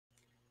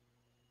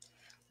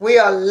We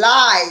are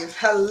live.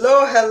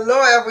 Hello,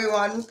 hello,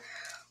 everyone.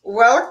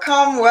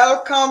 Welcome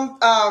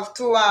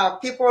to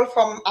people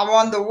from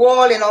around the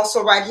world and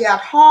also right here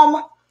at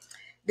home.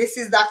 This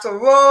is Dr.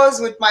 Rose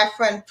with my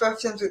friend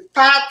Perfumes with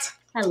Pat.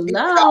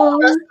 Hello.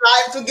 First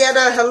live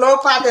together. Hello,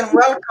 Pat, and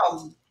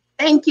welcome.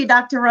 Thank you,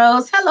 Dr.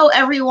 Rose. Hello,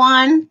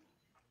 everyone.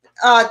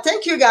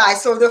 Thank you,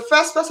 guys. So the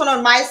first person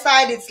on my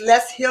side is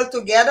Let's Heal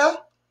Together.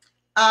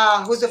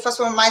 Who's the first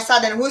one on my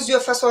side, and who's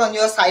your first one on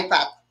your side,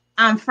 Pat?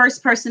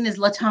 First person is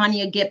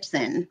Latanya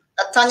Gibson.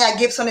 Latanya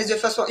Gibson is your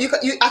first one.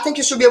 I think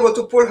you should be able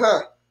to pull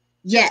her.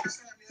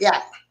 Yes.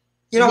 Yeah.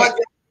 You know what?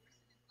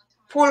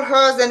 Pull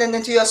hers and then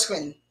into your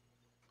screen.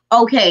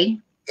 Okay.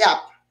 Yeah.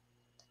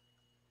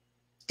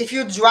 If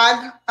you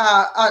drag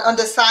on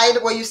the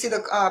side where you see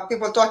the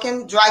people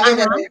talking, drag it, and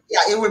then,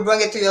 it will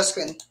bring it to your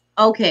screen.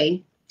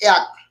 Okay.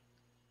 Yeah.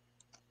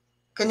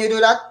 Can you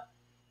do that?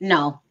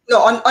 No.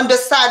 No, on the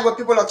side where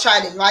people are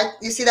chatting, right?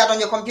 You see that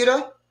on your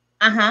computer?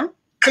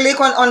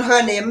 Click on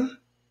her name.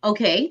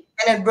 Okay.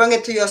 And then bring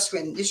it to your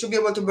screen. You should be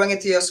able to bring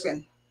it to your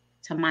screen.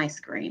 To my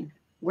screen.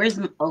 Where's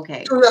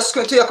okay? To your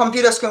screen, to your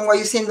computer screen where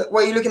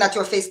you're looking at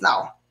your face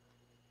now.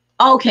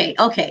 Okay.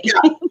 Okay.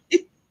 Yeah.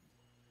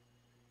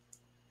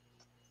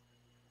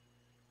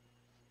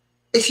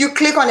 If you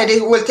click on it,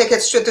 it will take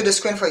it straight to the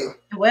screen for you.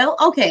 Well,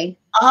 okay.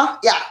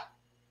 Yeah.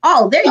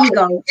 Oh, there you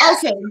go.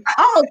 Yes. Okay.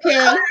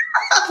 Okay.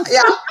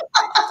 Yeah.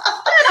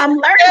 I'm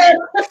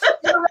learning.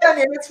 You're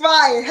learning. It's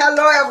fine.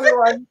 Hello,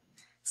 everyone.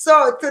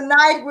 So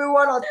tonight we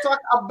want to talk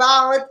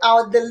about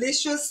our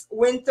delicious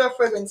winter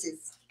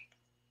fragrances.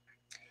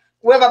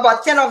 We have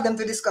about 10 of them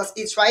to discuss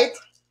each, right?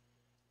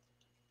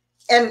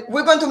 And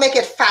we're going to make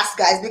it fast,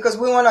 guys, because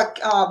we want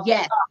to,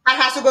 I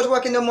have to go to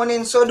work in the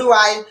morning, so do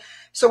I.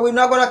 So we're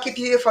not going to keep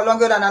you here for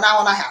longer than an hour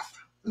and a half.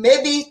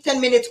 Maybe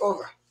 10 minutes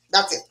over.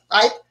 That's it,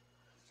 right?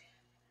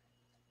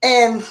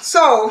 And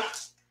so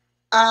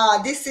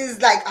this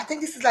is like, I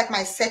think this is like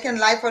my second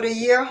live for the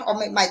year,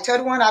 or my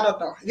third one. I don't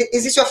know.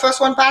 Is this your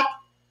first one, Pat?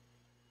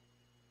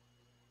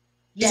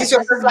 Yes, is this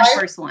your first live?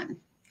 First one.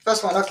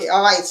 First one. Okay.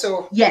 All right.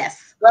 So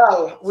yes.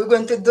 Well, we're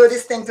going to do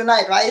this thing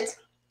tonight, right?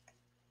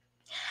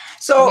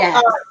 So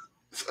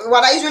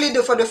what I usually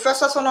do for the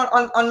first person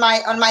on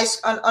my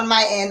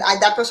end,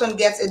 that person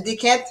gets a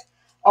decant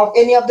of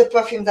any of the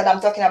perfumes that I'm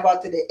talking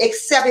about today,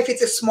 except if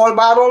it's a small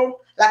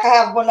bottle. Like I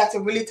have one that's a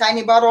really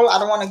tiny bottle. I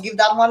don't want to give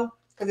that one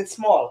because it's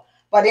small.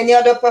 But any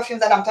other perfumes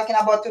that I'm talking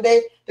about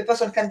today, the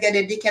person can get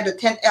a decant,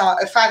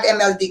 a 5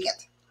 ml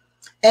decant.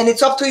 And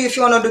it's up to you if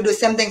you want to do the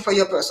same thing for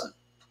your person.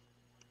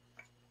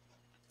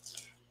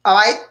 All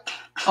right?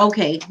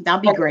 Okay, that'll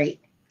be great.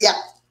 Yeah.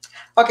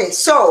 Okay,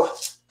 so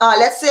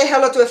let's say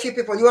hello to a few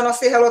people. You want to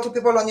say hello to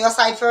people on your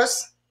side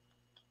first?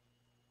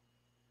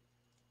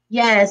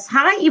 Yes.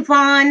 Hi,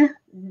 Yvonne,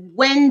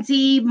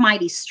 Wendy,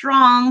 Mighty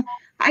Strong.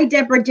 Hi,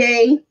 Deborah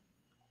Day.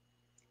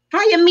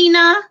 Hi,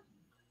 Amina.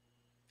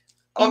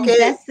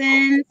 Okay.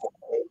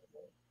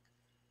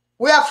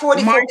 We have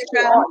 44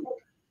 people on.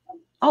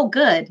 Oh,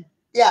 good.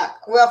 Yeah,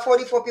 we have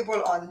 44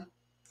 people on.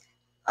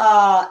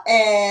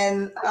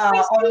 And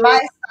on my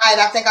side,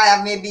 I think I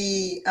have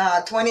maybe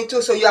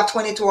 22. So you have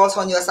 22 also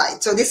on your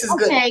side. So this is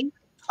good. Okay.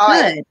 All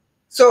right.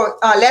 So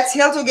let's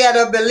heal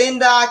together.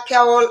 Belinda,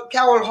 Carol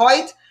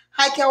Hoyt.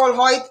 Hi, Carol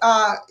Hoyt.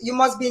 You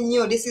must be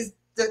new. This is,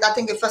 I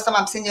think, the first time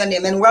I'm seeing your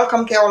name. And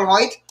welcome, Carol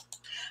Hoyt.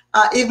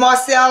 Yves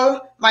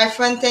Marcel, my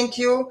friend, thank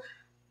you.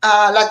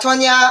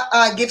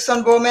 Latonya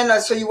Gibson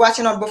Bowman. So you're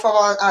watching on both of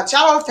our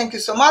channels. Thank you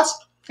so much.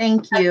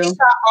 Thank you.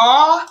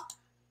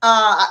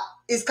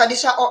 Is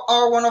Kadisha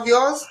or one of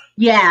yours?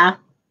 Yeah.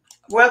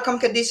 Welcome,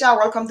 Kadisha.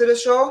 Welcome to the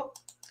show.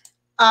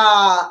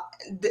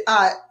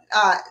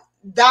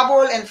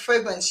 Double and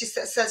fragrance. She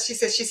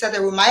said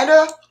a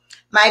reminder.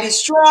 Mighty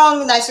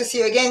Strong. Nice to see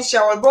you again.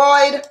 Cheryl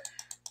Boyd.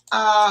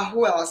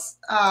 Who else?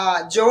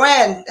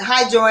 Joanne.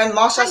 Hi, Joanne.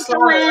 Marsha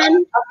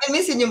Sloan. I've been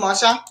missing you,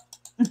 Marsha.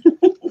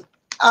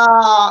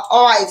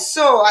 All right.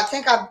 So I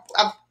think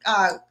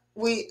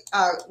we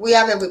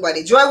have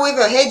everybody. Joy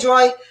Weaver. Hey,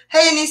 Joy.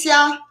 Hey,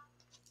 Anicia.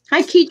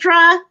 Hi,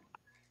 Keitra.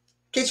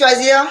 Keitra is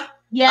here.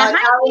 Yeah.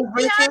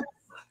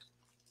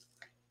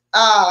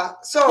 Hi,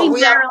 so hey,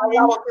 we have a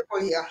lot of people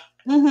here.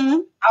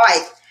 All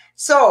right.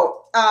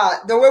 So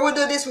the way we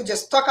do this, we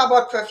just talk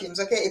about perfumes.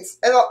 Okay, it's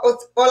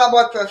all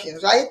about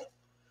perfumes, right?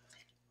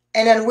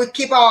 And then we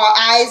keep our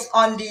eyes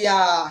on the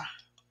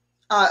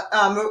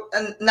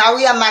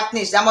Naria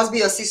McNish. That must be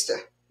your sister.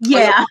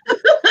 Yeah.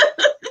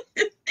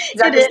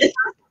 It is.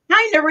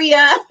 Hi,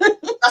 Naria.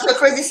 That's your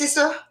crazy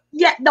sister?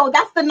 Yeah, no,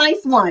 that's the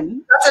nice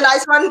one. That's a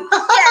nice one?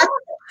 Yes.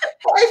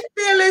 Hey,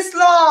 Phyllis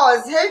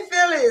Laws. Hey,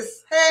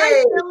 Phyllis. Hey.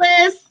 Hi,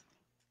 Phyllis.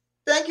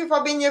 Thank you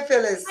for being here,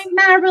 Phyllis. Hi,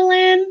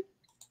 Marilyn.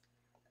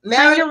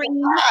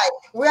 Marilyn. Hi.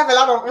 We have a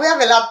lot of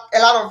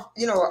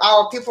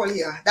our people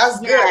here. That's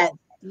good.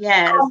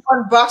 Yes. I'm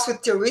on box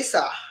with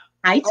Teresa.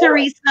 Hi,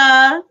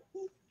 Teresa.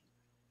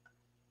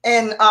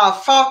 And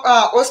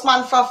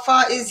Osman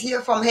Fafa is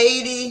here from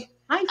Haiti.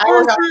 Hi,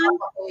 Fafa.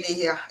 Haiti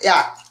here.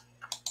 Yeah.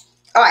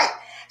 All right.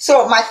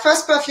 So my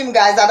first perfume,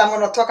 guys, that I'm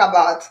going to talk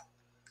about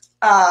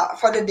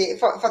for the day,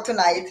 for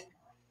tonight,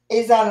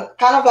 is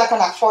kind of like an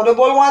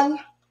affordable one.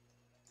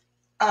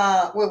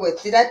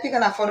 Wait, did I pick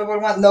an affordable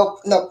one? No,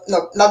 not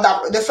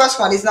that. The first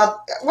one is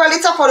not, well,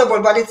 it's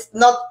affordable, but it's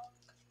not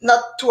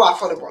too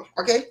affordable.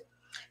 Okay.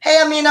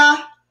 Hey,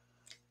 Amina.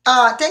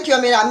 Thank you,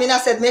 Amina. Amina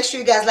said, make sure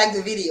you guys like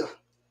the video.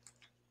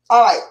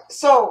 All right.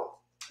 So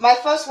my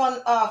first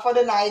one for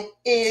the night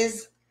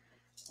is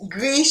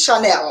Gris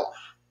Chanel.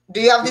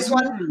 Do you have this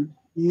one?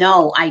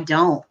 No, I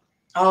don't.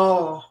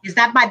 Oh. Is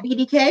that by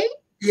BDK?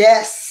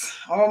 Yes.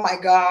 Oh my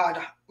God.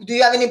 Do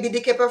you have any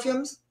BDK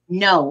perfumes?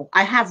 No,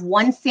 I have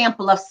one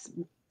sample of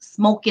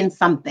smoking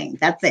something.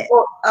 That's it.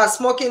 Oh,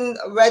 smoking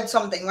red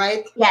something,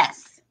 right?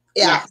 Yes.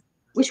 Yeah. Yes.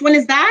 Which one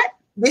is that?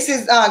 This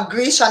is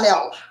Gris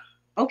Chanel.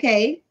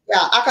 Okay.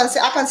 Yeah, I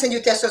can send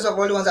you testers of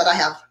all the ones that I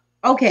have.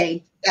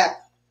 Okay. Yeah.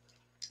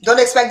 Don't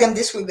expect them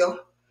this week though.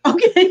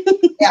 Okay.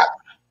 Yeah.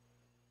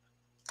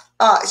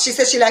 She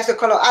says she likes the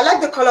color. I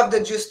like the color of the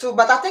juice too,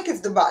 but I think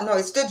it's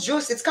it's the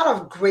juice. It's kind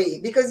of gray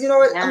because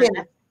Yeah, I mean,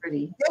 that's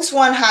pretty. This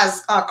one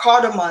has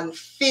cardamom,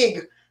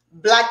 fig,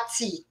 black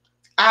tea,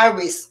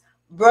 iris,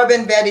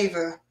 bourbon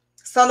vetiver,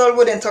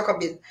 sandalwood, and tonka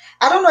bean.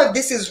 I don't know if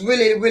this is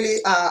really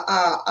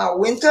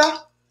winter,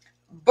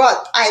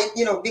 but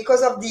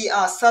because of the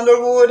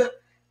sandalwood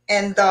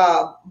and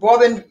the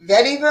bourbon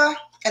vetiver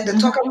and the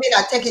tonka bean,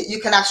 I think you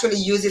can actually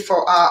use it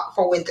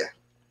for winter.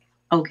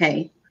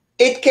 Okay.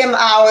 It came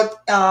out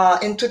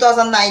in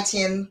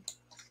 2019,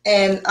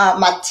 and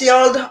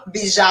Mathilde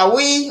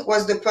Bijawi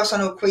was the person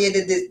who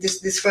created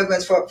this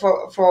fragrance for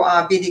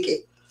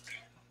BDK.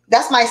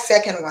 That's my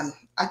second one.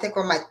 I think,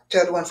 or my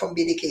third one from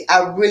BDK.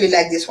 I really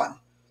like this one.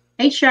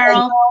 Hey,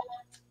 Cheryl.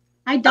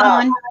 Hi,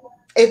 Dawn.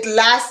 It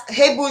lasts.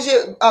 Hey,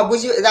 Bougie.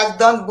 Bougie. That's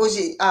Dawn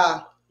Bougie.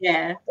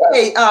 Yeah.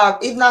 Hey,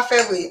 Ibna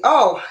February.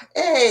 Oh,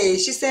 hey,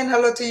 she's saying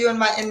hello to you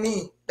and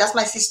me. That's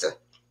my sister.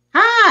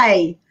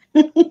 Hi.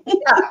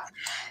 Yeah.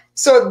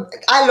 So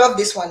I love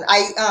this one.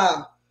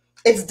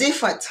 It's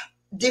different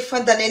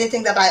than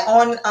anything that I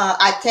own.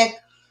 I think,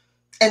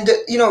 and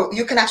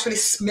you can actually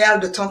smell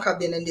the tonka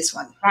bean in this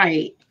one.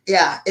 Right.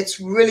 Yeah, it's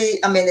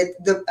really. I mean,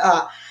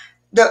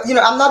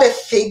 I'm not a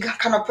fig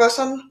kind of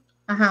person.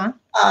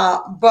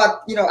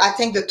 But I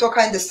think the tonka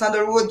and the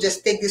sandalwood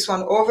just take this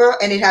one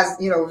over, and it has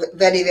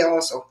vetiver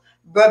also,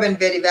 bourbon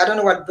vetiver. I don't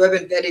know what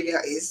bourbon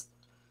vetiver is.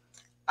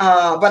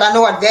 But I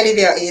know what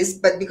vetiver is,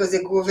 but because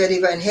they grow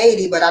vetiver in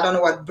Haiti, but I don't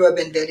know what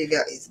bourbon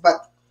vetiver is.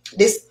 But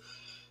this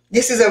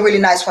is a really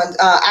nice one.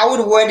 I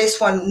would wear this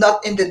one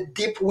not in the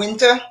deep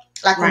winter,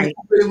 like when it's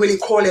really, really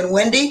cold and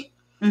windy.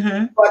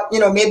 But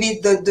maybe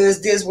those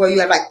days where you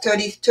have like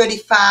 30,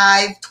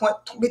 35,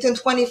 between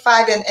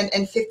 25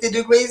 and 50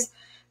 degrees,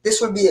 this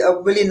would be a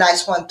really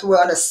nice one to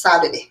wear on a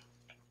Saturday.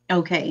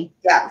 Okay.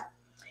 Yeah.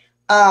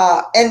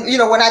 And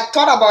when I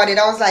thought about it,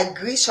 I was like,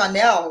 Gris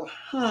Chanel.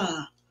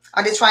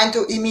 Are they trying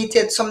to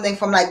imitate something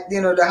from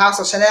the House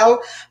of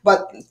Chanel,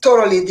 but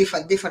totally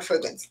different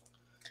fragrance?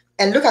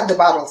 And look at the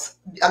bottles.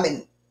 I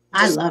mean,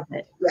 I love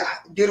it. Yeah,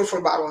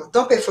 beautiful bottles.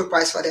 Don't pay full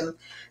price for them.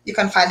 You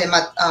can find them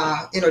at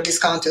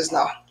discounters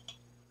now.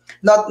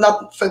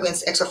 Not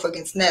fragrance, extra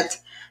fragrance net,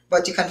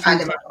 but you can find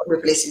them at other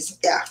places.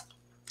 Yeah,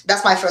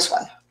 that's my first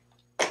one.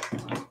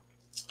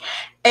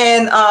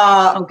 And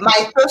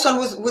my person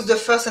who's the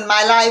first in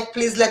my life,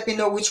 please let me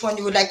know which one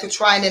you would like to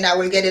try, and then I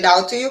will get it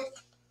out to you.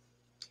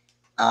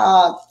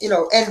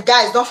 And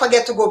guys, don't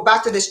forget to go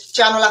back to this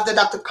channel after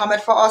that to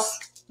comment for us.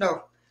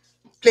 No,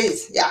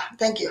 please. Yeah,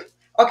 thank you.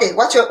 Okay,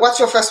 what's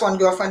your first one,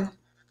 girlfriend?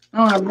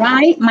 All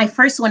right, my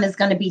first one is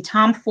going to be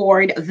Tom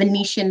Ford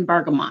Venetian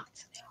Bergamot.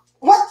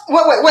 What?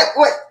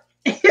 Wait.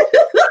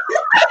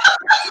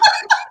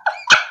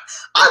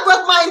 I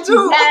brought mine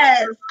too.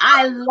 Yes,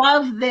 I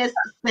love this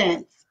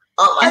scent.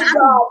 Oh my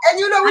God!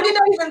 And we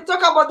didn't even talk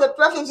about the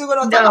perfumes we're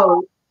gonna talk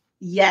about.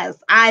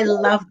 Yes, I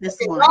love this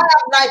one. I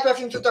have 9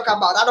 perfumes to talk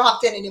about. I don't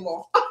have 10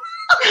 anymore.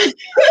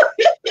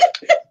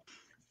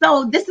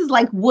 So this is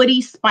like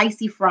woody,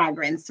 spicy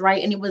fragrance,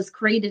 right? And it was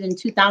created in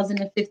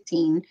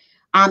 2015.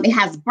 It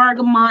has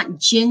bergamot,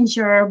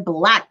 ginger,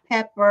 black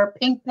pepper,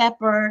 pink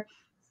pepper,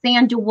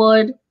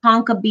 sandalwood,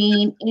 tonka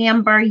bean,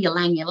 amber,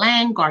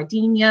 ylang-ylang,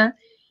 gardenia.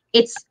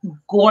 It's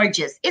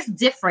gorgeous. It's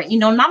different.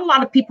 Not a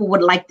lot of people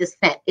would like this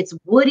scent. It's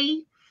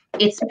woody,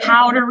 it's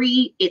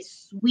powdery,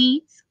 it's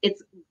sweet,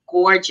 it's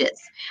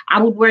gorgeous.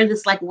 I would wear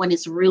this like when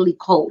it's really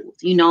cold,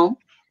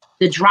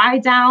 The dry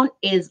down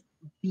is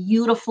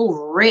beautiful,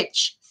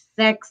 rich,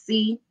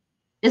 sexy.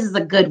 This is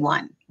a good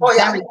one. Oh,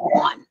 yeah. Very good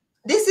one.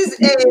 This is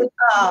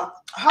a,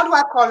 how do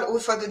I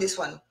refer to this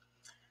one?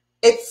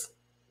 It's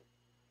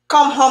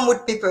Come Home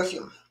With Me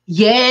perfume.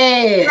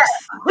 Yes.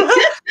 You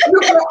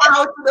go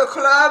out to the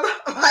club,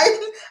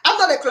 right? I'm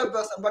not a club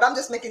person, but I'm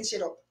just making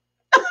shit up.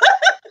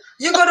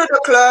 You go to the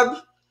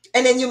club,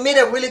 and then you meet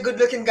a really good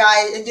looking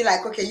guy, and you're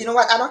like, okay, you know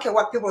what? I don't care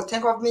what people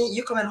think of me.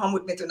 You coming home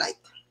with me tonight.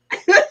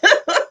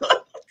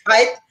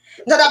 Right?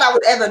 Not that I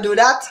would ever do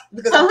that,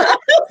 because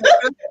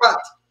but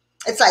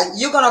it's like,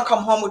 you're going to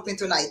come home with me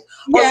tonight.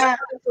 Yeah.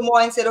 Or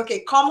tomorrow and said,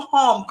 okay, come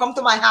home. Come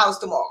to my house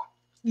tomorrow.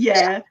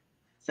 Yeah.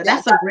 So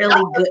that's a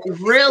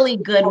really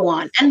good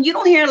one. And you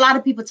don't hear a lot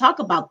of people talk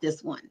about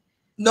this one.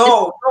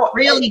 No, no,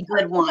 really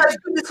good one. It's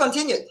been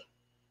discontinued.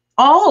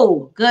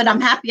 Oh, good.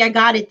 I'm happy I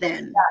got it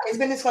then. Yeah, it's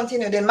been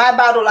discontinued. In my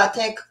bottle, I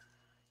think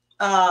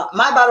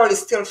my bottle is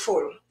still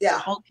full.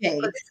 Yeah. Okay.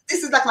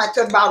 This is like my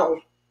third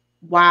bottle.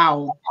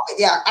 Wow.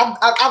 Yeah,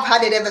 I've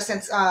had it ever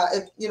since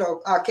it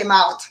came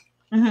out.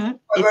 Mm-hmm.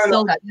 It's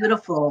so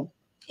beautiful.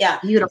 Yeah,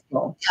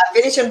 beautiful. Yeah,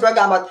 Venetian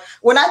bergamot.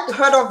 When I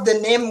heard of the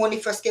name when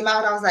it first came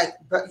out, I was like,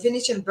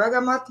 Venetian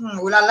bergamot.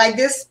 Will I like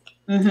this?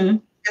 Mm-hmm.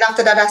 And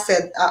after that, I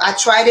said I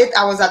tried it.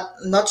 I was at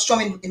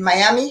Nordstrom in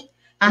Miami.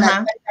 And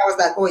I was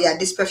like, oh yeah,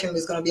 this perfume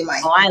is gonna be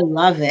mine. Oh, I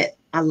love it.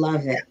 I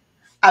love it.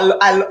 I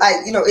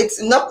it's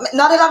not a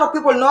lot of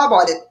people know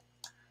about it.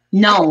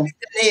 No.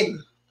 The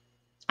name.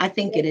 I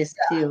think it is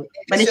too.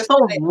 But it's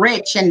so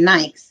rich and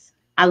nice.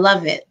 I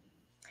love it.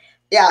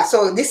 Yeah,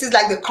 so this is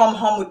like the come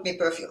home with me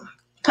perfume.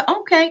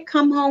 Okay,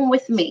 come home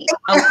with me.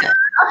 Okay.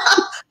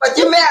 But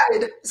you're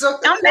married. So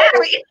I'm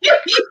married.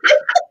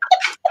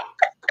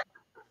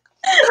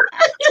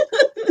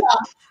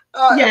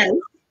 Yes.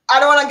 I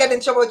don't want to get in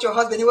trouble with your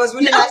husband. He was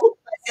really nice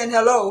saying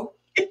hello.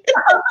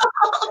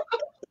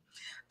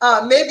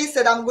 Maybe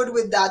said I'm good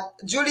with that.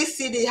 Julie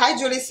CD. Hi,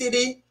 Julie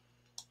CD.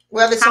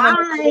 We have someone.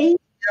 Hi.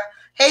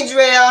 Hey,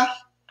 Drea.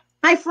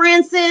 Hi,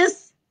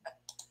 Francis.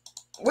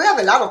 We have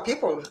a lot of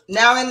people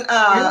now.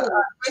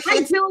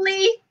 Hi,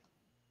 Julie.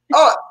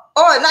 Oh,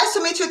 nice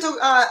to meet you too,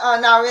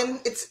 Narin.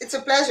 It's a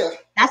pleasure.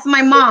 That's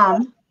my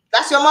mom.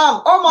 That's your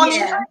mom. Oh,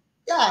 mommy.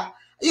 Yeah.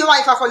 You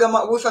might call your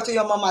mom, refer to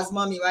your mom as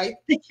mommy, right?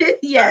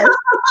 Yes.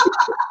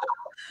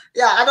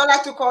 Yeah, I don't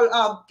like to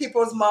call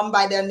people's mom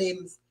by their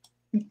names.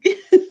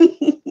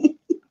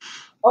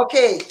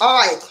 Okay, all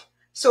right.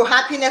 So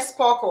happiness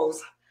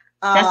sparkles.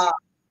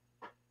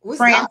 Who's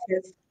Francis.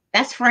 That?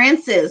 That's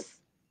Francis.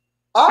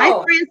 Oh, hi,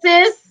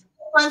 Francis.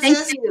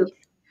 Francis. Thank you.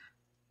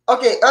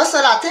 Okay,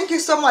 Ursula, thank you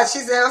so much.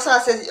 She's there. Ursula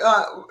said,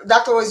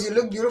 Dr. Rose, you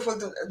look beautiful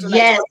tonight.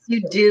 Yes,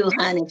 you do,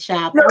 honey,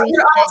 child. No, I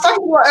was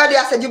talking to her earlier.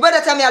 I said, you better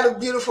tell me I look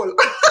beautiful.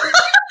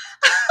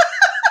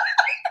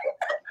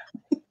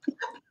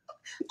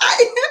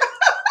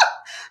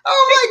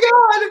 Oh my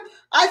God.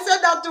 I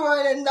said that to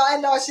her and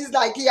now she's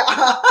like, yeah.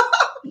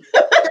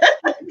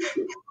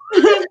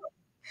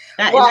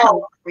 That is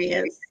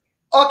hilarious.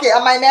 Okay,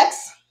 am I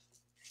next?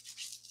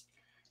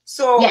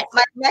 So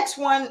my next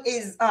one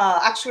is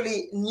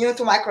actually new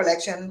to my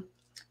collection.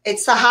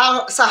 It's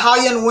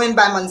Saharan Wind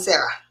by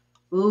Mancera.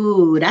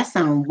 Ooh, that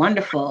sounds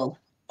wonderful.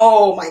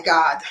 Oh my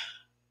God.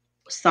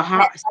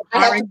 Saharan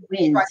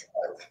Wind.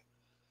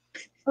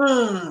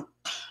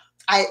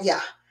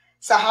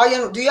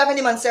 Saharan. Do you have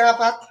any Mancera,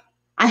 Pat?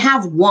 I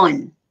have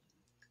one.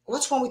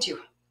 What's wrong with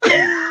you?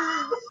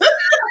 I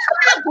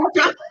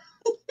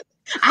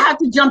have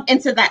to jump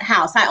into that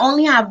house. I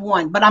only have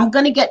one, but I'm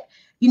gonna get,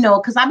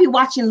 because I be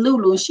watching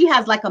Lulu and she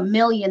has like 1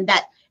 million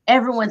that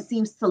everyone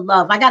seems to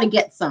love. I gotta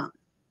get some.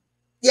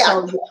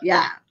 Yeah. So,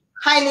 yeah.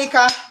 Hi,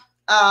 Nika.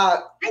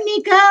 Hi,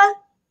 Nika.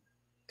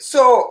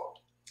 So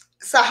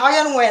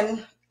Saharan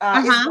Wind.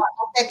 I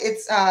think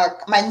it's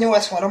my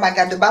newest one. Oh my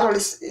God, the bottle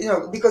is,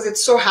 because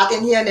it's so hot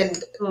in here.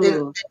 And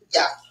then,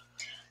 yeah.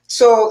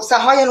 So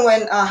Saharan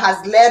Wind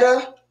has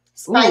leather,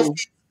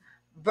 spices,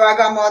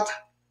 bergamot,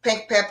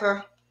 pink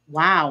pepper.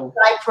 Wow.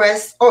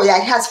 Cypress. Oh yeah,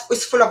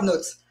 it's full of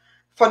notes.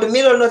 For the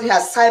middle note, it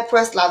has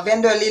cypress,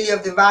 lavender, lily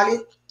of the valley.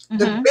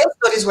 The base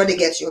note is where they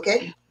get you,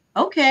 okay?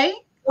 Okay.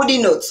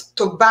 Woody notes,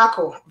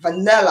 tobacco,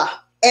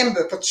 vanilla,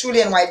 amber,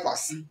 patchouli, and white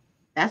moss.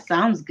 That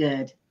sounds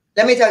good.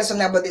 Let me tell you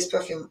something about this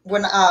perfume.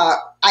 When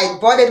I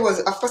bought it,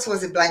 of course, it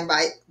was a blind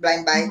buy.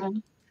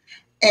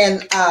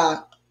 And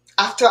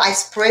after I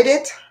sprayed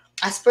it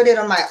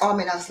on my arm,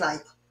 and I was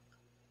like,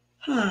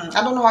 I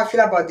don't know how I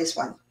feel about this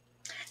one.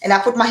 And I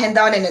put my hand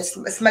down and it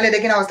smelled it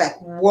again. I was like,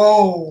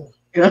 whoa.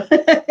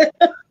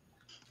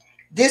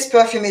 This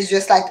perfume is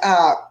just like,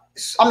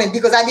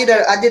 because I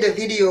did a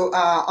video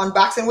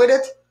unboxing with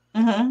it.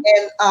 And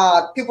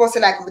people say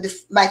like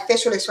my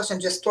facial expression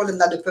just told them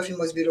that the perfume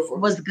was beautiful.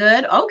 Was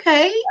good?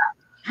 Okay. Yeah.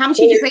 How much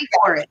did you pay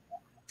for it?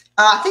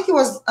 I think it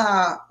was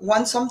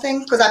one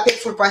something because I paid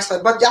full price for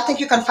it. But I think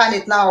you can find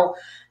it now.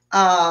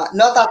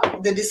 Not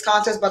at the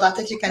discounters, but I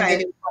think you can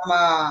get it from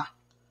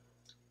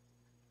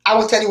I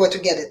will tell you where to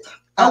get it.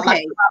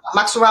 Okay.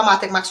 Maxurama, I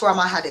think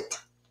Maxurama had it.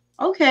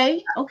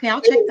 Okay. Okay,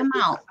 I'll check them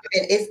out. I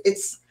mean,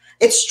 it's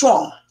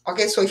strong.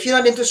 Okay, so if you're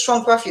not into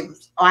strong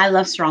perfumes. Oh, I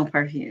love strong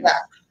perfumes.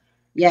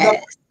 Yeah.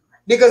 Yes.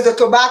 Because the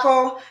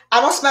tobacco,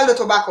 I don't smell the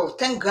tobacco.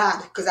 Thank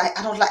God, because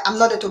I'm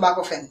not a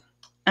tobacco fan.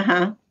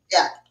 Yeah.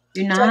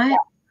 You're not?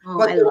 So,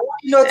 but the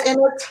notes in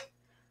it,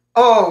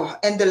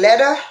 and the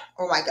leather,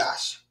 oh my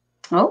gosh.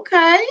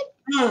 Okay.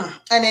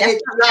 And then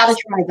it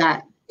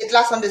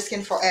lasts on the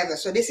skin forever.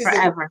 So this is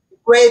a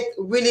great,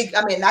 really,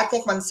 I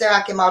think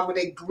Mancera came out with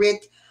a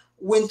great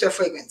winter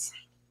fragrance.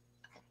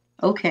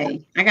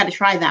 Okay. I got to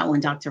try that one,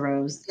 Dr.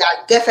 Rose. Yeah,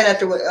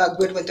 definitely a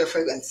good winter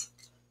fragrance.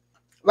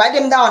 Write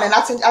them down and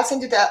I'll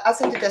send you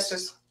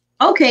testers.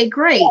 Okay,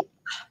 great.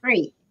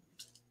 Great.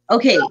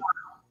 Okay.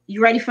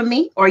 You ready for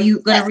me? Or are you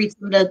going to read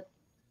some of the...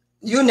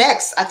 You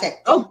next, I think.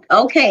 Oh,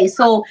 okay.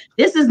 So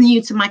this is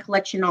new to my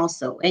collection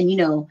also. And,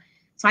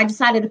 So I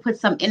decided to put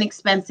some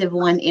inexpensive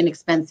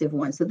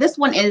one. So this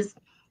one is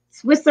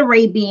Swiss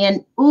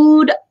Arabian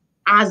Oud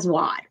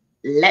Aswad.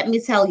 Let me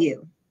tell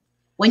you,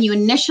 when you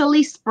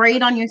initially spray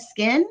it on your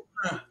skin,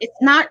 it's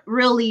not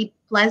really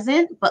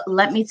pleasant, but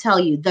let me tell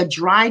you, the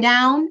dry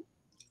down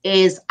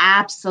is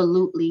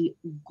absolutely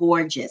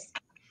gorgeous.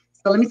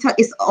 So let me tell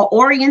you, it's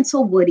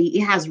oriental woody.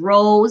 It has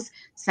rose,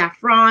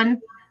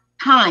 saffron,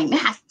 thyme. It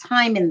has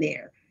thyme in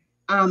there.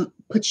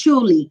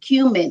 Patchouli,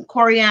 cumin,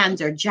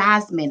 coriander,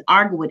 jasmine,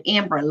 argwood,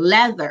 amber,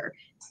 leather,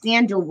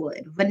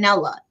 sandalwood,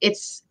 vanilla.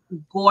 It's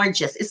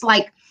gorgeous. It's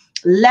like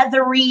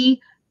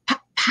leathery,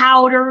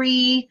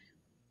 powdery.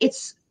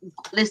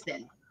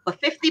 Listen, for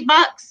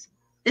 $50,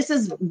 this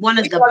is one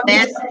of the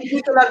best.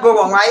 You cannot go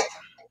wrong, right?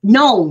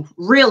 No,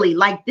 really,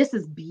 like this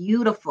is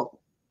beautiful,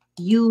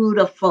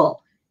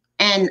 beautiful.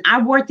 And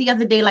I wore it the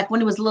other day, like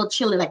when it was a little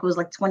chilly, like it was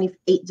like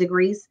 28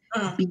 degrees.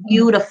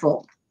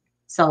 Beautiful.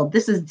 So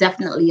this is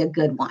definitely a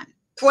good one.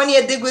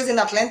 28 degrees in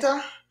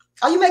Atlanta?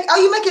 Are you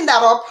making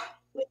that up?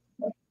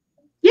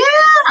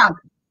 Yeah,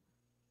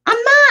 I'm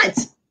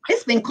not.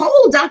 It's been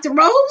cold, Dr.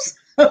 Rose.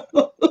 I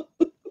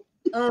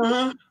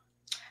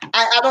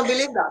don't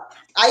believe that.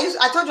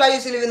 I told you I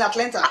used to live in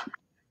Atlanta.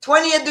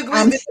 28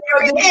 degrees. Did they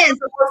close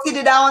the whole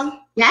city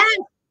down? Yes.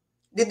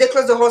 Did they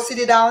close the whole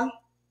city down?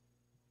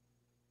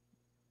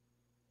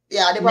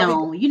 Yeah.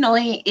 No, you know,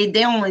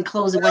 they only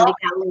close it when they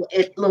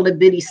got little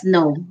bitty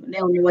snow. They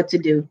don't know what to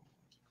do.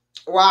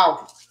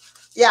 Wow.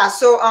 Yeah.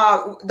 So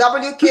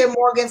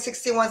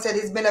𝐷𝐞𝐿𝐴61 said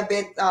it's been a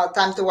bit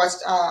time to watch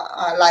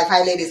live.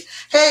 Hi, ladies.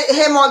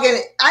 Hey, Morgan.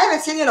 I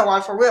haven't seen you in a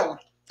while, for real.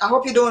 I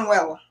hope you're doing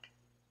well.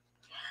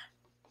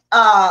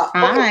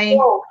 Hi.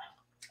 So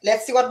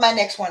let's see what my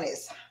next one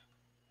is.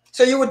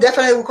 So you would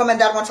definitely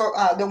recommend that one for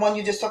the one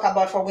you just talked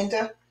about for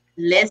winter?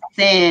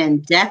 Listen,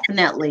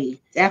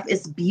 definitely.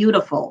 It's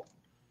beautiful.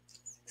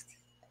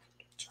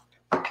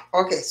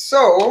 Okay,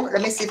 so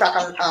let me see if I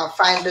can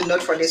find the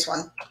note for this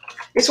one.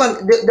 This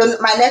one,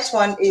 my next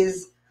one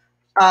is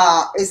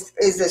a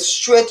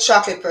straight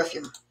chocolate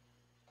perfume.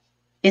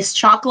 It's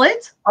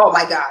chocolate? Oh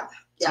my God.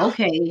 Yeah.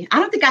 Okay. I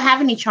don't think I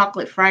have any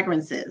chocolate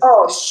fragrances.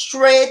 Oh,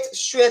 straight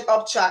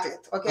up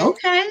chocolate. Okay.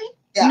 Okay.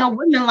 Yeah. You know,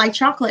 women like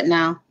chocolate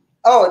now.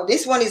 Oh,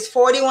 this one is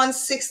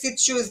 4160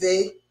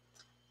 Tuesday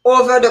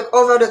over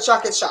the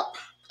chocolate shop.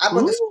 I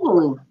bought this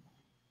one.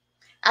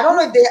 I don't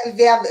know if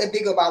they have a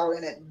bigger bottle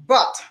in it,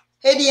 but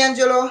hey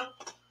D'Angelo.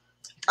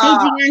 Hey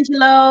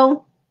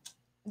D'Angelo.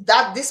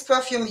 This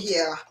perfume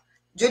here,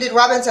 Judith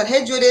Robinson.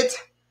 Hey Judith.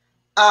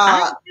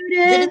 Hi,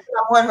 Judith. Judith,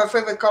 one of her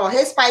favorite color.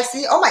 Hey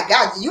Spicy. Oh my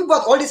God, you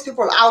brought all these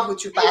people out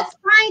with you, Pat.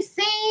 Hey,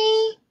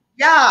 Spicy.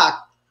 Yeah.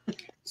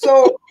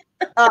 So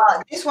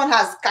this one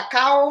has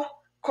cacao,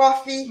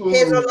 coffee,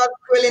 hazelnut,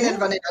 praline, and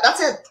vanilla.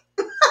 That's it.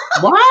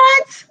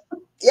 What?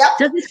 Yep.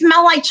 Does it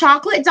smell like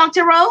chocolate,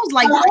 Dr. Rose?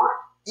 Like,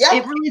 yeah,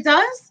 it really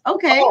does.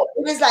 Okay. Oh,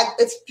 it is like,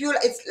 it's pure.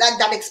 It's like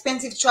that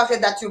expensive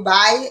chocolate that you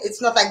buy.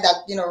 It's not like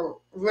that,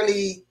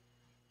 really,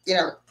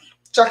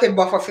 chocolate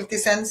bar for 50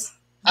 cents.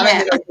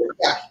 Yeah.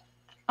 Yeah.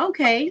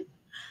 Okay.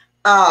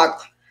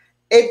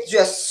 It's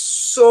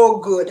just so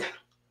good.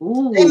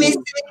 Ooh. Let me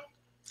see.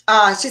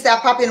 She said,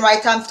 "Pop in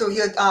right time to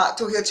hear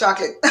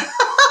chocolate."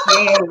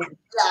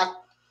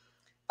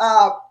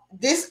 Yeah.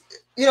 This,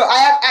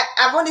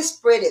 I've only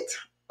sprayed it,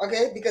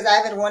 okay, because I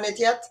haven't worn it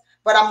yet.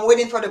 But I'm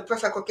waiting for the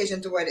perfect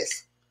occasion to wear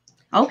this.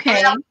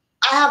 Okay. I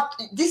have.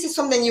 This is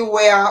something you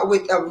wear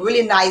with a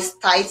really nice,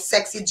 tight,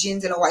 sexy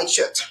jeans and a white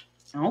shirt.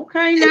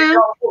 Okay,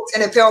 now.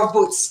 And a pair of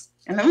boots.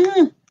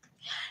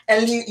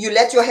 And you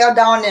let your hair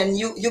down and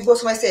you go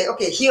somewhere and say,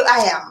 okay, here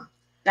I am.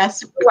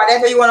 That's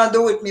whatever you want to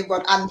do with me,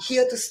 but I'm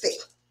here to stay.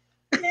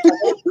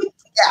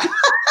 Yeah.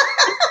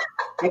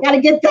 I gotta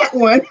get that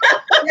one.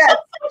 Yeah.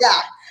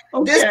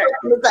 Okay. This is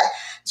like,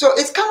 so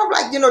it's kind of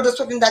like, the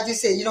something that you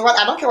say, you know what,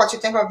 I don't care what you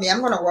think of me,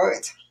 I'm gonna wear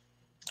it.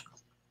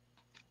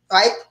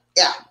 Right?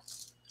 Yeah.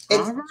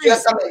 It's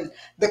just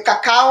the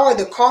cacao,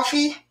 the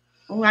coffee.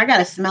 Oh, I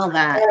gotta smell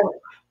that.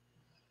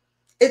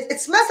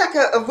 It smells like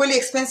a really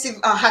expensive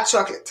hot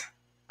chocolate.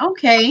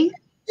 Okay.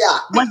 Yeah.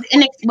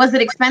 Was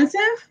it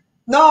expensive?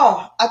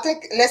 No, I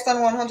think less than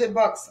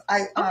 $100.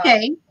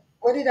 Okay.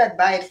 Where did I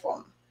buy it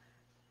from?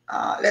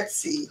 Let's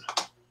see.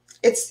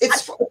 It's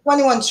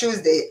 21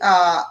 Tuesday.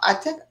 I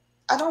think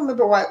I don't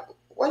remember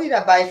what did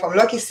I buy it from?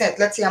 Lucky Scent.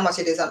 Let's see how much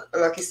it is on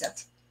Lucky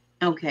Scent.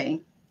 Okay.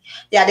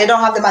 Yeah, they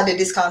don't have them at the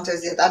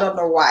discounters yet. I don't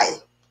know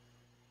why.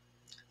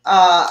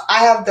 I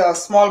have the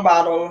small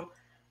bottle,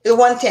 the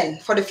 110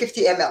 for the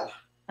 50 ml.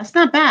 That's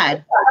not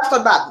bad.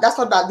 That's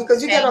not bad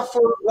because you get a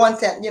full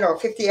 110,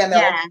 50 ml.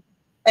 Yeah.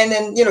 And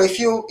then,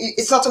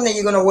 it's not something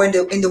you're gonna wear in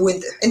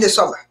the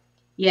summer.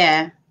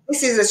 Yeah.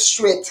 This is a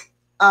straight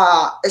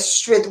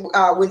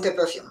winter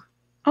perfume.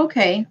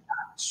 Okay.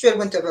 Straight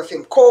winter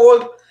perfume.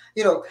 Cold,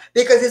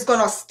 because it's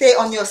gonna stay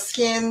on your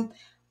skin,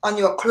 on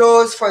your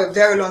clothes for a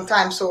very long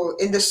time. So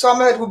in the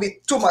summer it will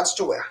be too much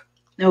to wear.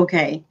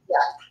 Okay.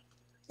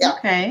 Yeah.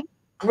 Okay.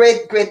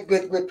 Great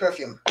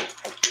perfume.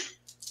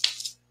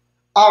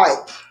 All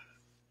right.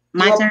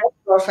 My turn.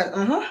 Girlfriend.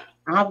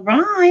 All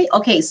right.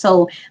 Okay,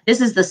 so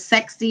this is the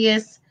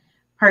sexiest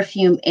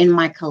perfume in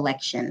my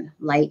collection.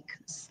 Like,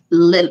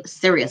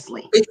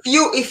 seriously.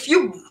 If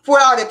you pull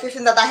out a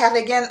perfume that I have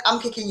again, I'm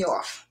kicking you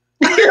off.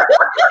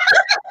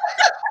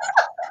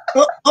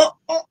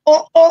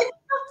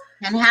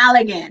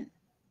 𝐞𝐦𝐚𝐢𝐥.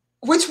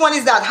 Which one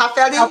is that?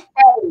 Hafeli?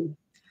 Okay.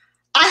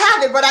 I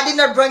have it, but I did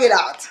not bring it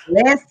out.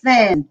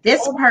 Listen,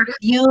 this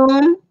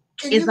perfume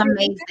is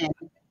amazing.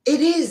 It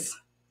is.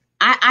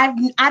 I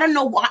don't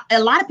know why a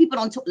lot of people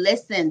don't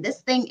listen.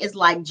 This thing is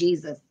like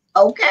Jesus.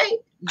 Okay.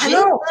 I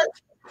know.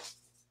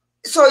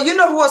 So you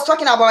know who was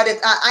talking about it?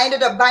 I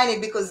ended up buying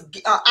it because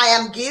I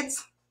am 𝐸𝐷.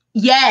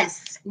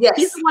 Yes. Yes.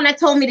 He's the one that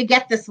told me to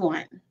get this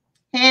one.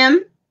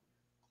 Him.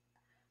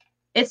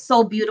 It's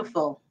so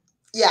beautiful.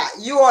 Yeah,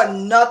 you are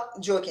not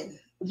joking.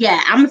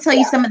 Yeah, I'm gonna tell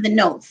you some of the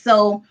notes.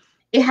 So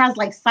it has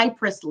like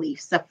cypress leaf,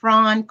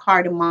 saffron,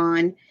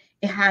 cardamom.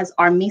 It has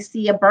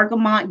artemisia,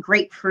 bergamot,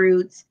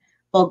 grapefruit,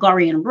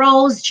 Bulgarian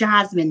rose,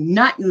 jasmine,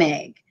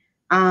 nutmeg,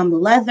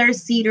 leather,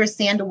 cedar,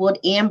 sandalwood,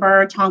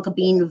 amber, tonka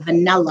bean,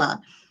 vanilla.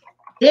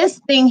 This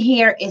thing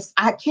here is,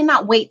 I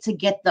cannot wait to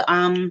get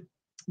the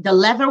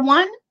leather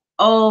one.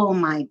 Oh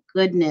my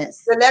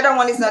goodness. The leather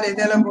one is not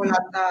available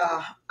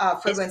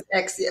at Fragrance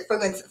X,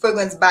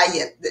 Fragrance Buy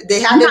yet. They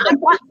had it.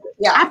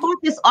 I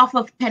bought this off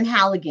of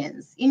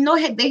Penhaligon's. You know,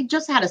 they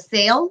just had a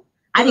sale.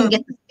 I didn't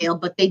get the sale,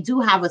 but they do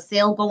have a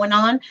sale going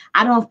on.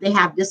 I don't know if they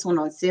have this one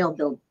on sale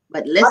though.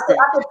 But listen,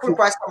 I paid full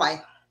price for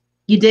mine.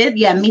 You did?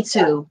 Yeah, me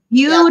too.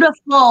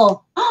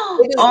 Beautiful. Yeah.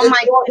 Oh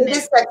my goodness.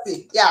 It is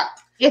sexy. Yeah.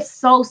 It's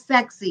so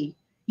sexy.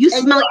 You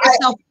smell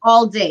yourself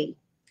all day.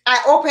 I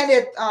opened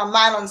it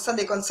mine on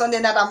Sunday. On Sunday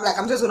night, I'm like,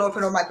 I'm just gonna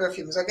open all my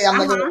perfumes. Okay, I'm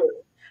not gonna.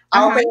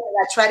 I opened it and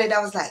I tried it. I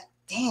was like,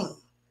 dang,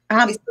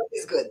 this stuff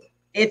is good.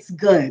 It's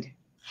good.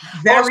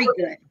 Very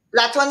good.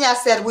 Latonia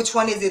said, which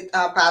one is it,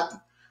 Pat?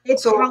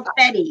 It's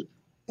confetti.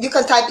 You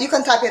can type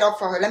it up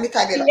for her. Let me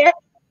type it up.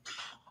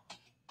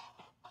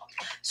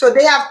 So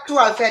they have two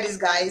Alfedis,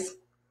 guys.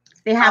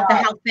 They have the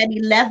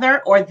Alfedi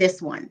leather or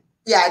this one.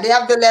 Yeah, they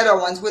have the leather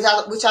ones, which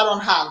I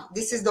don't have.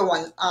 This is the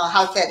one,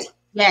 Alfedi.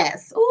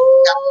 Yes. Ooh.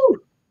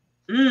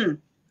 Yeah.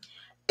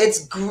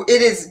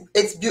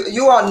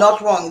 You are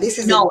not wrong. This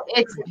is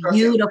it's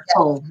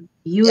beautiful.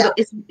 Beautiful.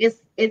 Yeah.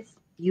 It's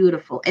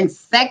beautiful and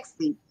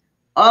sexy.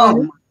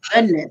 Oh my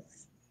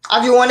goodness.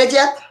 Have you worn it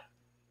yet?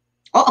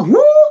 Oh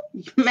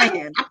woo,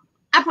 man.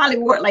 I probably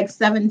wore it like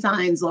 7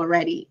 times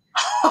already.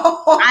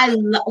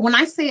 When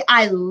I say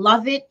I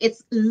love it,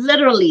 it's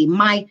literally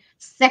my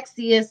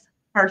sexiest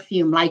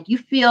perfume. Like you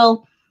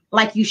feel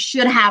like you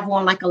should have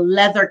on like a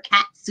leather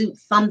cat suit,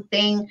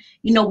 something,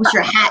 you know, with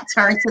your hat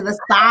turned to the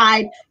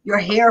side, your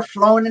hair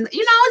flowing, and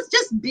you know, it's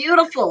just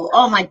beautiful.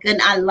 Oh my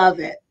goodness, I love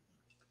it.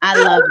 I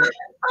love it.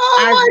 Oh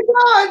my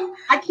God.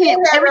 I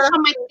can't. Every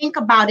time I think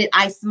about it,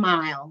 I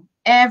smile.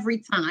 Every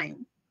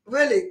time.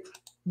 Really?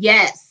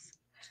 Yes.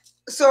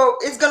 So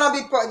it's gonna be,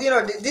 you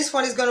know, this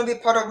one is gonna be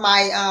part of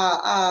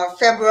my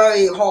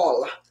February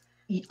haul.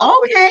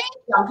 Okay.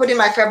 I'm putting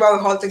my February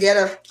haul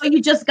together. So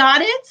you just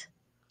got it?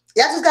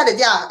 Yeah, I just got it.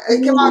 Yeah,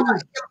 it came out.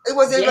 It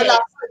was even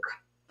last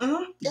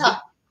week. Yeah.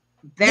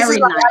 Very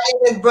nice. I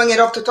didn't bring it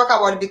up to talk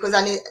about it because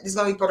it's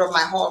gonna be part of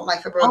my haul, my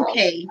February haul.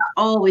 Okay.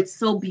 Oh, it's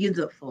so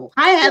beautiful.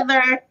 Hi,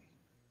 Heather.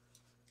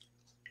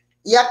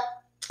 Yep.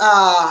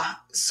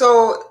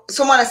 So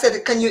someone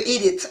said, "Can you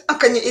eat it?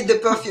 Can you eat the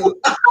perfume?"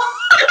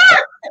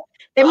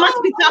 They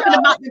must be talking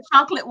about the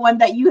chocolate one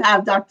that you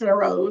have, Dr.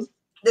 Rose.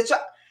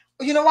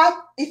 You know what?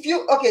 Let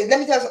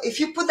me tell you, if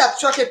you put that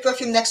chocolate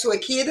perfume next to a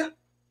kid,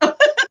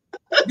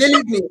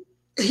 believe me,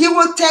 he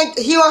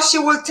or she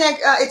will think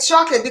it's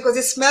chocolate because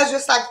it smells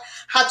just like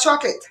hot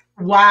chocolate.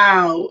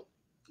 Wow.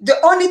 The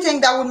only thing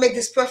that would make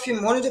this perfume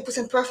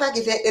 100% perfect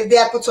if they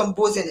had put some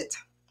booze in it.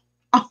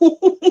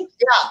 Oh.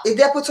 Yeah, if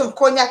they put some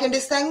cognac in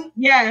this thing.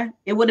 Yeah,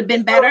 it would have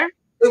been better.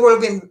 It would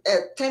have been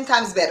 10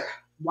 times better.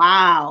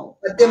 Wow.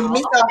 But they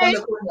missed out on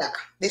the cognac.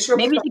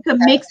 Maybe you could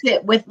mix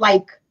it with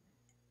like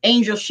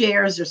angel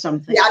shares or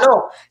something. Yeah, I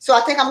know. So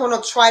I think I'm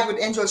gonna try it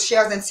with angel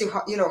shares and see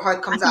how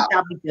it comes out.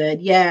 That'll be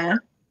good. Yeah.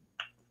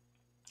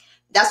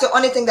 That's the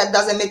only thing that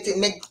doesn't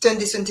turn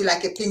this into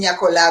like a pina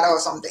colada or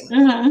something.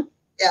 Mm-hmm.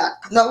 Yeah.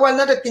 No, well,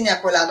 not a pina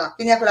colada.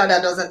 Pina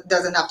colada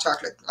doesn't have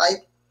chocolate, right?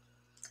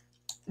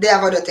 They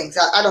have other things.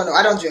 I don't know.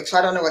 I don't drink, so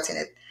I don't know what's in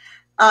it.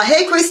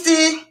 Hey,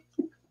 Christy.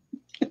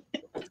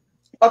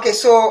 Okay,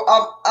 so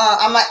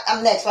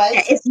I'm next, right?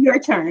 Yeah, it's your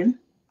turn.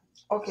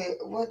 Okay,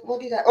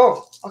 what did I?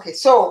 Oh, okay.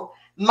 So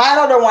my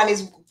other one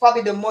is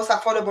probably the most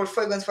affordable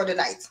fragrance for the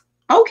night.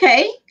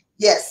 Okay.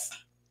 Yes.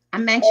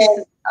 I'm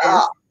anxious.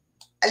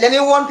 Let me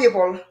warn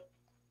people.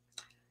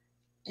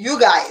 You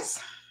guys,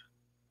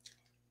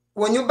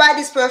 when you buy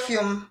this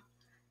perfume,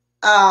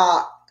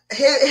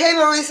 hey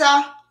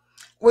Marisa,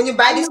 when you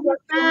buy this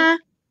perfume,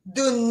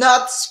 do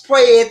not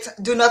spray it.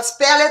 Do not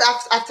smell it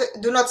after.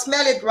 Do not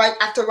smell it right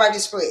after you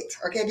spray it.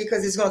 Okay,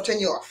 because it's gonna turn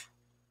you off.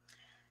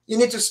 You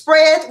need to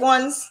spray it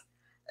once,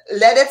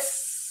 let it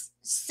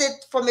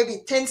sit for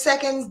maybe 10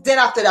 seconds. Then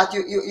after that,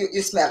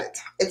 you smell it.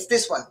 It's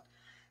this one.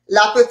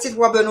 La Petite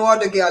Robe Noire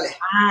de 𝐕𝐈𝐃𝐄𝐻.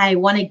 I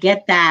want to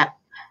get that.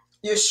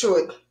 You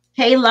should.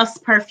 Kay loves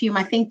perfume.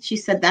 I think she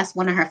said that's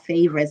one of her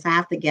favorites. I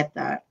have to get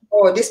that.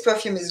 Oh, this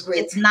perfume is great.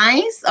 It's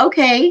nice.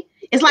 Okay.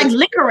 It's like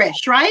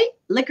licorice, right?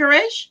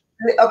 Licorice.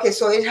 Okay,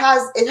 so it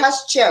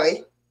has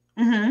cherry.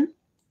 Mm-hmm.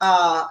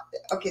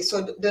 Okay,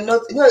 so the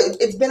note,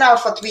 it's been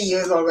out for 3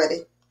 years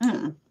already.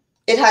 Mm.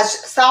 It has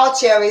sour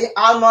cherry,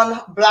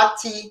 almond, black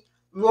tea,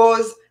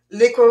 rose,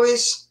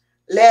 licorice,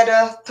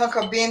 leather,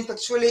 tonka bean,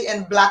 patchouli,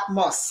 and black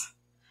moss.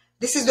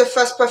 This is the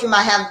first perfume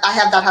I have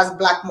that has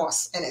black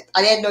moss in it.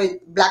 I didn't know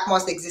black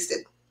moss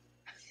existed.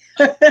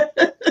 But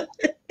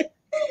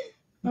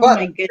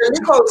the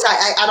licorice,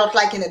 I don't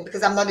like in it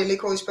because I'm not a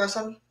licorice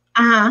person.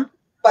 Uh-huh.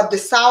 But the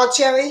sour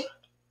cherry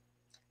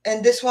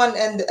and this one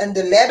and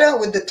the leather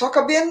with the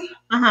tonka bean,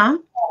 uh-huh,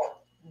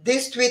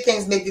 these 3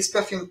 things make this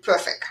perfume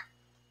perfect.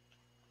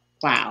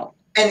 Wow.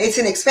 And it's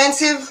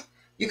inexpensive.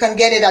 You can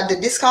get it at the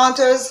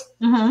discounters.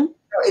 Mm-hmm.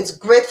 It's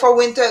great for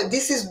winter.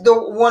 This is the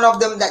one of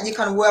them that you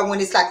can wear when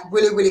it's like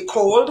really, really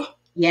cold.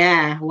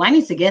 Yeah. Well, I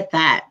need to get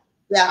that.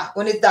 Yeah,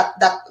 when it's that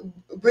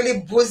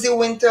really boozy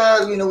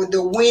winter, with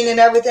the wind and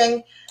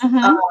everything.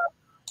 Mm-hmm.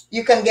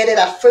 You can get it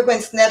at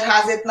Fragrance Net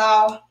has it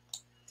now.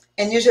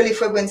 And usually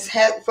Fragrance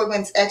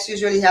X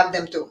usually have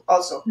them too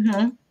also.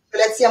 Mm-hmm. So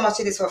let's see how much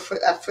it is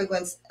at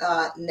Fragrance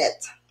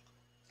Net.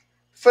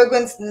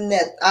 Fragrance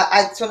Net.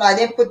 So I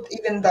didn't put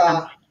even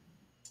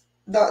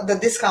the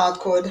discount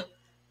code.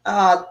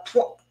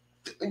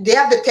 They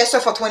have the tester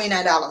for $29,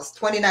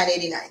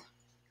 $29.89.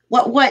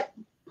 What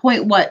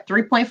point? What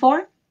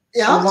 3.4?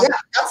 Yeah,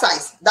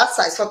 that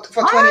size for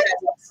 $29.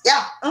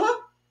 Yeah.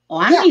 Mm-hmm. Oh,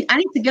 I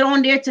need to get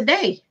on there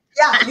today.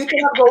 Yeah, you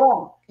cannot go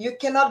wrong. You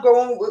cannot go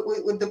wrong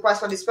with the price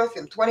for this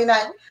perfume. $29.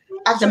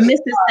 Actually, the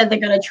missus said they're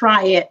gonna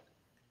try it.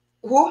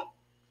 Who?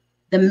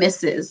 The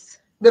missus.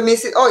 The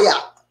missus. Oh yeah,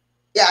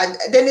 yeah.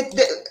 Then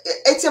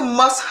it's a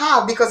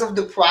must-have because of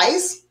the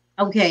price.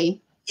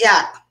 Okay.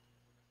 Yeah.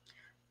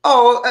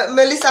 Oh,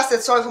 Melissa said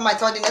sorry for my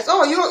tardiness.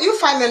 Oh, you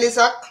fine,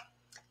 Melissa.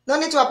 No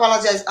need to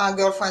apologize,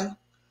 girlfriend.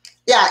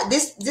 Yeah,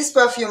 this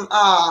perfume.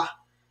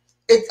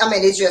 It's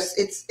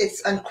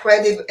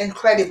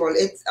incredible.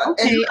 It's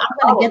okay. I'm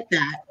gonna get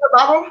that.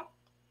 Bubble.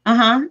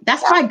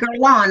 That's by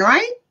Guerlain,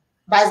 right?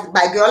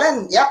 By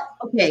Guerlain. Yep.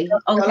 Okay.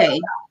 Okay.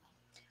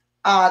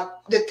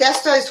 The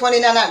tester is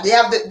 $29.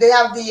 They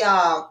have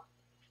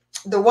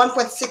the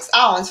 1.6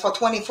 ounce for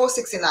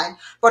 $24.69,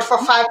 but for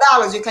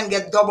 $5 you can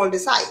get double the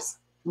size.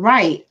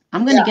 Right.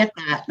 I'm gonna get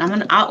that.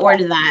 I'll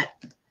order that.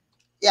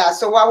 Yeah.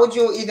 So why would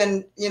you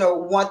even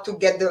want to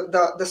get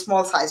the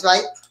small size,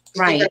 right?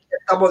 Right. You can get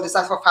double the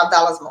size for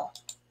 $5 more.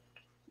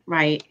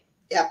 Right.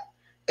 Yeah.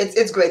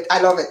 It's great.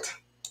 I love it.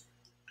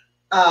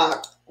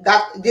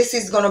 This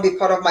is gonna be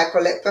part of my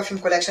perfume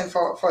collection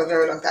for a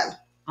very long time.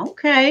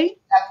 Okay.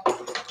 Yeah.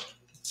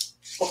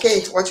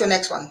 Okay. What's your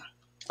next one?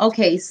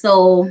 Okay.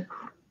 So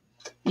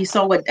you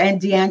saw what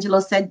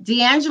D'Angelo said.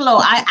 D'Angelo,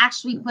 I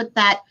actually put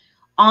that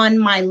on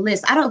my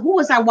list. Who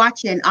was I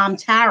watching?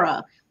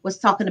 Tara was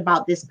talking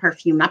about this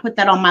perfume. I put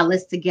that on my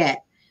list to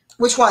get.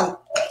 Which one?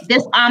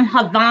 This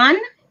Havane,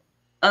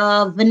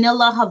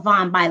 Vanilla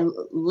Havane by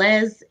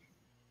Les.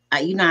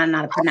 You know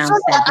how to pronounce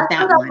that, but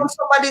that one.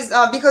 Somebody's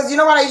because you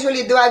know what I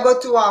usually do? I go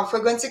to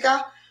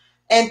Fragrantica,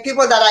 and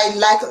people that I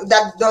like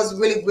that does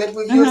really great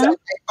reviews. I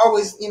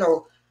always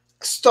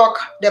stock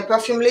their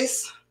perfume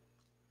list.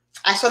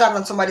 I saw that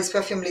on somebody's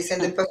perfume list,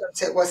 and the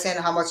person was saying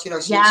how much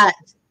yeah.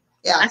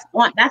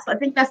 I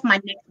think that's my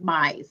next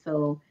buy.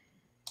 So,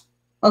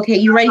 okay,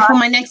 you ready for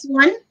my next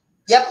one?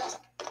 Yep.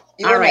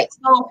 All right.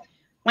 So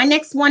my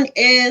next one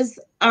is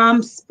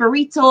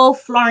Spirito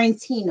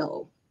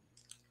Florentino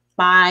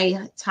by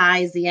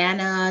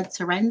Tiziana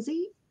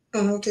Terenzi.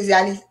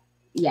 Tiziana.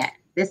 Yeah,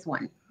 this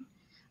one.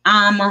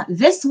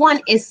 This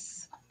one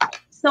is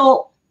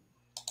so.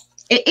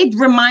 It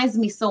reminds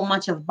me so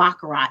much of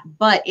Baccarat,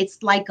 but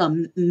it's like a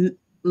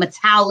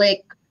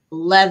metallic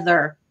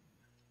leather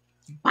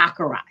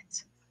Baccarat.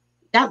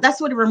 That's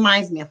what it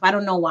reminds me of. I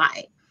don't know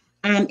why.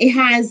 It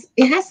has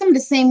some of the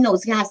same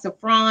notes. It has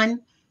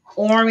saffron,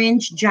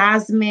 orange,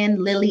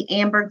 jasmine, lily,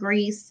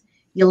 ambergris,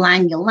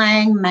 ylang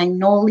ylang,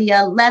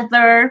 magnolia,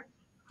 leather,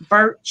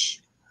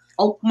 birch,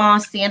 oak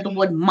moss,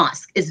 sandalwood,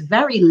 musk. It's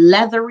very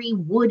leathery,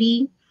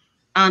 woody.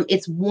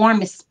 It's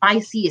warm, it's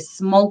spicy, it's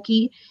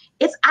smoky.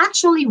 It's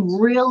actually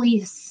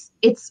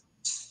it's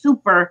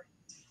super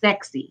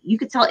sexy. You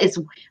could tell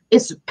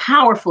it's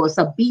powerful. It's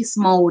a beast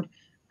mode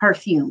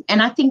perfume.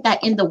 And I think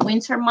that in the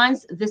winter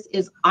months, this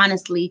is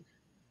honestly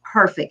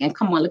perfect. And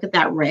come on, look at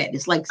that red.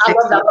 It's like sexy.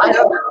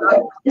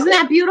 Isn't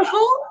that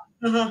beautiful?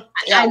 Mm-hmm.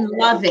 Yeah. I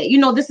love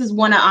it. This is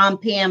one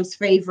of Pam's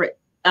favorite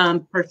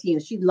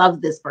perfumes. She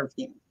loved this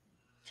perfume.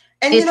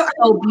 And it's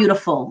so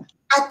beautiful.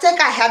 I think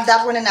I had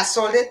that one and I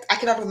sold it. I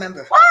cannot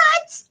remember.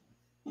 What?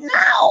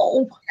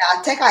 No. Yeah,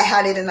 I think I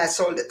had it and I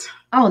sold it.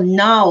 Oh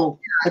no.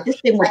 But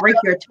this thing will break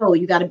your toe.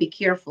 You got to be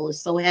careful.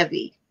 It's so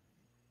heavy.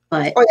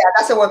 But oh yeah,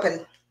 that's a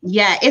weapon.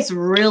 Yeah, it's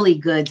really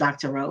good,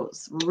 Dr.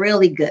 Rose.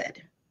 Really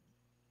good.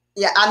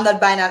 Yeah, I'm not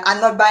buying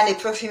a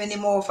perfume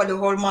anymore for the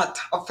whole month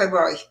of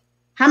February.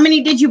 How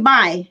many did you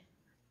buy?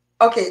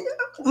 Okay,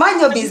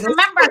 mind your business.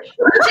 Remember,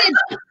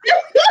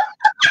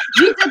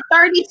 you did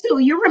 32.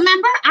 You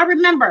remember? I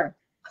remember.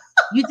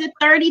 You did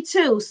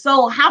 32.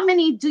 So how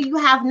many do you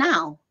have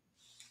now?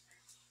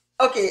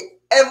 Okay,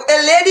 a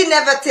lady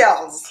never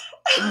tells.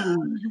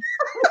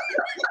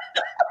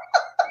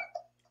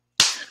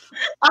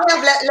 I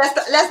have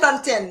less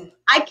than 10.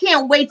 I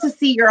can't wait to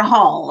see your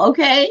haul.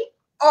 Okay.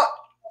 Oh,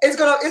 it's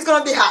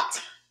gonna be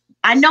hot.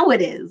 I know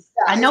it is.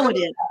 Yeah, I know it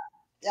is.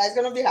 Yeah, it's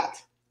gonna be hot.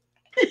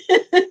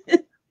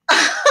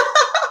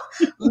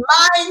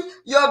 Mind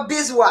your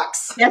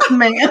beeswax. Yes,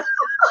 ma'am.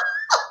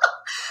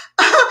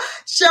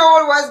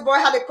 Cheryl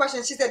Westboy had a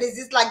question. She said, "Is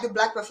this like the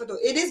Black Perfecto?"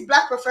 It is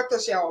Black Perfecto,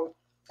 Cheryl.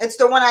 It's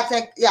the one I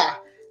think. Yeah,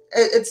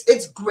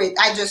 it's great.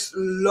 I just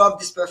love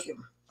this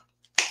perfume,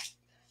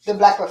 the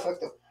Black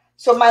Perfecto.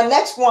 So my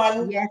next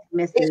one, yes,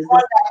 Mrs. is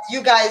one that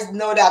you guys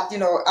know that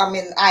I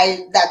mean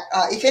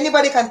if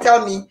anybody can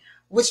tell me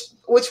which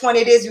one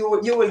it is, you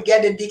will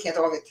get a decant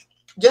of it.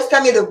 Just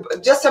tell me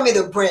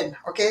the brand,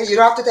 okay? You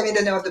don't have to tell me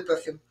the name of the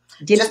perfume.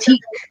 Just tell me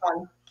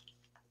one.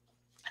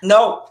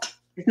 No,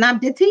 it's not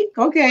Diptyque.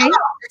 Okay,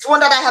 it's one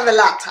that I have a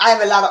lot. I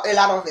have a lot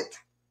of it.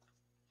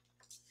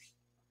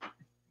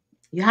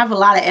 You have a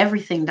lot of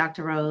everything,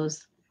 Dr.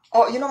 Rose.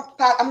 Oh,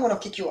 Pat, I'm gonna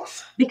kick you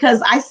off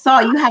because I saw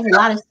you have a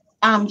lot of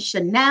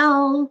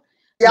Chanel,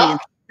 yeah,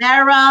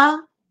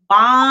 Sarah,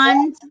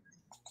 Bond.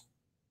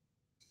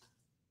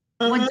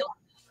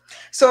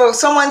 So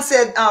someone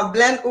said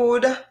blend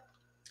oud.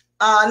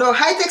 No,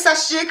 hi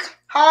Texas chic.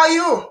 How are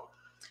you?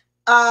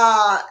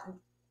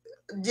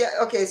 Yeah,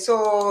 okay,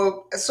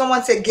 so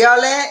someone said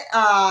Guerlain.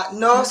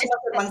 No,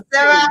 someone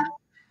said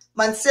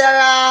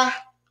Mancera.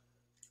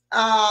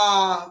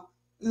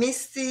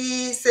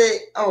 Misty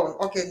say, oh,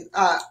 okay.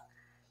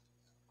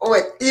 Oh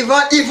wait,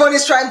 Yvonne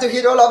is trying to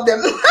hit all of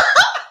them.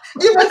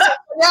 Even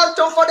now,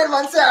 Tom Ford and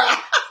Mancera.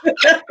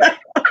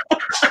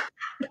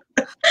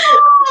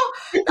 Oh,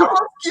 that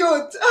was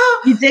cute.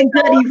 You did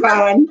good,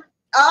 Yvonne.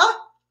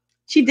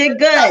 She did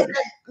good.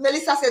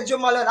 Melissa said Jo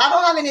Malone. I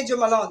don't have any Jo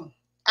Malone.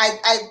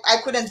 I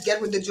couldn't get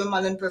with the Jo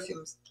Malone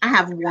perfumes. I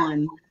have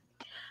one.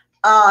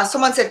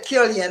 Someone said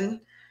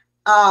Kilian.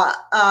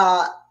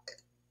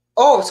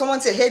 Oh,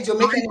 someone said, hey,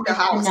 Jamaican in the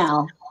house.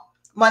 No.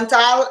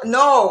 Montal.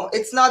 No,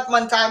 it's not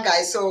Montal,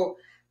 guys. So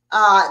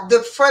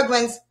the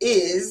fragrance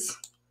is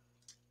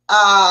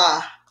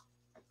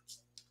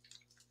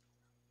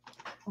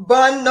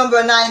Bond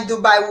number 9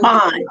 Dubai.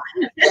 Bond.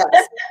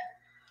 Yes.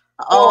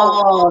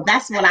 Oh,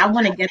 that's what I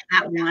want to get,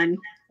 that one.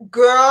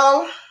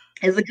 Girl.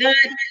 Is it good?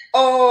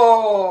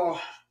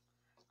 Oh,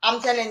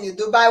 I'm telling you,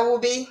 Dubai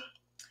Wooby.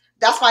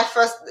 That's my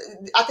first.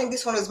 I think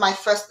this one is my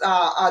first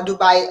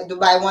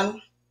Dubai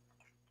one.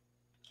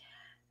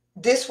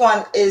 This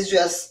one is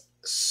just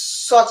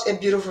such a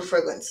beautiful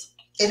fragrance.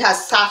 It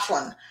has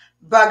saffron,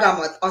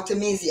 bergamot,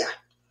 artemisia,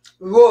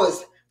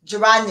 rose,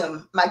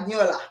 geranium,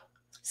 magnolia,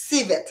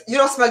 civet. You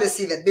don't smell the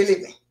civet,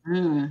 believe me.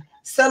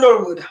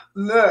 Sandalwood,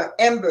 myrrh,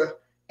 amber,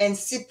 and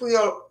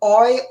cypriol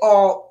oil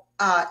or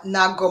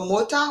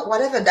nagomota,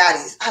 whatever that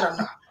is. I don't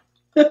know.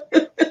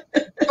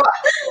 But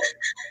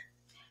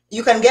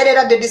you can get it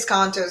at the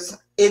discounters.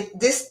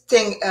 This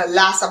thing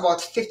lasts about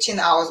 15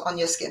 hours on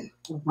your skin.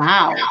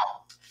 Wow.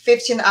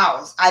 15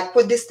 hours. I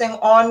put this thing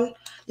on,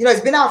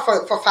 it's been out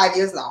for 5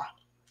 years now.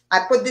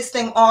 I put this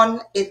thing on,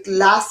 it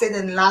lasted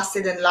and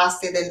lasted and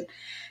lasted.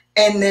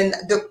 And then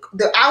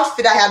the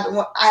outfit I had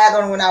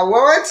on when I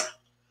wore it,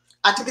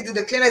 I took it to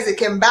the cleaners, it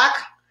came back.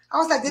 I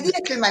was like, they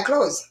didn't clean my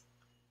clothes.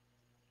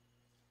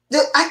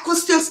 I could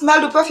still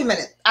smell the perfume in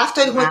it after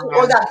it went through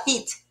all that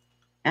heat.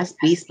 That's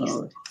beast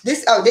mode.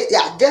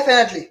 Yeah,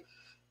 definitely.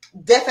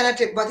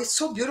 Definitely, but it's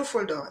so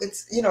beautiful though.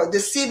 It's the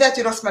civet,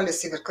 you don't smell the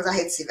civet because I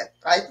hate civet,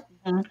 right?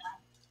 And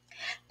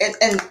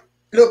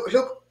look,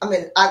 I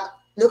mean,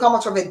 look how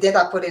much of a dent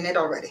I put in it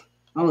already.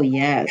 Oh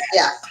yes.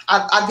 Yeah,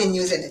 I've been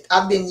using it.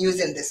 I've been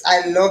using this.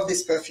 I love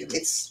this perfume.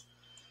 It's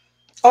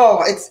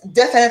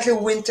definitely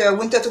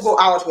winter to go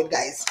out with,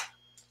 guys.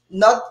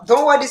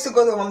 Don't wear this to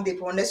go to Home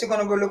Depot unless you're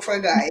gonna go look for a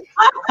guy.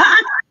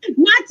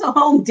 Not to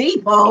Home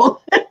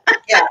Depot.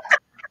 Yeah,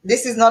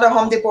 this is not a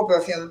Home Depot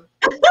perfume.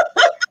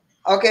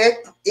 Okay,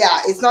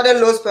 yeah, it's not a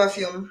Lowe's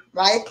perfume,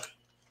 right?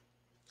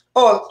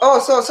 Oh,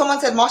 so someone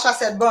said Marsha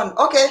said Bun.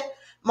 Okay,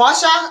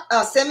 Marsha,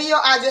 send me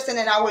your address and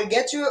then I will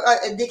get you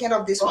a decant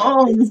of this one.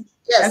 Oh,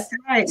 yes, that's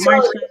right,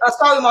 Marsha. Marsha.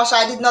 Sorry, Marsha,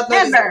 I did not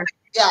know this.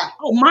 Yeah.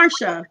 Oh,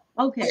 Marsha.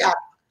 Okay. Yeah.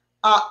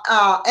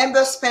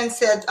 Amber Spence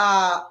said,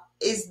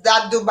 is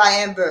that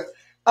Dubai Amber?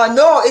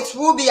 No, it's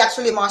Ruby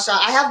actually, Marsha.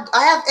 I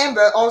have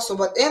Amber also,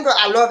 but Amber,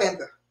 I love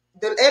Amber.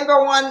 The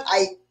Amber one,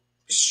 I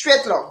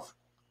straight love.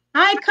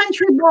 Hi,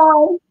 country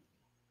boy.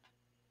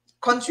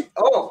 Country.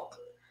 Oh,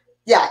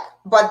 yeah,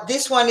 but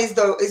this one is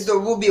the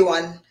Ruby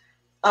one.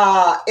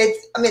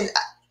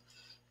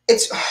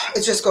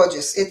 It's just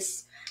gorgeous.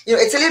 It's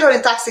it's a little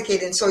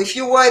intoxicating. So if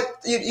you wear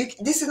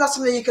this is not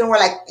something you can wear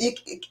like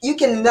you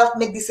cannot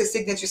make this a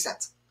signature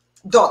scent.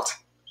 Don't,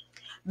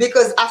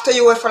 because after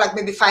you wear for like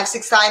maybe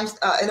 5-6 times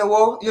in a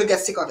row, you'll get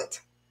sick of it.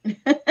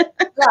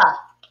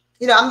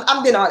 Yeah,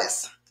 I'm being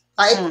honest.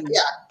 right?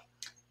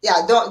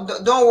 Yeah.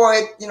 Don't wear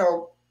it,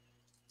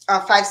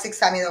 5, 6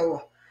 times in a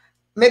row.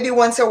 Maybe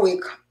once a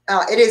week.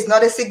 It is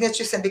not a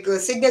signature scent,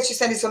 because signature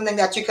scent is something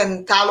that you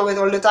can tolerate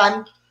all the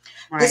time.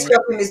 Right. This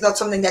perfume is not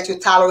something that you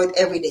tolerate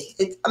every day.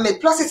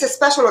 Plus it's a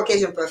special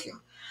occasion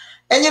perfume.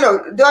 And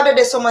the other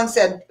day someone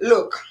said,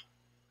 look,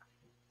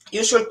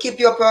 you should keep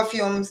your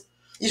perfumes.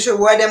 You should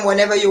wear them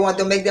whenever you want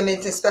to make them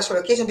into a special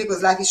occasion,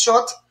 because life is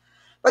short.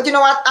 But you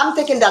know what? I'm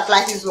thinking that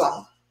life is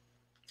long.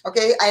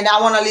 Okay? And I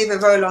want to live a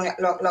very long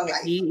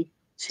life. Me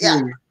too.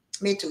 Yeah.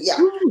 Me too. Yeah.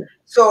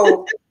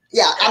 So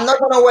yeah, I'm not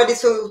going to wear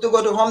this to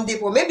go to Home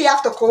Depot. Maybe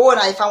after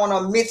Corona, if I want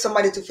to meet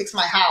somebody to fix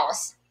my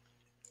house.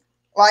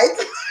 Right?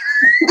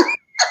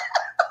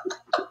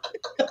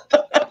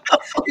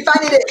 If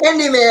I need a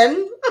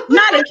handyman.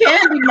 Not a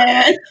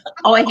candyman.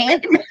 Oh, a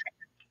handyman.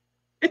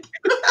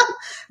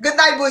 Good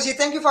night, Bougie.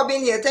 Thank you for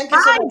being here. Thank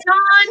you so much.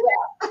 Hi,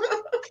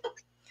 John.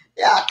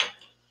 Yeah.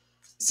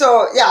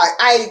 So yeah,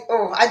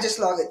 I just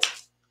love it.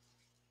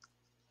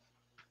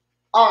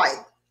 All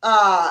right.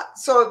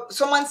 So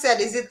someone said,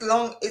 is it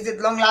long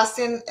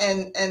lasting,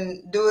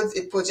 and dudes,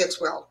 it projects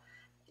well.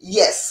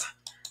 Yes,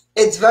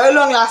 it's very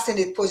long lasting.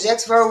 It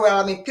projects very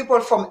well. People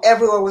from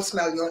everywhere will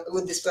smell you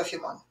with this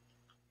perfume on.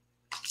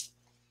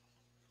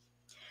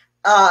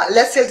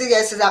 Let's say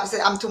together says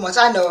I'm too much.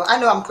 I know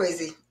I'm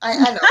crazy. I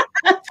know.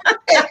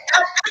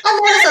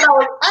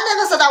 I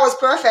never said I was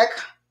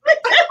perfect.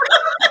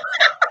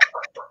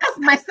 That's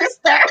my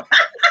sister.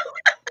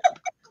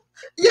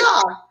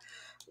 Yeah.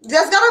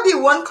 There's gotta be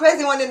one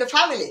crazy one in the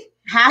family.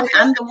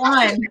 I'm the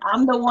one.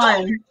 I'm the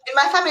one. In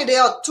my family,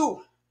 there are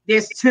 2.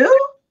 There's 2?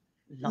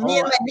 Me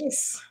and my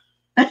niece.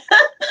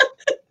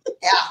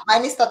 Yeah, my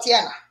niece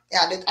Tatiana.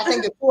 Yeah, I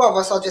think the 2 of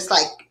us are just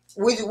like,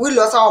 we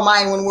lost our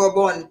mind when we were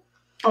born.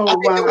 Oh, I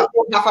think wow. they were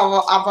half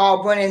of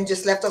our brain and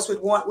just left us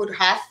with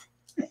half.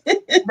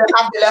 The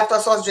half they left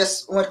us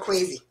just went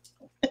crazy.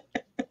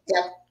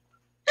 Yeah.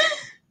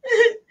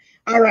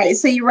 All right.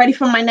 So you ready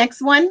for my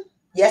next one?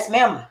 Yes,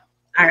 ma'am.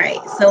 All right.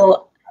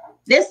 So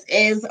this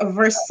is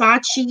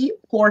Versace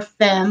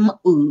Perfume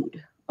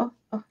Oud.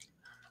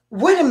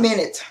 Wait a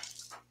minute.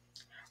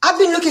 I've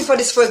been looking for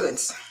this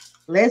fragrance.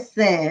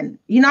 Listen,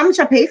 you know how much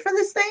I paid for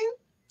this thing?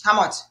 How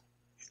much?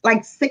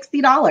 Like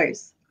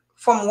 $60.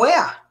 From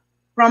where?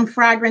 From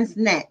Fragrance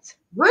Net.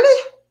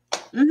 Really?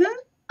 Mm-hmm.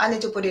 I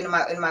need to put it in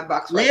my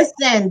box. Right?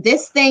 Listen,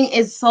 this thing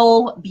is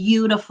so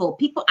beautiful.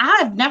 People,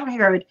 I've never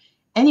heard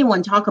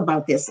anyone talk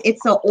about this.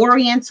 It's an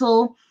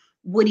oriental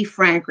woody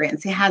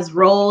fragrance. It has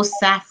rose,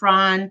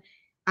 saffron,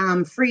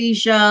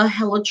 freesia,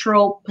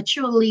 heliotrope,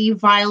 patchouli,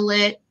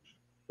 violet,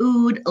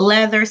 oud,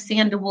 leather,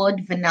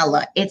 sandalwood,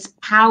 vanilla. It's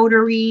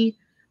powdery.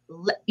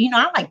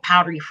 I like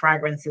powdery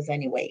fragrances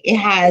anyway.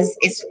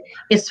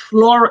 It's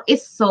floral.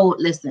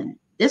 Listen,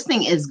 this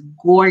thing is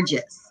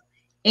gorgeous.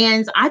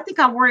 And I think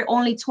I wore it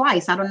only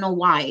twice. I don't know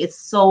why. It's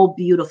so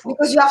beautiful.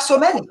 Because you have so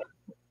many.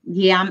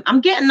 Yeah, I'm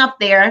getting up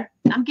there.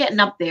 I'm getting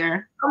up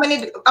there. How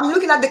many? I'm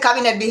looking at the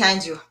cabinet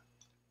behind you.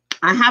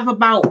 I have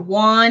about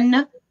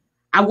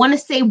I want to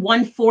say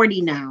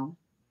 140 now.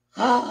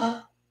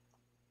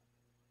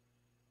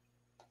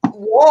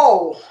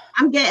 Whoa.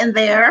 I'm getting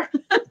there.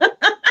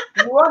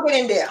 You are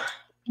getting there.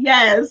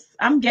 Yes,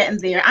 I'm getting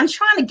there. I'm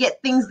trying to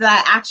get things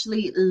that I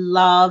actually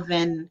love,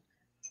 and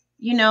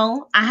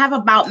I have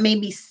about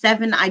maybe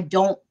 7 I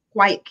don't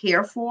quite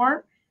care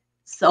for.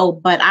 So,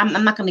 but I'm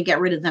not going to get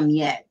rid of them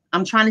yet.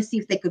 I'm trying to see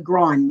if they could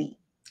grow on me.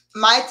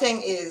 My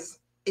thing is,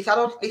 if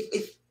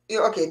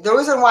okay, the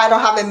reason why I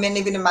don't have a man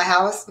living in my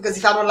house, because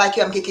if I don't like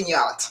you, I'm kicking you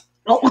out.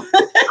 Oh.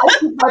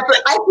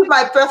 I keep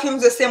my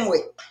perfumes the same way.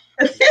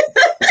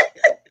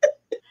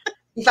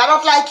 If I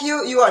don't like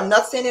you, you are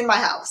not staying in my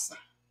house.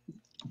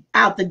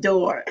 Out the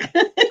door.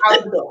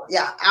 Out the door.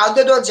 Yeah, out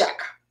the door,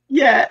 Jack.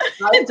 Yeah.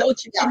 Right?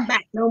 Don't you come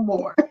back no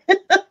more.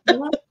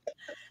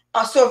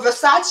 So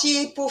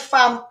Versace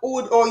Perfume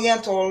Oud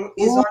Oriental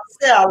is on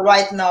sale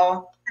right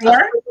now.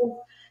 Where?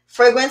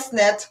 Fragrance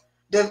Net,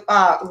 the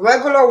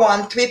regular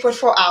one,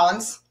 3.4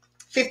 ounce,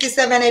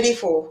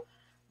 $57.84.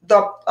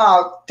 The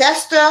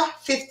tester,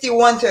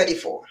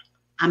 $51.34.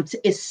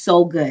 It's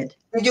so good.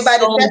 Did you buy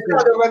the tester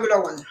or the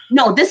regular one?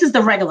 No, this is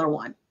the regular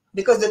one.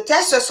 Because the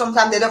tester,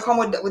 sometimes they don't come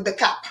with the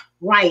cap.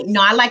 Right.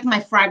 No, I like my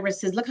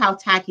fragrances. Look how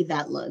tacky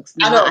that looks.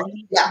 No, I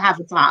need to have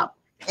a top.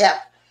 Yeah.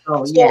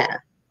 Oh, so, yeah.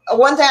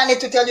 One thing I need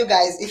to tell you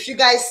guys, if you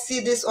guys see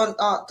this on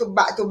to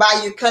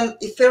buy, you can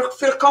feel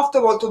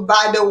comfortable to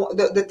buy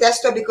the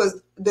tester,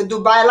 because the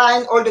Dubai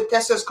line, all the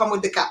testers come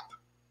with the cap.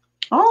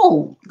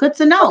 Oh, good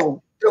to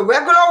know. The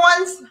regular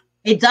ones,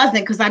 it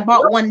doesn't, because I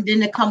bought one,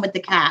 didn't come with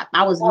the cap.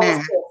 I was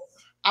mad.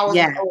 I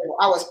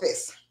was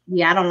pissed.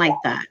 Yeah, I don't like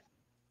that.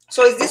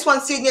 So is this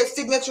one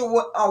signature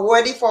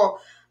worthy for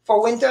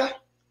winter?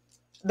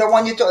 The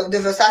one you told, the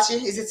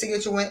Versace, is it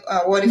signature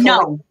worthy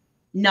for winter?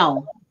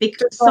 No.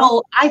 Because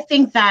so I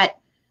think that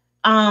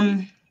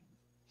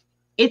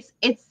it's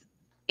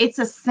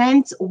a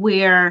scent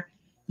where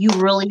you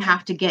really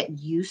have to get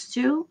used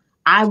to.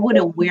 I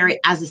wouldn't wear it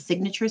as a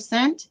signature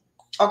scent.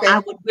 Okay. I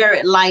would wear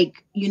it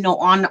like,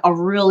 on a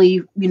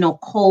really,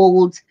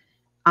 cold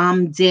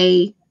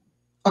day,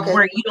 Okay.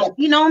 where you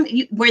don't,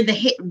 where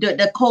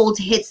the cold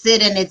hits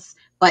it and it's,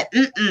 but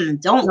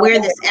don't wear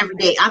this every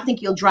day. I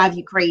think you'll drive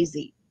you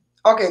crazy.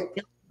 Okay.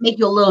 It'll make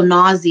you a little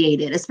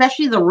nauseated,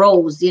 especially the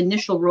rose, the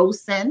initial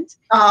rose scent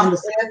and the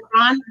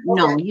Chaperon.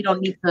 No, you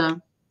don't need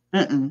to.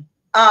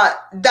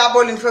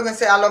 Double in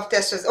fragrance. I love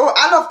testers. Oh,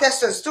 I love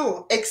testers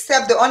too.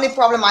 Except the only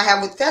problem I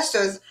have with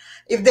testers,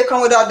 if they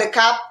come without the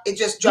cap, it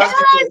just drives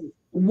me crazy.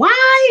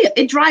 Why?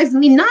 It drives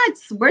me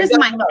nuts. Where's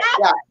my cap?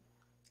 Yeah.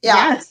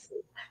 Yes.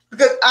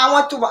 Because I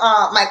went to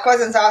my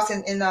cousin's house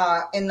in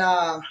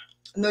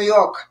New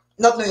York,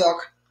 not New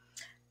York,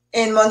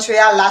 in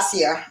Montreal last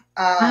year.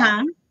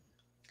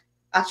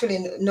 Actually,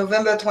 in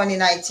November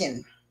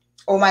 2019.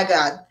 Oh my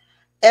God!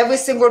 Every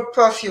single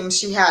perfume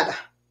she had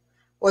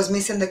was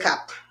missing the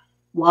cap.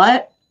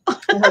 What? I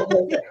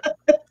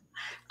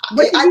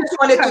just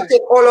wanted to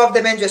take all of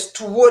them and just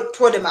throw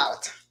them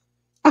out.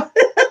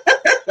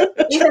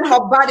 Even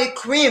her body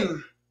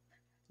cream,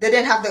 they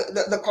didn't have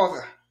the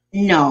cover.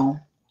 No.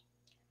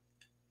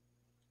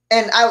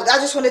 And I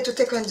just wanted to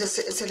take her and just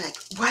say like,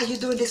 why are you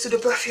doing this to the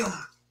perfume?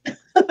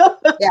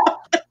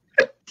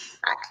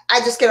 I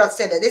just cannot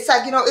say that. It's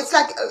like, it's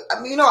like,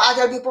 I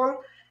tell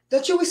people,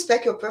 don't you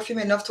respect your perfume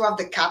enough to have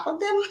the cap on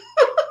them?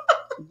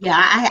 Yeah,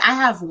 I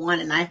have one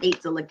and I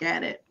hate to look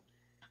at it.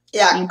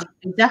 Yeah.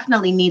 It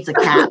definitely needs a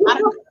cap.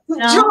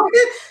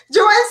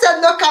 Joanne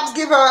said no caps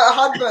give her a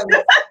heartburn.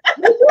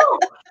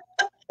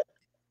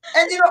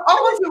 And up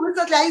until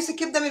recently, I used to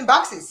keep them in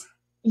boxes.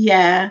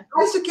 Yeah.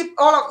 I used to keep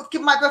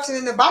my perfume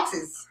in the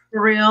boxes. For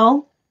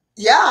real?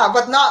 Yeah,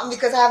 but not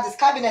because I have this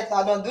cabinet now.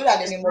 I don't do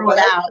that anymore. Throw it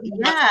out.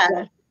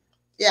 Yeah.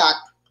 Yeah.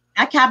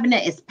 That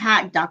cabinet is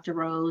packed, Dr.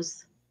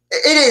 Rose.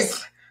 It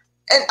is.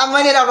 And I'm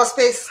running out of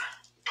space.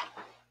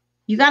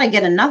 You got to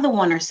get another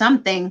one or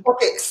something.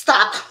 Okay,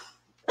 stop.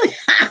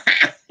 Stop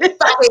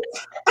it.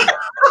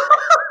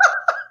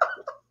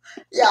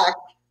 Yeah.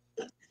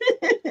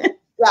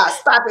 Yeah,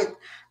 stop it.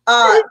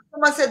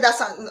 Someone said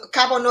that's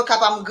cap or no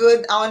cap, I'm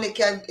good. I only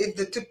care if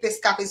the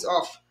toothpaste cap is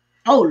off.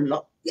 Oh,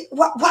 Lord.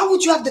 Why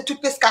would you have the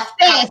toothpaste cap?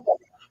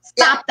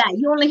 Stop that.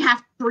 You only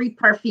have 3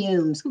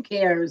 perfumes. Who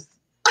cares?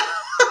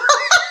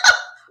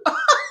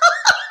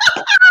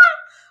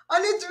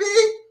 Only 3?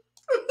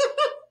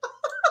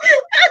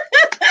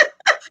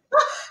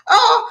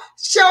 Oh,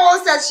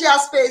 Cheryl said she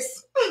has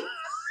space.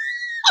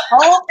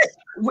 Oh,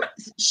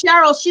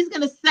 Cheryl, she's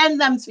going to send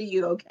them to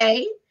you,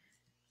 okay?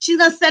 She's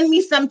going to send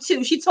me some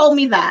too. She told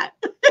me that.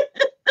 Yeah,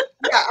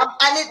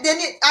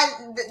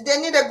 they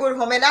need a good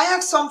home. And I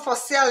have some for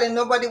sale and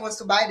nobody wants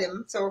to buy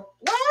them. So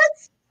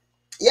what?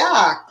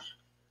 Yeah.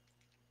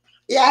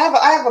 Yeah,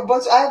 I have a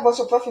bunch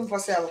of perfume for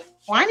sale.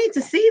 Well, I need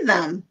to see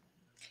them.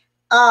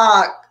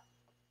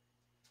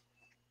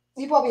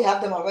 You probably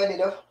have them already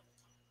though.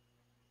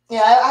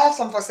 Yeah, I have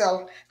some for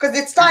sale. Because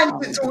it's time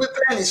to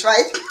replenish,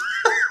 right?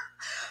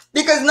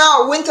 Because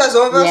now winter's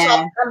over,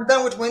 so I'm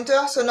done with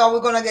winter. So now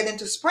we're gonna get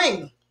into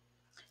spring.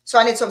 So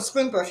I need some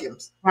spring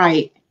perfumes.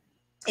 Right.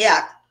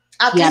 Yeah.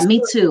 Yeah,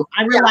 me too.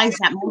 I realize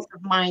that most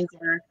of mine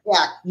are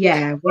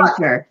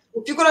winter.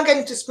 If you're gonna get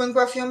into spring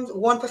perfumes,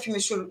 one perfume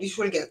you should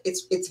get.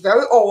 It's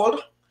very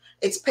old.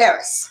 It's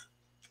Paris.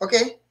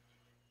 Okay?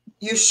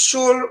 You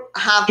should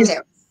have Paris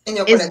in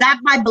your collection. Is that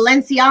by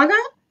Balenciaga?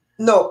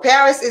 No,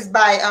 Paris is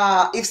by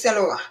Yves Saint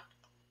Laurent.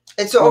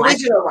 It's the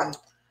original one.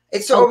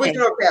 It's the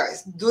original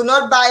Paris. Do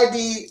not buy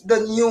the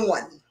new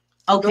one.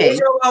 Okay. The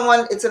original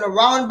one, it's in a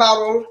round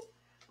bottle.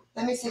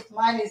 Let me see if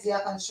mine is here.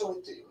 I can show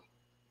it to you.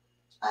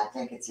 I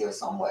think it's here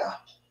somewhere.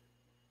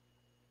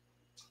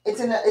 It's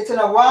in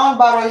a round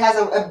bottle. It has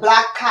a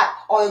black cap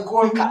or a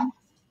gold cap.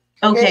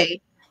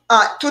 Okay.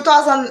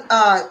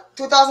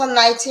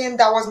 2019,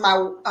 that was my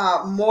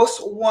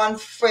most worn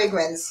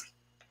fragrance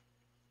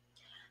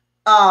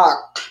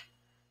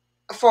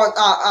for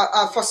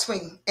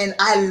spring, and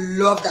I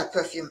love that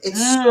perfume. It's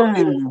so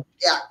beautiful.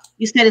 Yeah.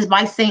 You said it's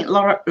by Saint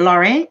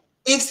Laurent?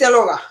 Yves Saint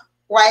Laurent,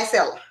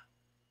 YSL.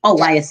 Oh,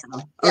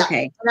 YSL.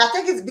 Okay. Yeah. And I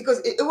think it's because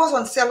it was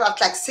on sale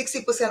at like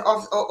 60%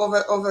 off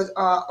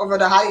over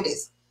the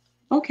holidays.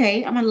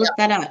 Okay, I'm gonna look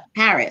that up.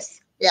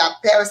 Paris. Yeah,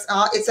 Paris.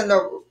 It's in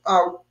the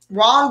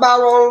round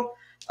barrel,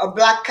 a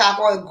black cap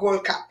or a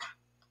gold cap.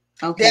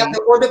 Okay. They have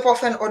the eau de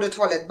parfum or the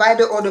toilet. Buy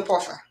the eau de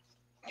parfum.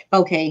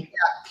 Okay.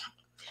 Yeah.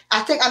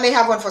 I think I may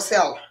have one for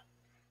sale.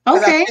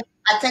 Okay.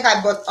 I think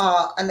I bought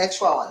an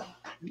extra one.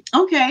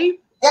 Okay.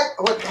 Yep.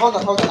 Wait, hold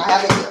on. I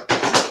have it here.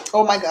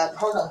 Oh my God.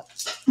 Hold on.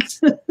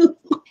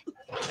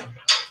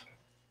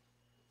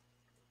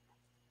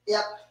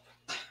 Yep.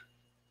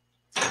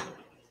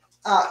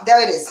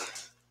 There it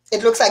is.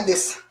 It looks like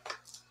this.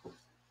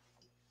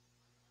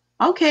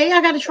 Okay,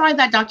 I got to try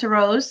that, Dr.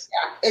 Rose.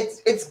 Yeah,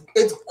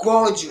 it's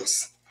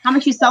gorgeous. How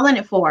much you selling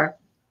it for?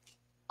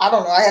 I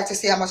don't know. I have to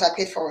see how much I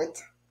paid for it.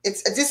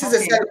 This is a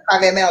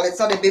 75 ml. It's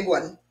not a big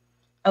one.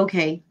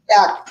 Okay.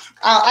 Yeah.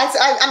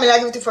 I mean, I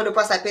give it for the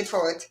price I paid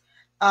for it.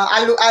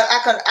 I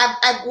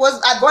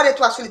bought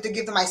it actually to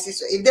give to my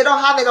sister. If they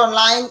don't have it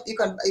online, you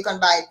can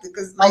buy it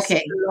because my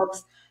sister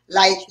loves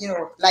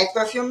light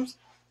perfumes.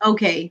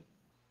 Okay.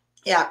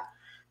 Yeah.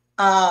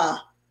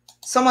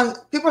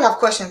 People have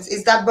questions.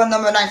 Is that bun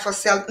number 9 for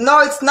sale? No,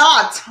 it's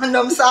not.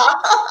 No, I'm sorry.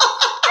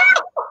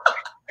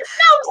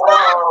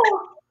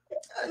 Oh,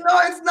 no,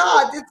 it's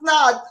not. It's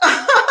not.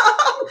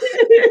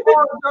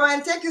 Oh,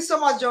 Joanne, thank you so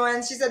much,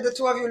 Joanne. She said the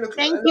two of you look.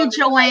 Thank you,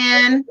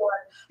 Joanne.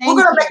 We're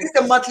gonna make this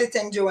a monthly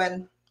thing,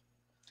 Joanne.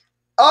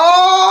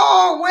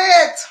 Oh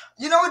wait,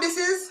 you know what this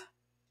is?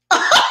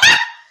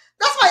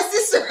 That's my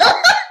sister.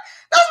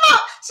 That's my.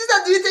 She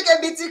said, "Do you take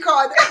a BT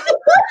card?"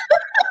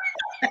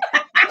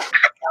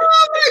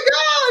 Oh my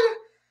god.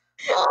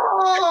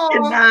 Oh.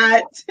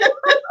 Not.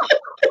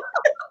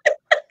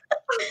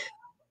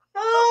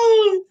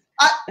 Oh.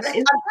 I'm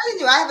telling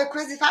you, I have a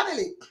crazy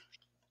family.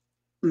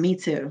 Me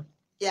too.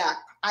 Yeah,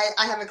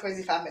 I have a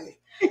crazy family.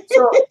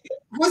 So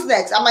who's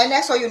next? Am I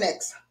next or you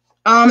next?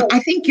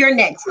 I think you're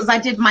next because I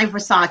did my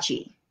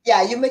Versace.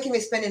 Yeah, you're making me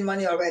spending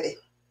money already.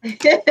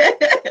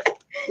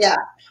 Yeah,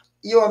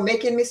 you're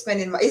making me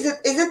spending money. Is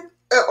it?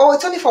 Oh,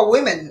 it's only for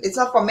women. It's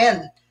not for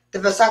men. The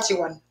Versace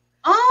one.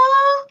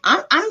 Oh,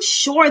 I'm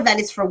sure that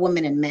it's for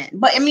women and men.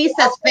 But I mean, it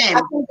says femme.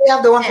 I think they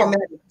have the one for men.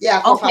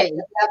 Yeah. Okay.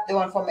 They have the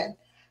one for men.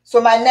 So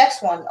my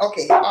next one.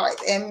 Okay. All right.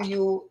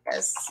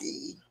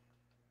 MUSC.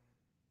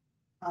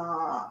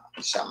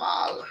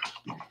 Shamal.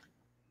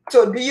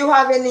 So do you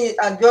have any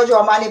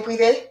Giorgio Armani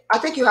Privé? I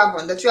think you have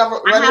one. That you have.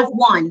 I have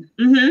one.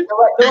 The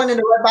one in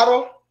the red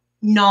bottle.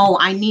 No,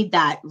 I need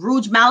that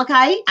Rouge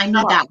Malachite. I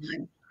need that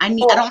one. I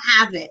don't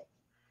have it.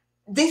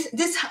 This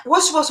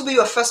was supposed to be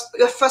your first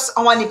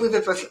Armani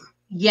Privé perfume.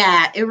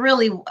 Yeah, it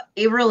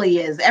really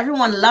is.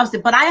 Everyone loves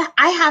it, but I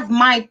have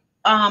my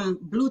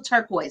blue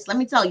turquoise. Let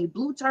me tell you,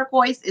 blue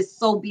turquoise is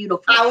so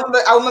beautiful. I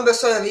remember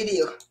saw a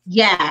video.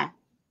 Yeah.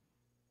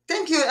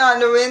 Thank you,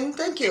 Noreen.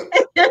 Thank you.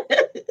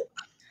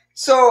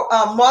 So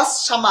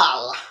Mos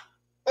Shamal.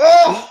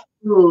 Oh,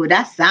 ooh,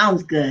 that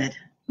sounds good.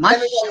 Mos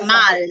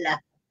Shamal.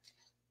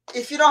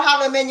 If you don't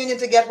have a man, you need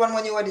to get one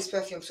when you wear this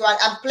perfume. So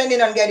I'm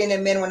planning on getting a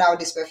man when I wear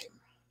this perfume.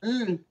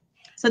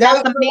 So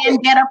that's the man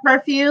get a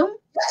perfume?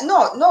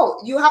 No,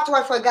 you have to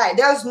wear for a guy.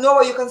 There's no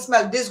way you can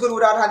smell this good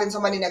without having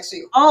somebody next to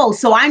you. Oh,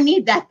 so I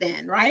need that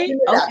then, right?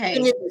 Okay.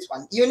 You need this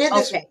one. You need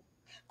this one.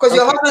 Because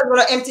your husband is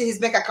going to empty his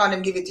bank account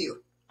and give it to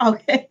you.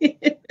 Okay.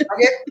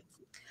 Okay.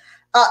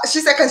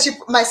 She said,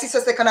 my sister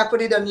said, can I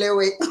put it on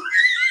layaway?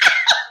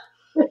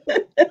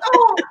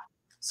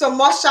 So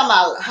Mos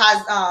Shamal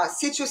has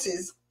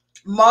citruses,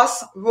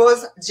 moss,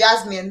 rose,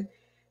 jasmine,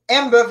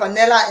 amber,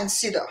 vanilla, and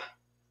cedar.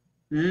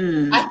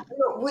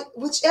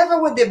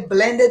 Whichever way they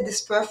blended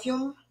this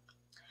perfume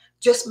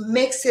just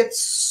makes it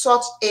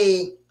such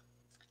a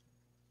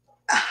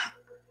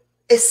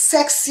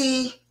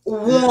sexy,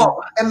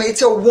 warm. I mean,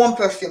 it's a warm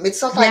perfume.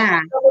 It's not like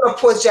you're going to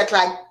post jet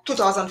like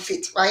 2,000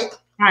 feet, right?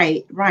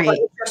 Right. But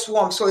it's just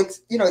warm. So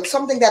it's it's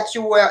something that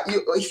you wear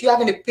if you're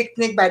having a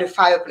picnic by the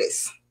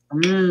fireplace.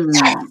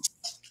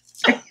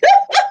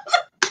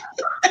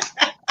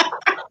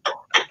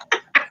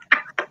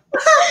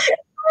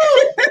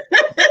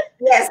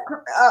 Yes.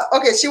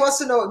 Okay. She wants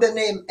to know the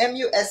name.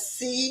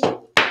 MUSC.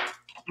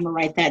 I'm gonna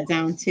write that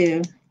down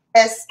too.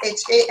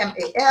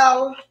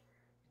 SHAMAL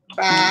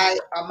by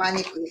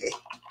Armani Privé.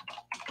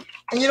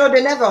 And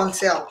they're never on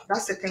sale.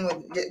 That's the thing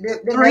with they're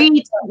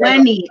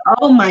 $320.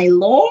 Oh my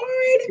Lord.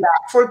 Yeah,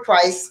 full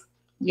price.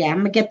 Yeah, I'm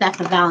gonna get that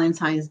for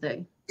Valentine's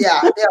Day.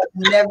 Yeah,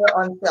 they're never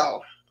on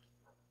sale.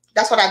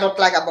 That's what I don't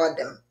like about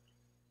them.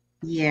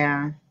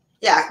 Yeah.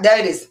 Yeah, there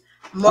it is.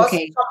 Mos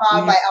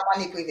Shamal by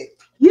Armani Privé.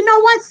 You know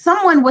what?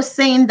 Someone was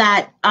saying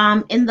that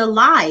in the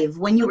live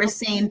when you were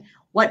saying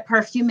what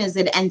perfume is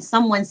it, and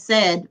someone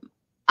said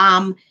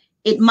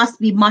it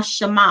must be Mos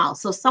Shamal.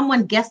 So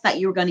someone guessed that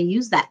you were going to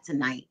use that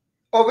tonight.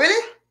 Oh,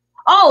 really?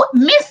 Oh,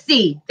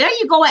 Misty. There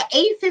you go at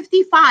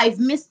 8:55.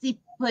 Misty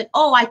put,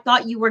 oh, I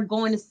thought you were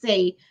going to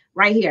say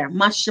right here,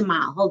 Mos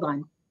Shamal. Hold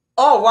on.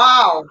 Oh,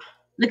 wow.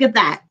 Look at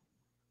that.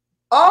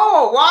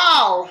 Oh,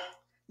 wow.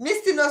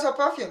 Misty knows her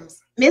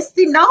perfumes.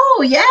 Misty, no,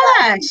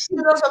 yeah. She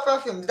knows her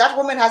perfumes. That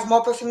woman has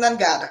more perfume than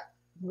God.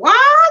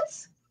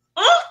 What?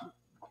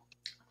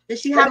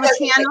 Does she have a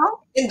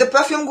channel? In the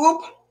perfume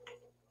group,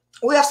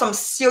 we have some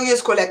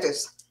serious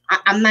collectors.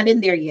 I'm not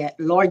in there yet.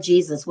 Lord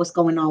Jesus, what's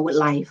going on with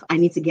life? I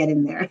need to get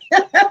in there.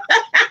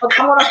 I'm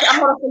gonna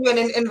send you an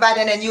invite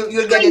and then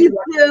you'll get in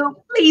there.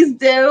 Please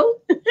do.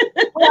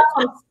 We have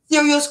some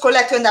serious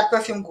collector in that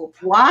perfume group.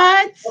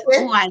 What?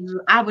 Okay?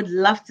 Oh, I would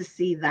love to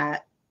see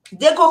that.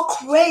 They go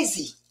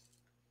crazy.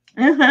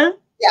 Yeah.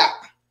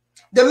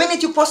 The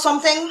minute you post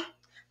something,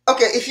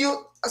 okay,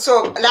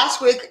 so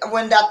last week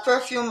when that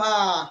perfume,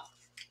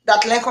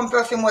 that Lancome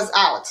perfume was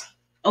out.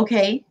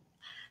 Okay.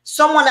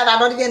 Someone that I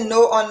don't even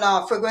know on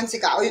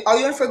Fragrantica. Are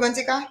you on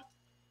Fragrantica?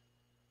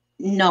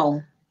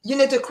 No. You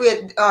need to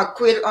create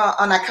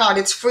an account.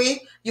 It's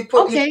free. You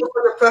put your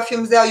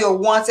perfumes there, your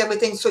wants,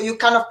 everything. So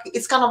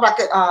it's kind of like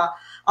an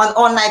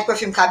online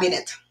perfume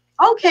cabinet.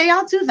 Okay,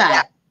 I'll do that.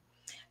 Yeah.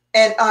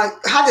 And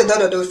have your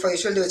daughter do it for you.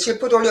 She'll do it. She'll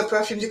put all your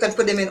perfumes. You can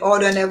put them in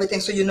order and everything,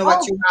 so you know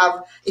what you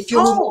have. If you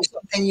remove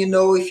something,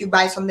 if you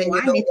buy something, I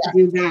need to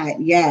do that.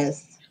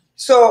 Yes.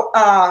 So,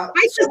 hi,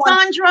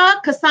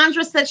 Cassandra.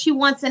 Cassandra said she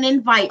wants an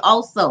invite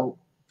also.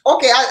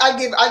 Okay, I'll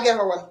give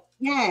her one.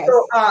 Yes.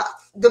 So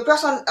the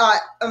person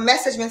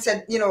messaged me and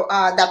said, you know,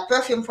 that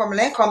perfume from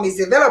Lancome is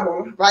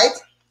available, right?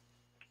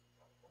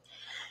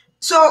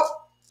 So,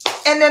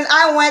 and then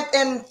I went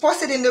and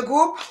posted in the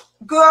group.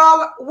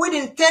 Girl,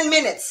 within 10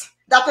 minutes,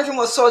 that perfume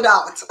was sold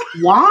out.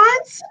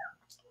 What?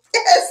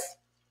 Yes.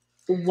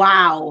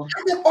 Wow.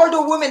 And then all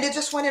the women, they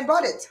just went and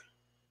bought it.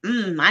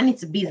 I need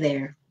to be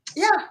there.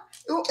 Yeah.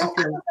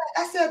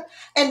 I said,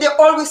 and they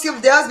all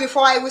received theirs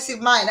before I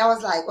received mine. I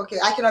was like, okay,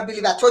 I cannot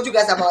believe I told you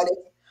guys about it.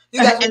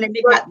 You guys and then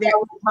they got there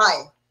with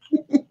mine.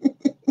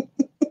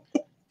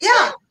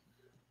 Yeah.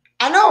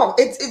 I know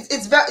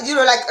it's very, you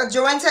know, like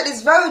Joanne said,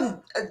 it's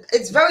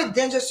very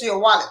dangerous to your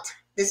wallet.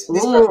 This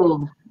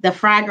Ooh, the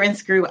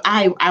fragrance grew.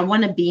 I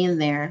want to be in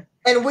there.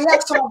 And we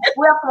have some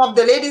of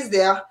the ladies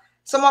there.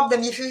 Some of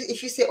them, if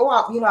you say,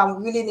 oh, you know, I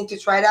really need to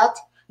try that.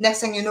 Next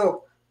thing you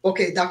know,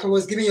 okay, Dr.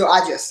 Rose, give me your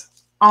address.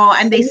 Oh,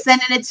 and they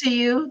sending it to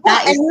you?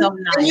 That is so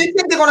nice. And you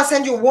think they're gonna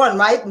send you one,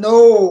 right?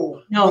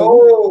 No.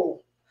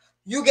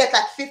 You get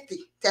like 50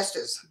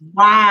 testers.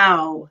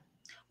 Wow.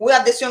 We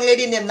have this young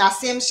lady named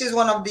Nasim. She's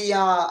one of the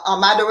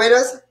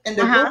moderators in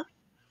the group.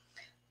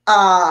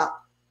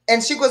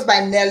 And she goes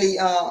by Nelly.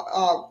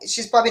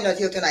 She's probably not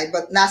here tonight,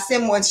 but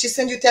Nasim, when she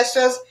sends you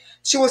testers,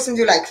 she will send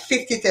you like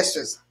 50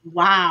 testers.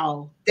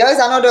 Wow. There is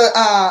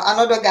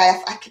another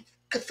guy, I keep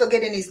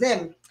forgetting his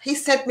name. He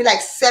sent me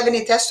like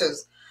 70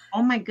 testers.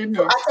 Oh my goodness.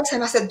 So I texted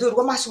him, I said, dude,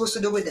 what am I supposed to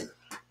do with them?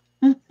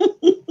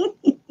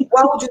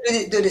 Why would you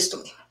do this to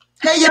me?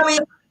 Hey, Yummy.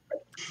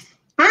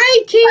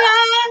 Hi, Kia.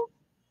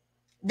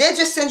 They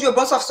just send you a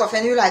bunch of stuff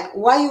and you're like,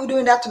 why are you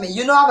doing that to me?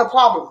 You know I have a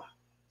problem,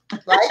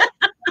 right?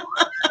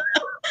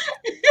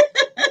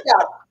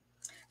 Yeah.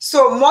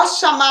 So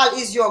Mos Chamal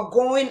is your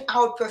going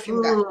out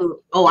perfume guy.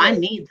 Oh, I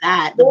need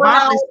that. The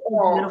bottle is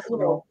so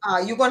beautiful.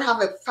 You're gonna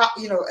have a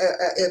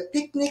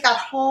picnic at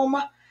home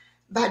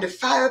by the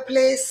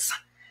fireplace.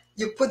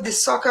 You put the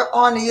sucker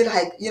on and you're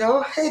like, you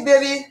know, hey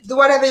baby, do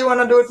whatever you want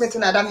to do with me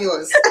tonight. I'm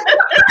yours.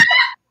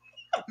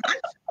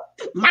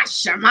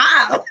 Mos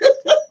Chamal.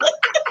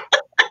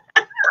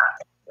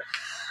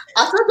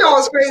 I thought that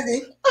was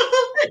crazy.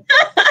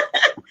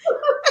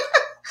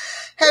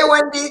 Hey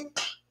Wendy.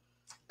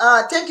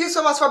 Thank you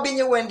so much for being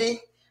here,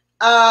 Wendy.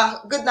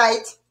 Good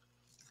night.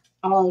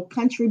 Oh,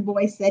 Country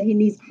Boy said he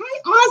needs.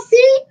 Hi,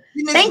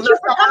 Aussie. Thank you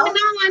for coming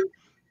on.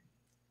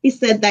 He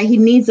said that he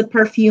needs a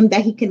perfume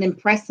that he can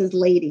impress his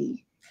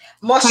lady.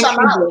 Mos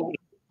Chamal.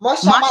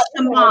 Mos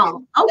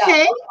Chamal.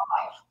 Okay.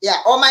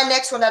 Yeah. Or my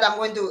next one that I'm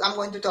going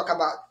to talk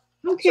about.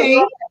 Okay.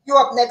 So you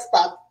up next,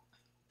 Pat.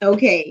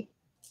 Okay.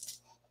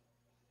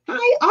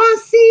 Hi,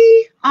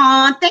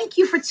 Aussie. Thank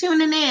you for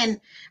tuning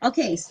in.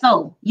 Okay,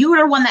 so you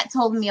were one that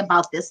told me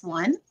about this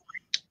one.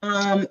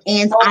 And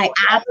I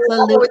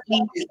absolutely,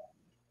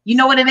 you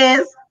know what it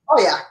is?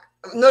 Oh yeah,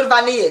 Note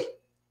Vanille.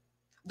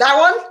 That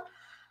one,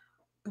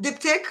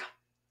 Diptyque.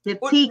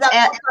 Diptyque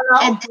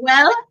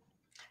𝐿.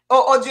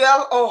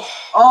 Oh.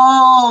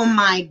 Oh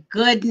my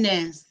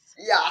goodness.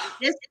 Yeah.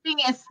 This thing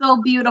is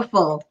so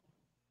beautiful.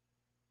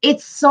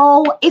 It's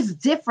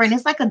different.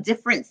 It's like a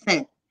different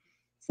scent.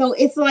 So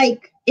it's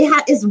like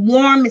it's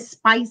warm, it's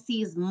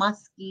spicy, it's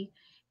musky,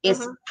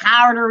 it's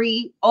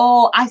powdery.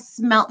 Oh, I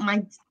smelt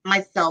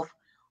myself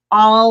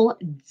all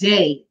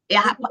day.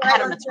 I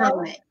had on a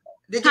turtleneck.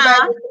 Did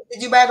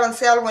you buy it on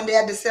sale when they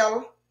had the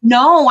sale?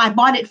 No, I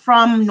bought it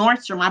from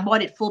Nordstrom. I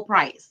bought it full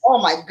price. Oh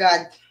my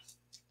God.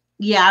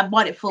 Yeah, I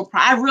bought it full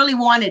price. I really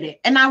wanted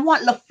it. And I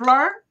want Le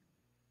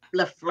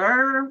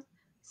Fleur,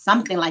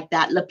 something like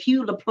that. Le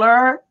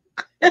Fleur.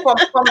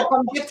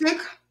 From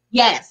Diptyque?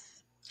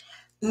 Yes.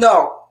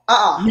 No.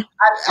 I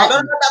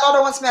don't know what that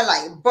other one smells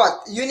like,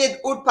 but you need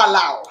Oud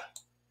Palau.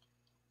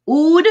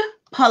 Oud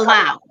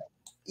Palau.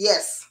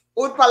 Yes.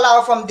 Oud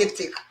Palau from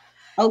Diptyque.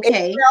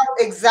 Okay. It smells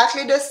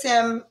exactly the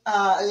same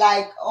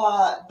like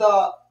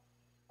the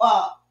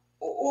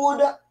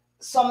Oud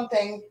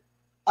something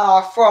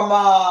from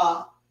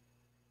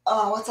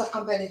what's that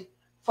company?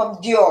 From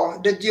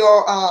Dior. The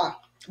Dior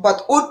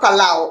but Oud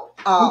Palau.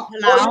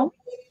 Paolo.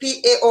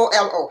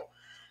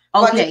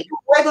 Okay. But if you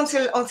wait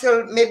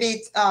until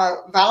maybe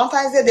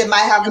Valentine's Day, they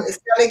might have a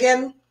sale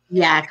again.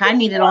 Yeah, I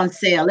need it on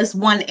sale. This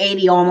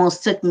 180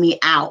 almost took me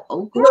out.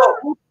 Oh,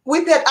 no,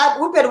 we paid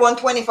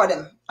 120 for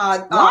them.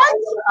 What?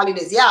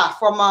 Holidays, yeah,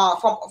 from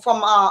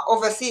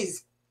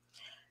overseas.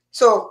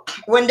 So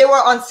when they were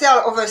on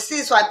sale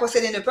overseas, so I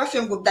posted in the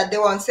perfume group that they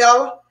were on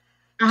sale.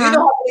 Do you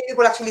know how many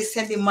people actually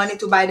sent me money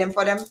to buy them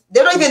for them?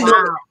 They don't even know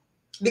it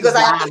because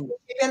I have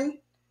even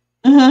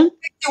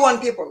 51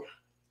 people.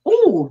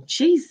 Oh,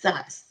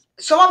 Jesus.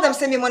 Some of them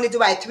send me money to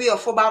buy 3 or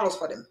 4 bottles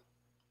for them.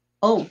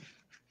 Oh.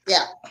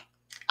 Yeah.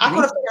 I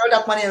could have taken all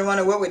that money and run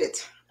away with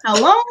it.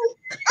 Hello?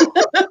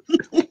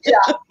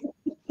 Yeah.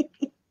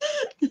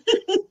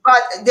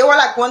 But they were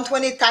like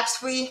 120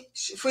 tax-free,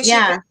 free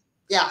shipping.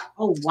 Yeah.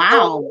 Oh,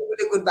 wow.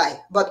 Really good buy.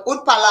 But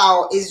Oud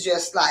Palau is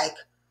just like,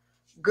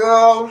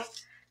 girl,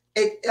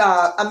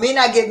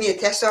 Amina gave me a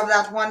tester of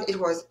that one. It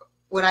was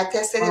When I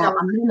tested it, I Oh,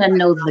 was Amina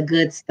knows the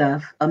good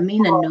stuff.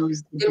 Amina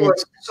knows the good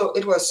stuff.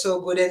 it was so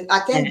good. And I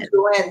think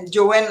Yeah.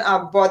 Joanne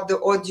bought the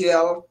eau de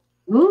Javel.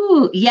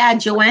 Ooh, yeah.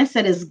 Joanne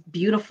said it's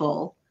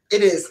beautiful.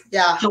 It is,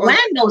 yeah. Joanne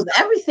knows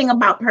everything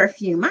about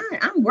perfume.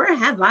 Where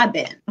have I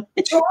been?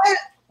 Joanne,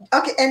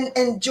 okay,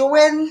 and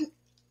Joanne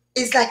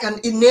is like an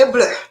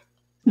enabler.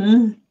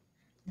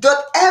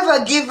 Don't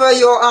ever give her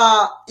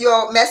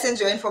your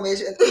messenger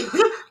information.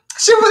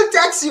 She will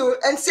text you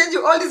and send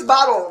you all these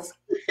bottles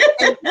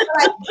and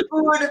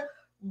like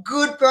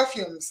good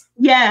perfumes.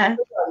 Yeah.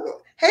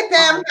 Hey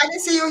Pam, I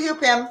didn't see you here,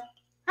 Pam.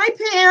 Hi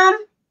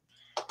Pam.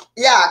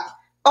 Yeah.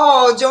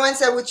 Oh, Joanne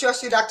said we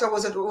trust you, Doctor,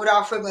 with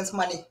our fragrance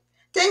money.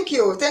 Thank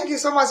you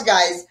so much,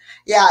 guys.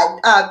 Yeah,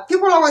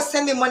 people always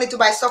send me money to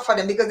buy stuff for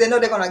them because they know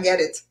they're gonna get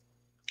it.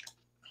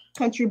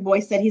 Country Boy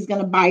said he's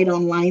gonna buy it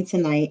online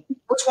tonight.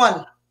 Which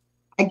one?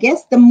 I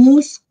guess the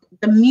Mousse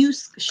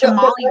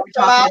Chamal you were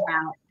talking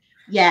about.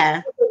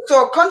 Yeah.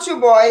 So Country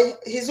Boy,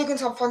 he's looking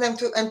for them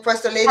to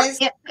impress the ladies.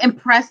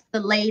 Impress the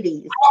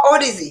ladies. How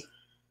old is he?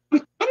 I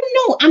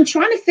don't know. I'm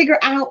trying to figure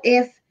out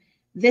if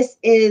this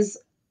is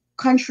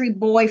Country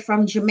Boy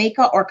from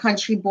Jamaica or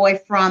Country Boy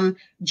from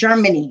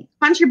Germany.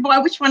 Country Boy,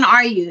 which one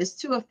are you? There's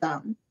two of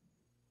them.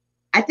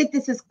 I think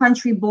this is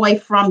Country Boy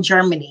from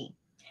Germany.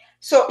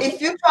 So if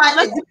you're trying,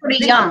 it's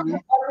pretty young.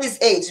 His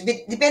age,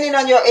 depending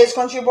on your age,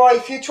 Country Boy,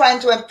 if you're trying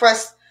to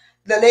impress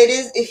the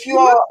ladies, if you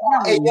are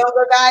a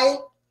younger guy,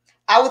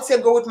 I would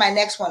say go with my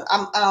next one.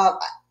 I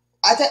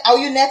think, are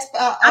you next?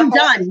 I'm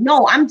done.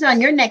 No, I'm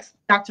done. You're next,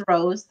 Dr.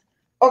 Rose.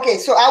 Okay,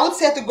 so I would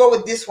say to go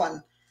with this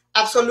one,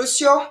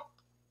 Absolution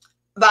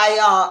by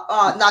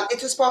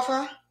𝐷𝑗𝐻𝑗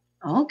Parfum.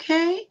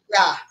 Okay.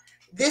 Yeah,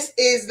 this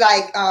is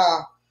like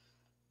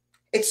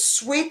it's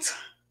sweet,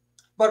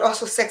 but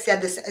also sexy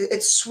at this.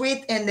 It's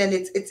sweet, and then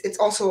it's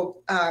also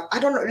I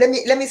don't know.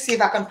 Let me see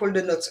if I can pull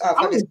the notes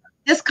for this.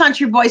 This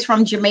Country Boy's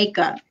from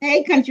Jamaica.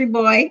 Hey, Country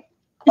Boy.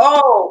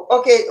 Oh,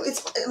 okay.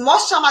 It's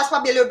Moshama is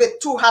probably a little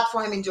bit too hot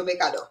for him in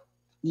Jamaica, though.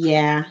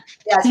 Yeah.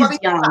 Yeah, it's probably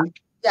young. too hot.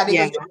 Yeah,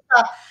 because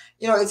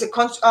Jamaica, it's a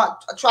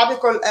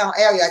tropical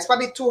area. It's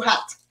probably too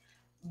hot.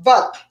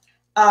 But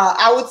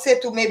I would say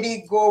to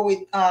maybe go with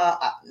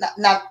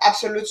not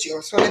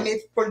Absolution. So let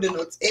me pull the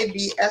notes.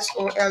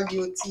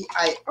 ABSOLUTIO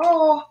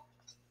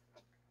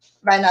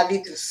by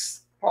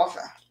𝐷𝑗𝐻𝑗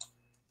Parfum.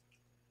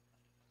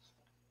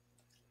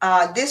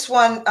 This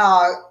one,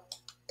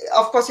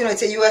 of course,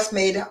 it's a US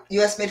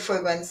made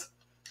fragrance.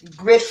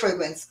 Great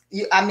fragrance.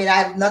 I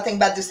have nothing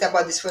bad to say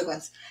about this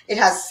fragrance. It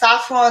has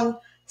saffron,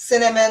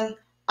 cinnamon,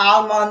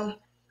 almond,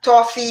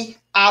 toffee,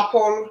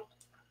 apple.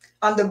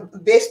 On the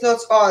base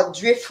notes are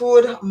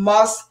driftwood,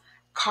 musk,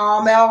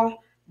 caramel,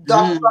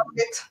 dark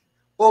chocolate,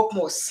 oak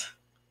moss.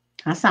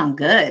 That sounds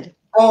good.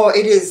 Oh,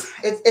 it is.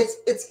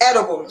 It's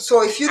edible.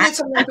 So if you need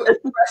something to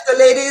impress the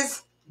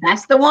ladies,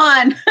 that's the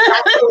one. That's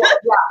the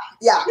one.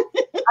 Yeah.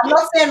 I'm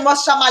not saying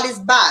Mousse Chamal is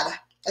bad.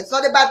 It's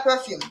not a bad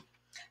perfume.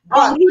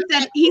 Oh, he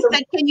said,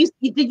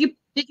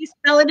 did you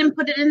spell it and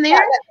put it in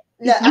there?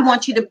 Yeah, you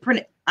want you to print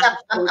it.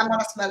 I'm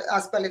gonna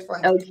spell it for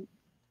him.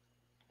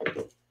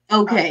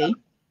 Okay.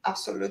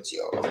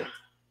 Absolution.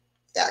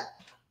 Yeah.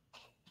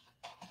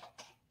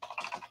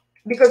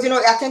 Because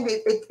I think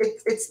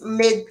it's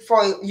made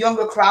for a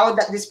younger crowd,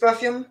 that this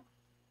perfume.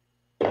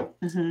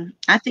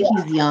 I think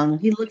he's young.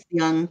 He looks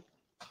young.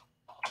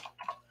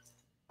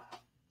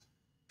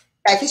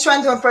 If he's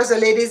trying to impress the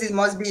ladies, it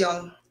must be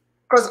young.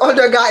 Because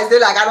older guys, they're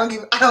like, I don't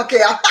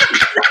care.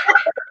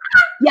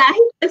 Yeah,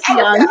 he's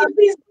young.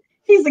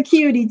 He's a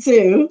cutie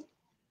too.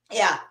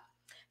 Yeah.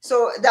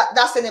 So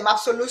that's the name,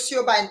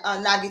 Absolution by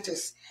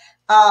𝐷𝑗𝐻𝑗.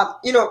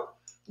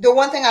 The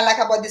one thing I like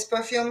about this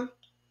perfume,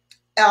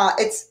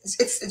 it's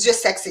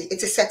just sexy.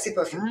 It's a sexy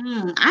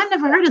perfume. I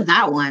never heard of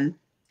that one.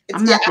 I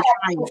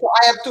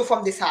have two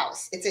from this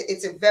house.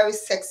 It's a very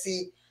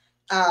sexy,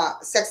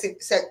 sexy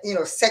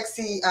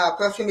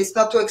perfume. It's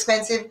not too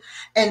expensive,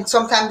 and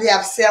sometimes they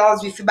have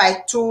sales. If you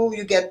buy two,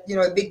 you get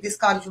a big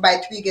discount. If you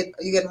buy three,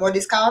 you get more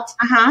discount.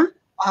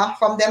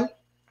 From them.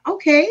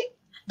 Okay.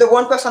 The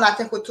one person I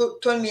think who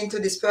turned me into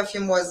this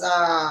perfume was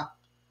I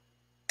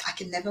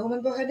can never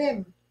remember her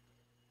name.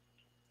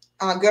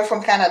 Girl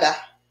from Canada.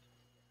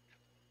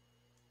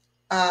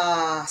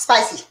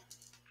 Spicy.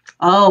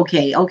 Oh,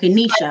 okay,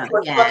 Nisha.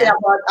 Talking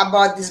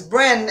about this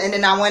brand, and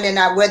then I went and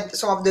I read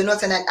some of the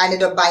notes, and I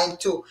ended up buying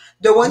two.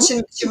 The one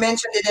she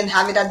mentioned, they didn't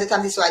have it at the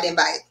time, so I didn't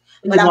buy it.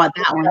 But I bought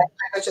that one. I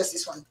purchased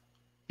this one.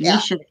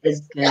 Nisha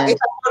is good. Yeah,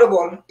 it's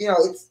affordable.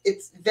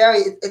 It's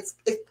very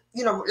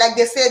like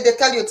they say, they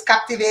tell you it's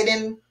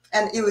captivating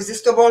and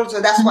irresistible.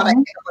 So that's what I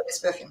think about this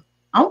perfume.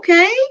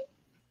 Okay,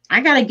 I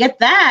gotta get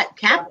that.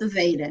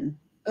 Captivating.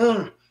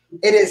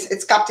 It is.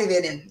 It's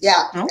captivating.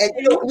 Yeah. Okay.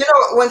 And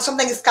when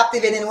something is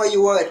captivating, where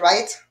you wear it,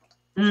 right?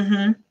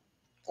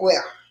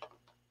 Where?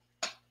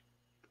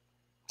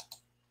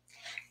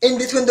 In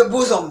between the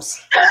bosoms.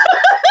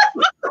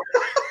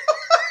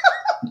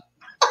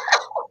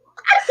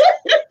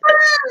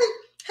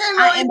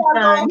 I am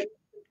done.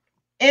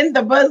 In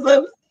the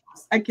bosoms.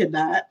 I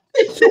cannot.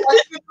 So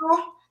what you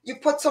do, you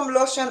put some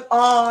lotion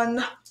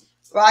on,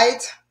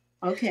 right?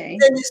 Okay.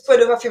 Then you spray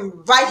the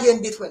perfume right here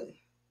in between.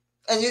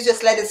 And you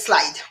just let it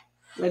slide.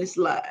 Let it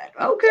slide.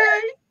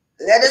 Okay.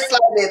 Let it slide,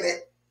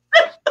 baby.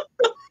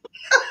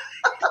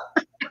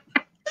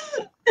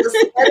 Just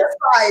let it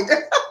slide.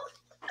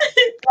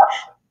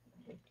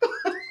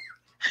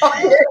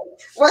 Okay.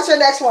 What's your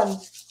next one?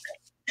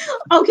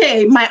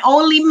 Okay. My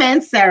only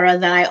Mancera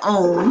that I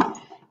own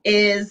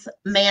is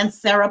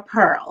Mancera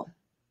Pearl.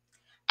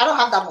 I don't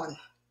have that one.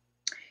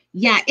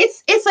 Yeah,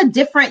 it's a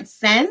different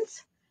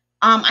scent.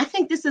 I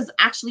think this is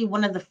actually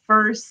one of the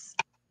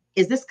first.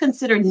 Is this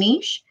considered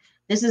niche?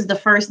 This is the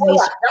first niche.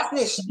 Yeah, that's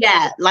niche.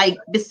 Yeah, like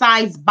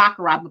besides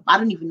Baccarat, but I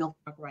don't even know if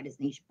Baccarat is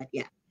niche, but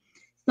yeah.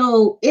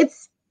 So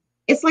it's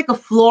like a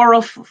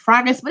floral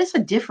fragrance, but it's a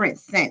different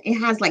scent. It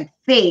has like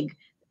fig.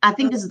 I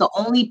think this is the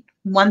only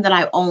one that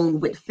I own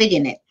with fig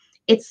in it.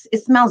 It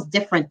smells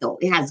different though.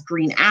 It has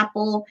green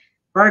apple,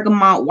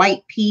 bergamot,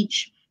 white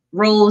peach,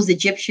 rose,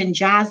 Egyptian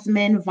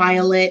jasmine,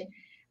 violet.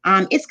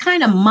 It's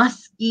kind of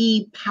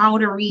musky,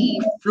 powdery,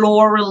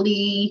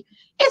 florally.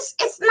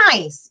 It's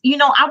nice. You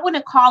know, I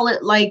wouldn't call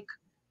it like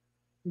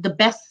the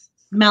best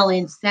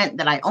smelling scent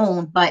that I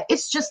own, but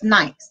it's just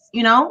nice,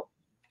 you know?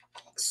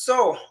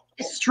 So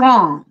it's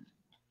strong.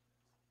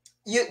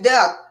 There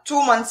are 2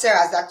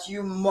 Manceras that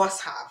you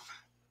must have.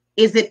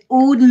 Is it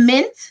oud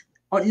mint?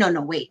 Or no,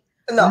 wait.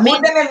 No,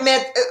 mint. Oud and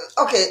mint.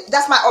 Okay,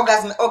 that's my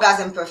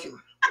orgasm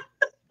perfume.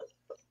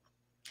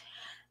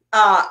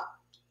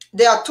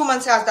 There are 2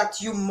 Manceras that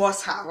you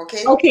must have,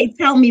 okay? Okay,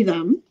 tell me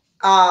them.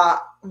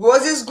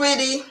 Rose is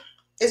Greedy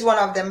is one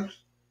of them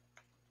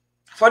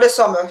for the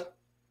summer.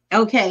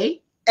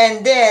 Okay.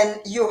 And then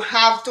you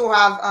have to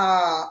have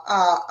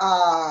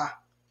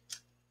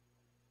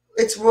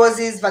it's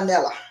Rose's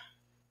Vanilla.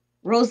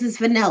 Rose's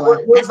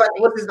Vanilla.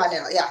 Rose's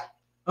Vanilla, yeah.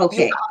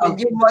 Okay.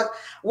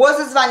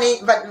 Rose's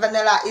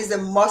Vanilla is a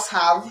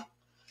must-have.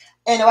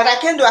 And what I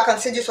can do, I can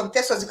send you some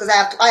testers because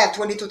I have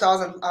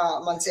 22,000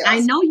 Manceras. I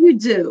know you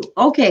do.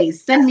 Okay,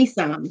 send me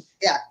some.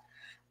 Yeah.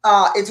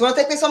 It's going to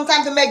take me some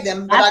time to make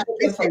them. But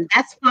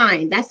that's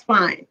fine. That's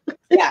fine.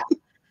 Yeah.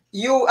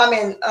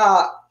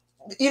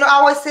 I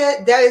always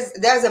say there's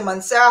a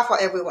Mancera for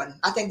everyone.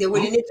 I think they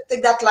really need to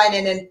take that line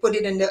and then put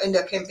it in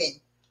the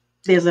campaign.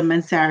 There's a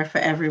Mancera for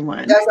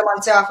everyone. There's a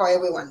Mancera for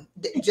everyone.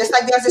 Just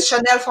like there's a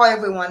Chanel for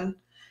everyone,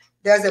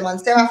 there's a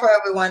Mancera for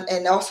everyone,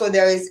 and also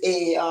there is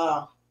a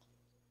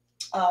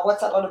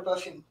what's that other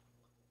perfume?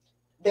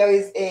 There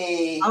is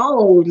a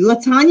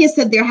LaTanya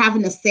said they're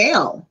having a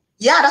sale.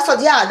 Yeah,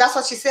 that's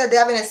what she said.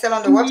 They're having a sale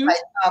on the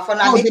website for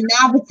Navitus. The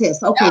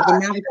Navitus. Okay, the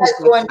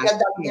Navitus. Go and get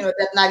that,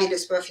 that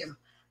Navitus perfume.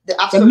 The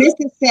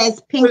missus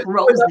says pink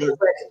roses.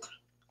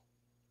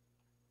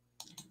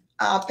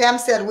 Pam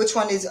said which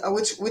one is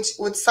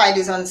which side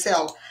is on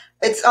sale.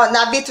 It's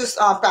Navitus.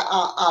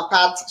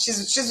 Pat.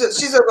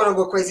 She's gonna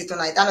go crazy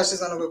tonight. I know she's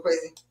gonna go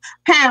crazy.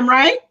 Pam,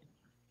 right?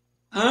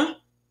 Huh?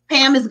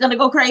 Pam is gonna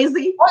go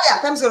crazy. Oh yeah,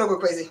 Pam's gonna go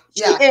crazy.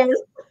 Yeah. She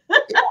is.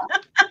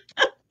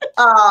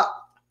 Yeah.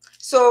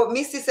 So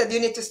Misty said you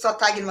need to start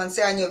tagging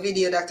Mancera in your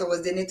video. Dr.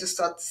 Was they need to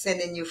start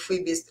sending you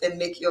freebies and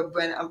make your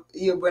brand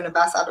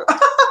ambassador.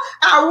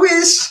 I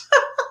wish.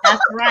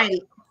 That's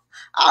right.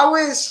 I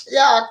wish.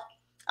 Yeah.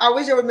 I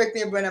wish it would make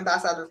me a brand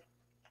ambassador.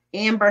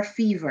 Amber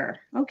Fever.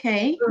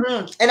 Okay.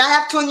 And I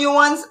have 2 new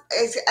ones.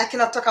 I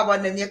cannot talk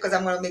about them yet because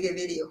I'm going to make a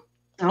video.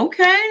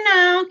 Okay,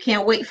 now.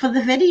 Can't wait for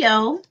the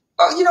video.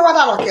 Oh, you know what?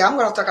 I don't care. I'm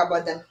going to talk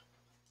about them.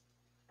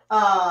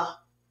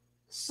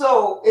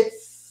 So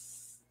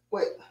it's...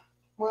 Wait.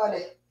 Where are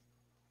they?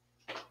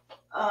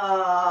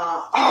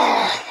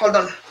 Hold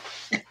on.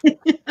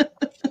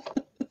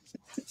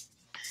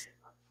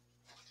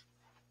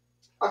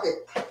 Okay.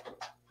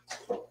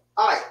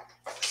 All right.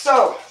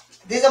 So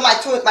these are my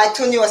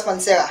two newest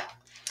Mancera.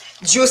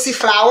 Juicy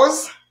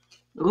Flowers.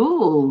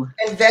 Ooh.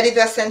 And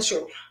Vetiver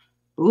Sensual.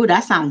 Ooh,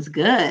 that sounds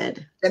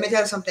good. Let me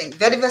tell you something.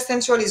 Vetiver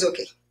Sensual is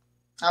okay.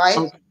 All right.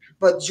 Okay.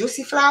 But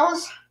Juicy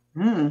Flowers,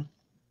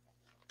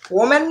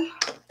 woman,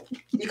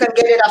 you can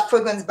get it at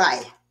Fragrance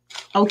Buy.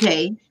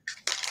 Okay.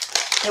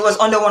 It was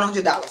under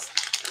 $100.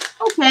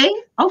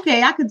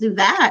 Okay, I could do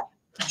that.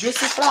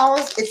 Juicy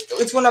Flowers,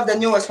 it's one of the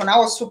newest one. I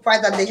was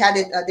surprised that they have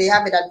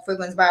it at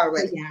Fragrance Buy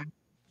already. Yeah.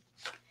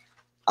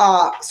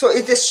 So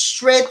it is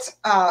straight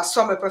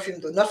summer perfume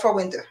though, not for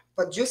winter.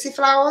 But Juicy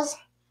Flowers.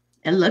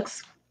 It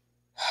looks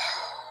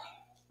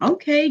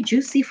okay.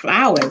 Juicy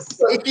Flowers.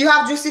 So if you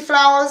have Juicy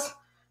Flowers,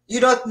 you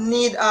don't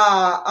need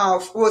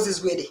Roses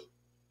Greedy.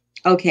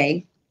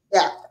 Okay.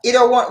 Yeah,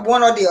 either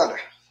one or the other.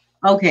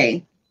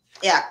 Okay.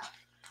 Yeah.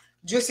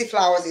 Juicy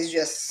Flowers is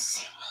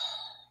just,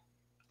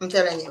 I'm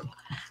telling you.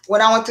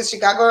 When I went to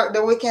Chicago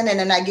the weekend and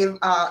then I gave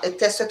a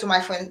tester to my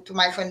friend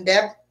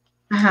Deb,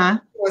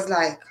 it was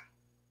like,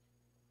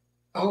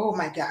 oh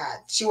my God.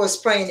 She was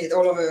spraying it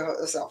all over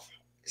herself.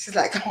 She's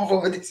like,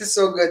 oh, this is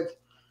so good.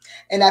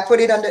 And I put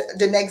it on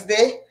the next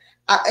day.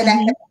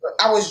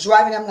 I was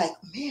driving. I'm like,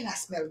 man, I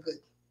smell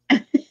good. Yeah,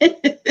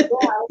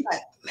 I was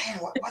like, man,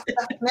 what's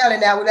that smell?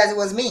 And I realized it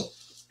was me.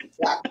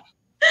 Yeah.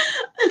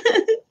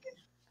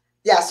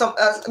 Yeah,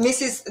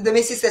 the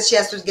missus said she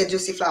has to get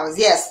Juicy Flowers.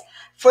 Yes.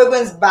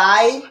 Fragrance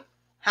Buy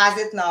has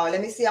it now.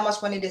 Let me see how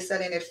much money they're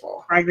selling it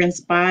for.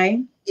 Fragrance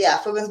by? Yeah,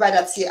 Fragrance by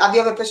that. Have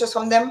you ever purchased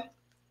from them?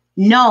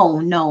 No,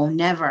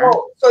 never.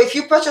 Oh, so if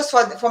you purchase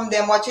from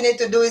them, what you need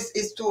to do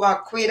is to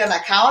create an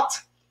account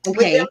with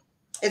them.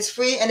 It's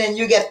free, and then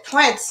you get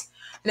points,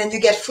 and then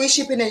you get free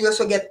shipping, and you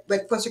also get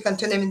points. You can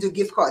turn them into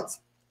gift cards.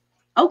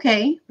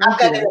 Okay. I've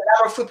got a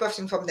lot of free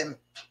perfume from them.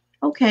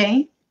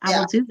 Okay, I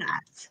will do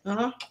that.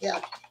 Yeah,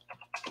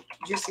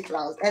 Juicy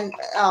Clouds, and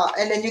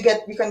then you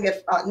can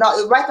get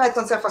no, right now it's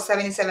on sale for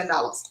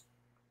 $77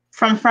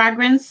 from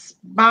Fragrance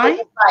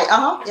by.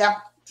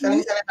 Yeah,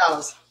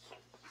 $77.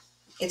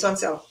 It's on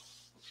sale,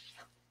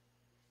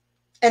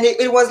 and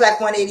it was like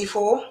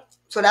 $184,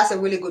 so that's a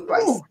really good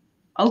price. Ooh,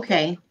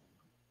 okay.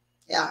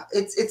 Yeah,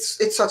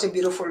 it's such a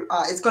beautiful.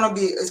 It's gonna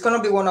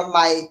be one of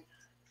my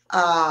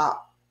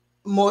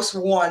most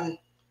worn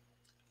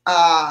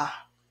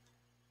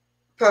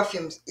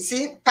perfumes. You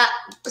see,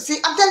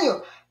 I'm telling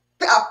you,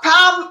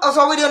 Pam was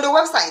already on the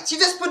website. She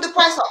just put the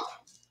price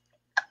up.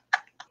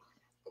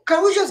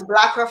 Can we just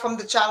block her from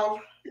the channel?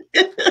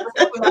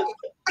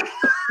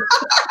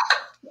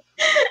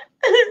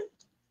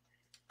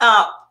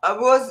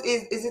 Rose,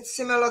 is it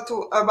similar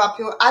to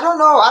𝘿𝑃𝑢re? I don't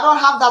know. I don't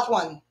have that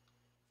one.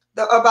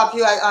 The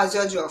𝘿𝑃𝑢re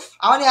𝘙𝘿𝑗ℎ.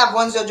 I only have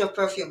one 𝘙𝘿𝑗ℎ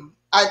perfume.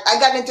 I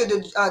got into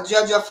the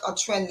𝘙𝘿𝑗ℎ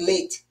trend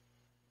late.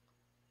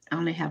 I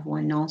only have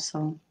one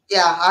also.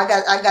 Yeah, I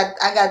got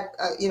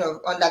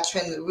on that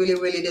trend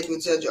really did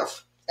with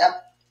𝘙𝘿𝑗ℎ.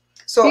 Yep.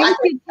 So thank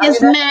you,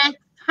 Kismet.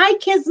 Hi,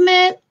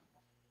 Kismet.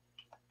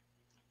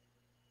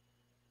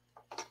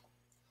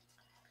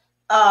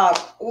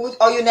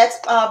 Are you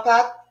next,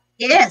 Pat?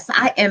 Yes,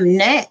 I am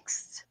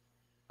next.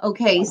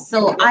 Okay,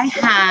 so I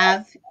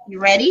have, you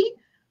ready?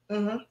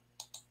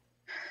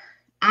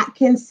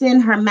 Atkinson,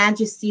 Her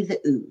Majesty the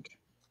Oud.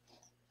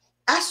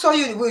 I saw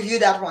you review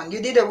that one.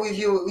 You did a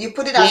review. You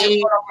put it as one of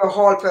your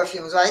haul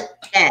perfumes, right?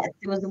 Yes,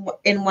 it was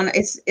in one.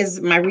 Is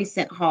my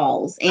recent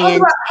hauls.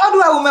 And how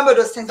do I remember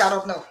those things? I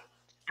don't know.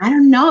 I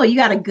don't know. You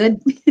got a good,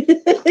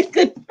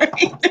 good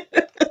brain.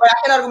 But I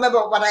cannot remember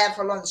what I had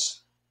for lunch.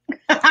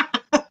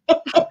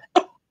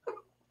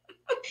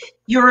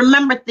 You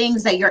remember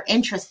things that you're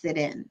interested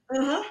in.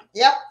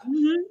 Yep.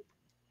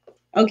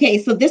 Okay,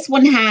 so this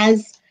one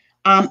has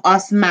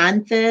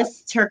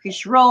osmanthus,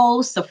 Turkish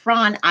rose,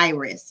 saffron,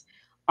 iris,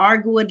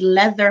 arguwood,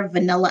 leather,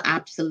 vanilla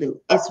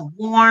absolute. It's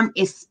warm,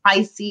 it's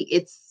spicy,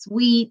 it's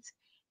sweet,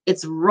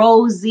 it's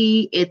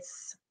rosy,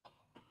 it's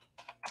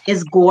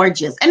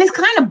gorgeous, and it's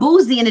kind of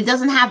boozy, and it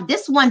doesn't have,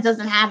 this one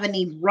doesn't have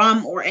any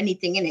rum or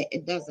anything in it.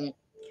 It doesn't.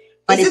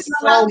 But it's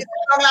long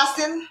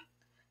lasting.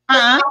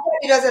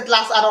 It doesn't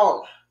last at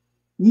all.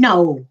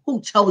 No,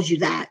 who told you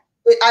that?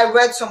 I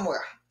read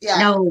somewhere. Yeah.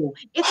 No,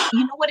 it's,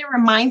 you know what it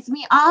reminds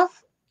me of?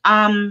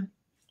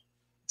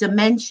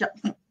 Dementia.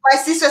 My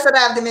sister said I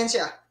have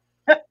dementia.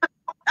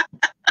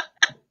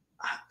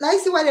 Now you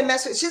see why they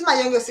mess with. She's my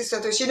younger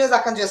sister too. She knows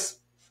I can just.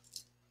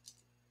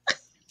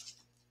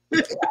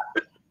 Yeah.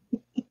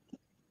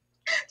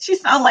 She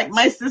sounds like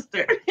my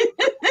sister.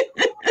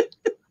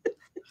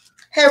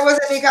 Hey,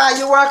 Rosanika,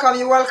 you're welcome.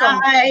 You're welcome.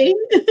 Hi.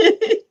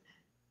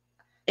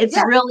 It's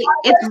really.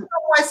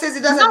 It says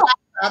it doesn't.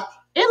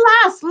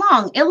 It lasts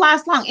long. It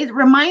lasts long. It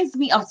reminds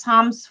me of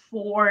Tom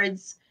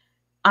Ford's,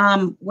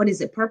 what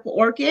is it? Purple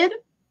Orchid.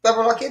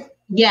 Purple Orchid.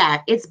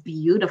 Yeah, it's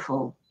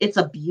beautiful. It's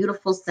a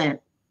beautiful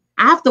scent.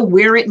 I have to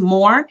wear it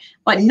more,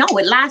 but no,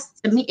 it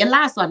lasts to me. It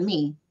lasts on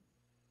me.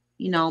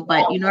 You know,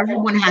 but you know,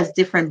 everyone has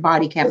different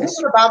body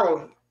chemistry.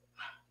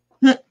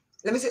 Let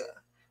me see.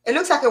 It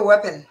looks like a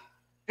weapon.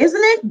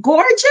 Isn't it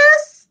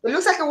gorgeous? It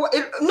looks like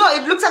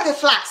it looks like a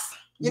flask.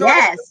 You know,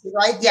 yes.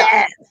 Right? Yeah.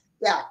 Yes.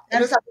 Yeah. It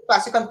looks like a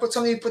flask. You can put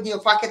something you put in your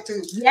pocket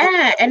too.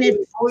 Yeah, and it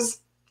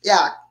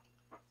yeah.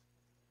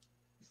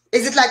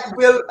 Is it like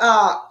real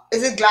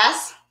is it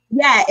glass?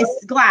 Yeah,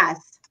 it's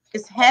glass.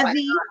 It's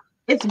heavy.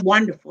 It's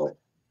wonderful.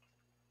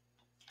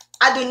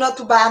 I do not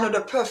to buy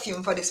another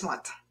perfume for this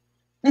month.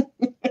 Since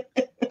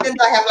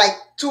I have like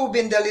 2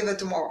 being delivered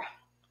tomorrow.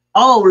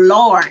 Oh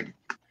Lord.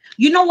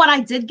 You know what I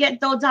did get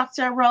though,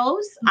 Dr.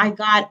 Rose? I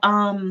got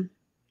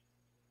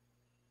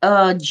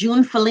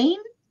June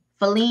Feline.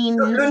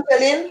 June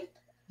Feline?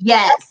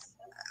 Yes.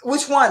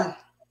 Which one?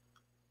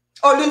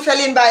 Oh, June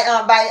Feline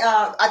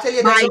by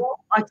Atelier des Jours.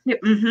 Did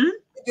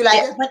you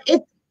like it?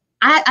 But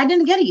I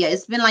didn't get it yet.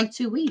 It's been like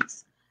 2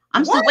 weeks.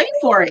 I'm still waiting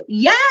for it.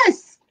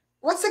 Yes.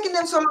 What's taking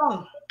them so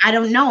long? I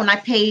don't know. And I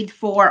paid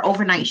for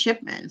overnight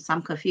shipment, so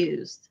I'm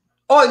confused.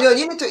 Oh, no,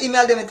 you need to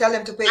email them and tell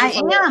them to pay.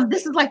 I am.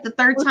 This is like the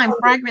 3rd time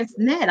Fragrance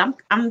Net.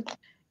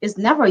 It's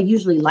never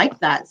usually like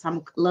that, so I'm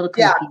a little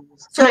confused.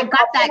 Yeah. So I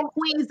got that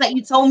Queens that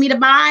you told me to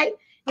buy,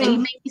 and you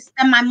made me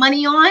spend my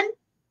money on.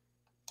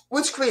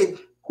 Which Queen?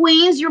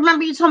 Queens. You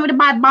remember you told me to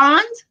buy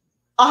Bond?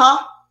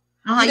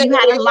 You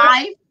had it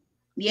live.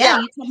 Yeah,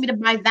 you told me to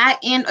buy that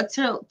and a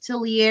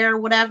Atelier,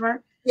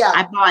 whatever. Yeah,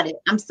 I bought it.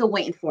 I'm still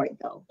waiting for it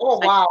though. Oh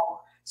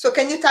wow! So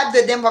can you type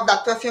the name of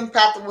that perfume?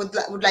 Pat would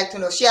like to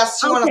know. She wants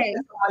to spend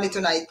some money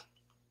tonight.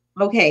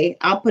 Okay,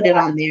 I'll put it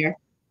on there.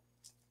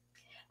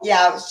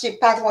 Yeah,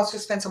 Pat wants to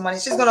spend some money.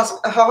 She's gonna.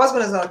 Her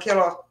husband is gonna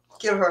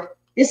kill her.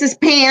 This is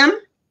Pam.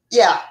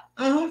 Yeah.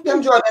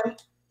 Kim Jordan.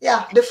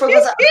 Yeah. The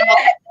fragrance.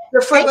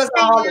 The fragrance.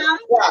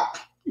 Yeah.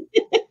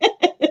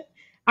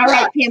 All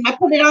right, Pam. I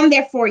put it on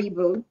there for you,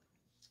 boo.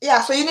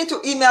 Yeah. So you need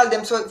to email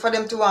them so for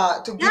them to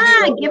give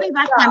you. Give me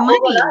back my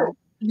money.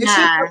 You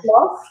should put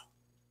loss.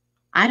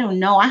 I don't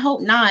know. I hope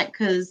not,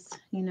 because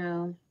you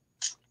know.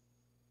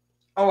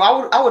 Oh,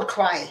 I would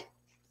cry.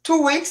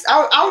 2 weeks.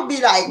 I would be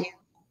like,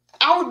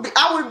 I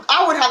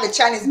would have a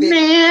Chinese baby.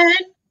 Man.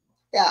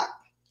 Yeah.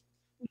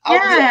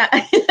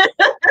 Yeah.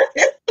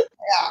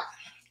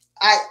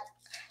 Yeah.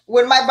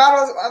 When my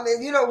bottles, I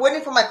mean, you know,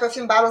 waiting for my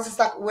perfume bottles is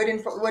like waiting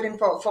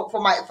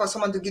for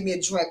someone to give me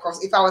a drink.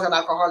 Because if I was an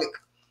alcoholic,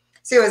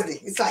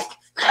 seriously, it's like,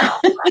 yeah.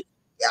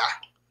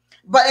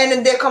 But and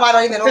then they come, I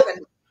don't even open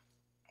it.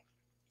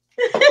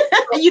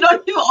 You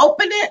don't even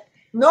open it?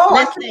 No,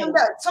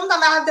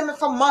 sometimes I have them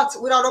for months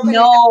without opening it.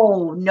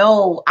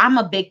 No, I'm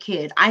a big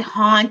kid. I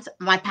haunt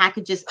my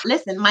packages.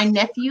 Listen, my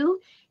nephew,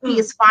 he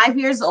is 5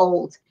 years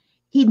old.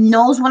 He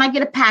knows when I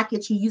get a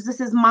package. He uses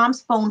his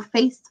mom's phone,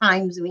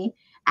 FaceTimes me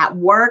at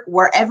work,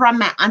 wherever I'm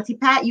at. Auntie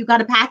Pat, you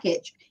got a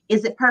package.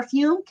 Is it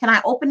perfume? Can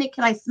I open it?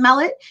 Can I smell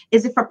it?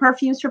 Is it for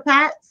Perfumes for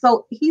Pat?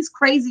 So he's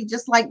crazy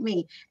just like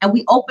me. And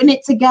we open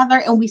it together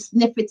and we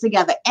sniff it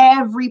together.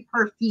 Every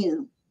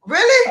perfume.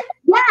 Really?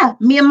 Yeah,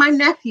 me and my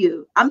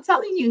nephew. I'm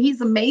telling you,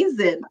 he's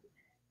amazing.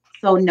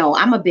 So no,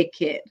 I'm a big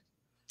kid.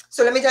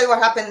 So let me tell you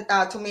what happened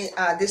to me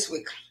this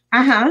week.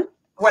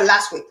 Well,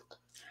 last week.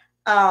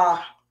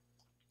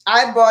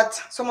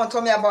 Someone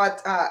told me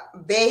about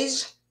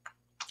beige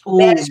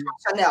from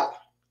Chanel.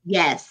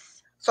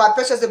 Yes. So I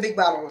purchased a big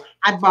bottle.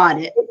 I bought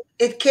it.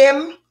 It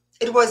came,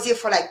 it was here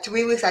for like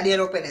 3 weeks. I didn't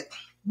open it.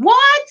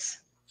 What?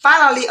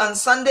 Finally, on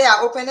Sunday,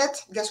 I opened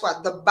it. Guess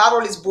what? The bottle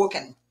is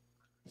broken.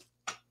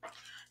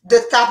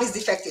 The top is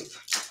defective.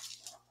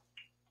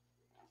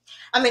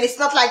 I mean, it's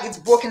not like it's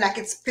broken, like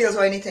it spills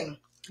or anything.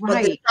 Right.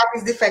 But the top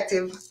is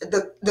defective.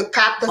 The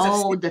cap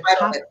doesn't the right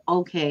top. on it.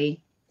 Okay.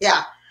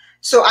 Yeah.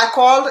 So I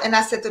called and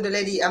I said to the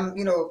lady,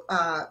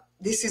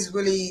 this is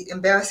really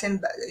embarrassing.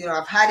 But,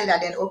 I've had it. I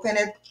didn't open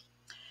it.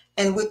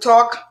 And we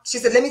talk. She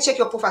said, let me check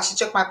your profile. She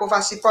checked my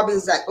profile. She probably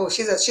was like, oh,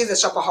 she's a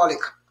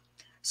shopaholic.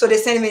 So they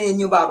sent me a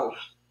new bottle.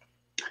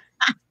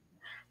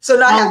 So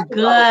now I have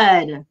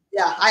good.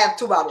 Yeah, I have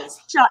 2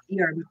 bottles.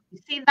 You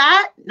see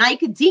that? Now you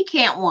could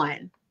decant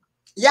one.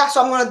 Yeah,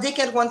 so I'm gonna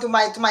decant one to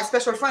my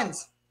special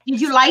friends.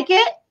 Did you like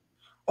it?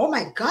 Oh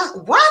my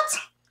God, what?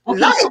 Okay,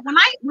 so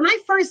when I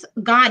first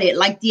got it,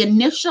 like the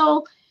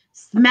initial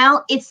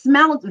smell, it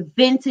smelled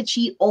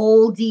vintagey,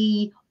 old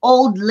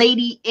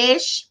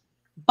lady-ish,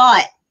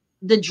 but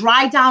the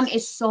dry down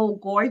is so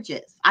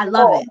gorgeous. I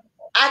love it.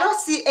 I don't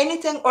see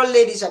anything old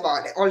ladies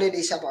about it.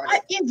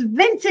 It's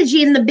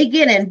vintagey in the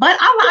beginning, but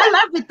I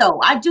love it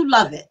though. I do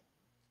love it.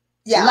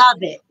 Yeah.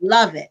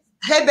 Love it.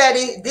 Hey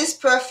Betty, this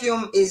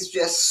perfume is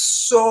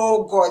just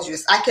so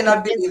gorgeous. I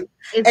cannot believe it.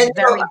 It's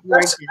very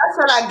gorgeous. That's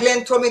why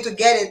Glenn told me to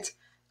get it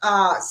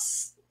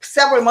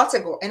several months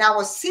ago, and I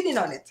was sitting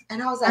on it,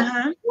 and I was like,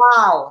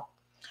 wow.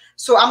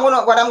 So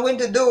what I'm going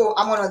to do,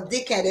 I'm gonna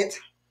decant it.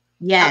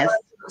 Yes.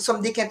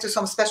 Some decant to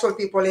some special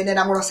people, and then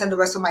I'm gonna send the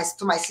rest to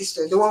my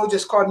sister, the one who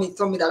just called me,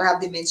 told me that I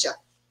have dementia.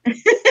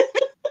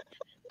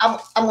 I'm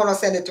gonna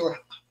send it to her.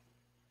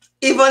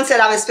 Yvonne said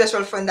I'm a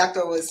special friend,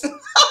 Dr. Rose.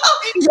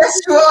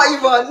 Yes, you are,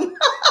 Yvonne.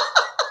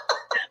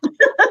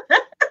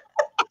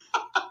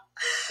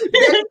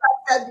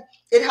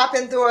 It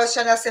happened to her.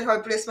 Chanel sent her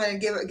replacement and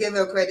gave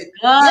her credit.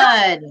 Good.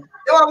 Yeah, they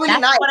were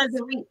really nice.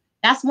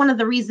 That's one of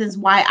the reasons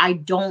why I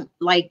don't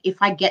like, if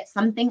I get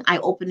something, I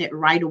open it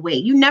right away.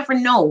 You never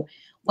know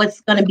what's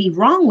going to be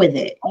wrong with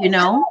it,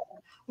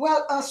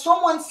 Well,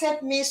 someone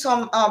sent me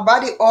some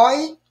body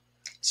oil.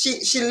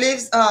 She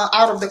lives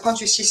out of the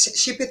country. She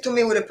shipped it to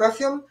me with a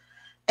perfume,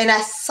 and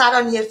I sat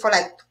on it for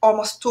like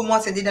almost 2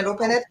 months and didn't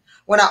open it.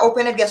 When I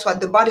opened it, guess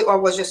what? The body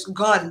oil was just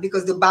gone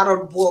because the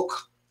bottle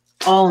broke.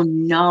 Oh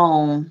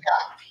no.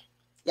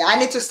 Yeah, I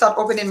need to start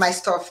opening my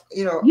stuff.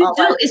 You do.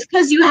 It's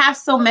because you have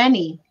so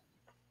many.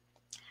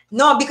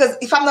 No, because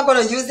if I'm not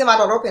going to use them, I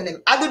don't open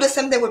them. I do the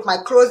same thing with my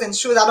clothes and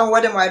shoes. I don't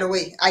wear them right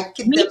away. I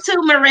keep them. Me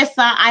too,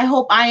 Marissa. I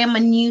hope I am a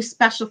new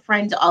special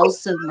friend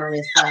also,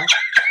 Marissa.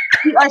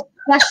 We are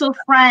special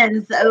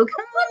friends, okay?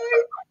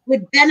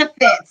 With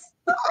benefits.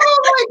 Oh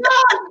my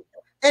God.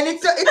 And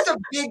it's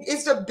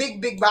a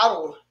big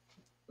bottle.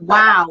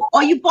 Wow.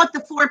 Oh, you bought the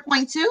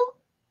 4.2?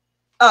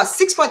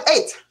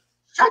 6.8.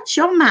 Shut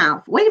your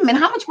mouth. Wait a minute.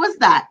 How much was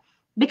that?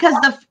 Because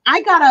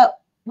I got a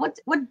what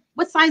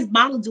size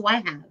bottle do I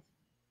have?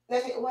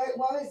 Let me. Where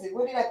is it?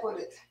 Where did I put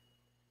it?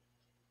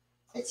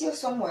 It's here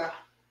somewhere.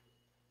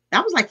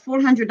 That was like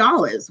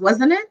 $400,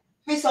 wasn't it?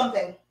 3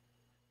 something.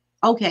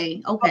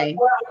 Okay.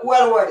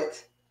 Well worth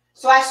it.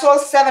 So I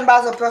sold 7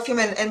 bottles of perfume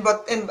and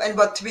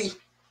bought 3.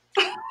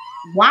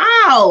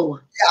 Wow.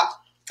 Yeah,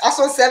 I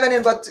sold 7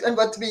 and bought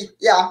 3.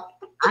 Yeah.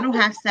 I don't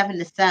have 7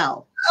 to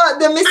sell.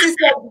 The missus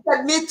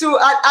said me too.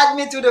 Add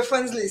me to the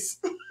friends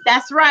list.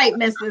 That's right,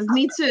 Mrs.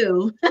 Me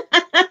too. Yeah,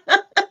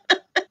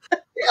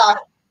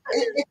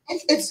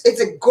 it's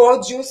a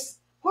gorgeous.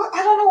 Well,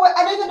 I don't know.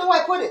 I don't even know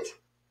where I put it.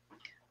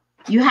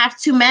 You have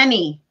too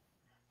many.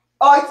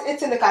 Oh,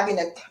 it's in the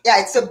cabinet.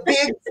 Yeah, it's a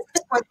big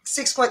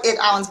 6.8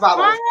 ounce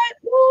bottle.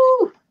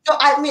 Woo. So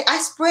I mean, I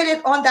sprayed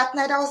it on that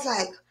night. I was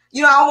like,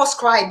 you know, I almost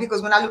cried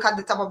because when I look at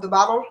the top of the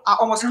bottle, I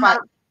almost cried.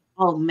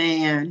 Oh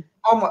man.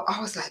 Almost, I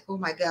was like, oh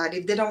my God,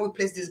 if they don't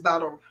replace this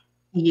bottle.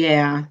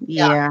 Yeah. So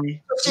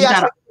she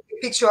asked me to take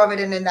a picture of it,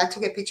 and then I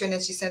took a picture, and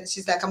then she's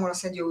like, I'm gonna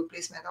send you a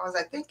replacement. I was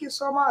like, thank you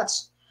so much.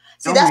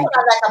 See, that's what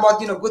I like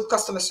about, you know, good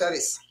customer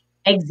service.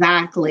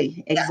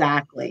 Exactly.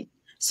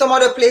 Some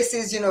other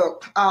places, you know,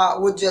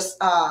 would just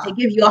they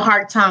give you a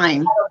hard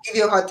time. Give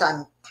you a hard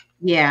time.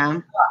 Yeah.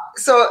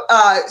 So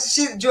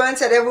Joanne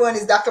said everyone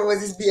is Dr.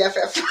 Rose's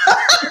BFF.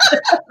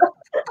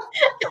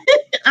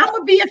 I'm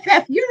a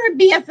BFF. You're a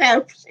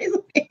BFF.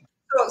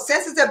 So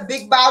since it's a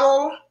big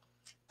bottle,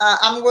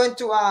 I'm going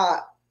to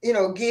you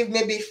know, give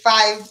maybe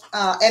 5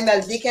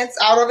 ml decants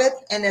out of it,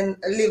 and then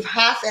leave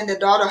half, and the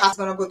other half is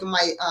gonna go to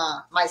my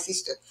my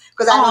sister,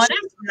 because I know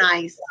that's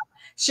nice.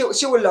 She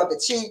will love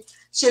it.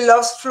 She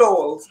loves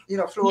florals, you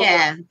know, florals.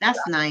 Yeah, that's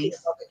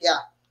nice. Yeah,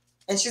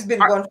 and she's been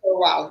going for a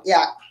while.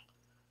 Yeah.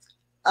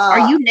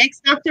 Are you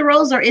next, Dr.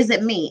 Rose, or is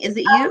it me? Is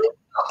it you?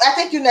 I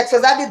think you next,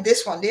 because I did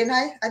this one, didn't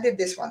I? I did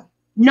this one.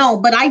 No,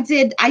 but I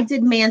did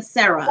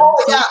Mancera. Oh,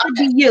 so it should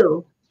be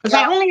you, because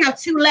I only have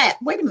 2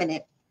 left. Wait a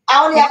minute.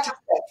 I only have 2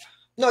 left.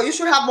 No, you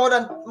should have more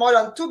than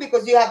 2,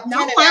 because you have 10.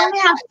 No, I only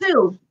have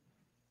 2.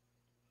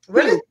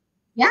 Really? 2.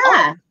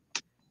 Yeah.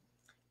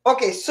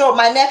 Okay, so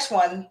my next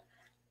one,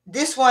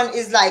 this one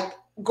is like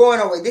going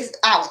away. This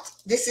out.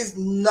 This is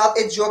not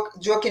a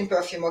joking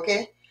perfume,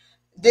 okay?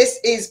 This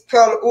is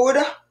Pearl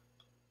Oud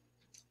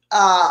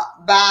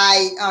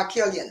by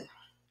𝐞𝐦𝐚𝐢𝐥.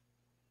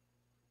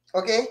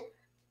 Okay?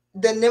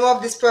 The name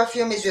of this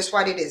perfume is just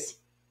what it is.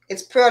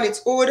 It's pearl,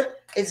 it's oud,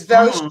 it's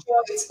very strong.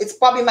 It's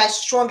probably my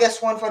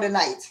strongest one for the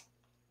night.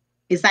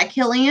 Is that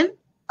𝐞𝐦𝐚?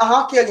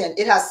 𝐞𝐦𝐚.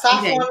 It has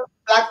saffron,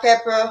 black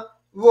pepper,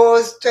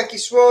 rose,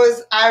 Turkish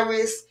rose,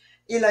 iris,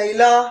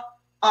 𝐸𝐸,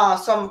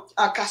 some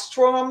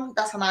castrum,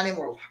 that's an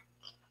animal,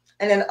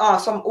 and then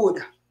some oud.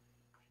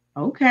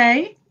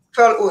 Okay.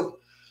 Pearl oud.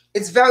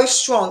 It's very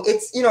strong.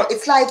 It's, you know,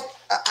 it's like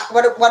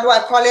what do I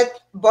call it?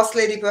 Boss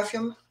lady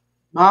perfume.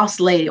 Boss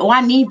lady. Oh,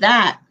 I need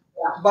that.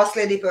 Yeah, boss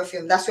lady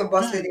perfume. That's your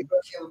boss lady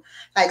perfume.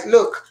 Like,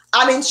 look,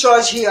 I'm in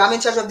charge here. I'm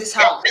in charge of this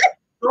house.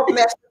 Don't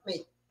mess with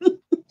me.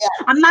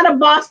 Yeah. I'm not a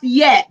boss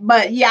yet,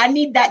 but yeah, I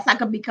need that so I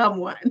can become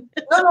one.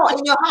 No,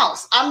 in your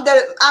house. I'm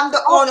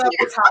the owner of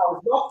this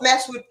house. Don't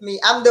mess with me.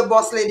 I'm the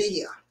boss lady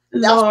here.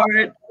 That's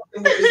Lord.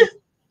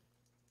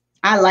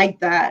 I like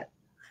that.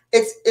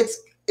 It's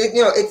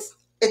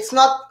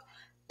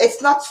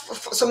not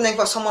something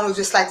for someone who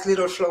just likes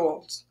little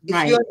florals.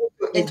 If you're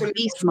into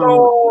little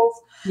florals,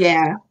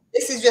 yeah.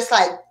 This is just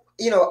like,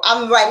 you know,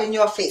 I'm right in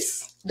your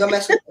face. Don't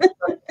mess with me.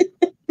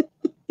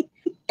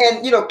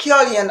 And, you know,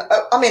 𝐞𝐦𝐚,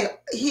 I mean,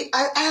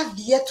 I have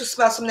yet to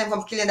smell something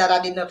from 𝐞𝐦𝐚 that I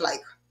did not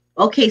like.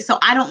 Okay, so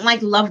I don't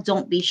like Love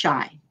Don't Be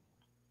Shy.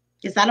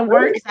 Is that a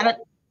word? Is that a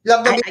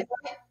Love Don't Be Shy?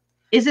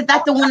 Is it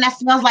that the one that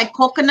smells like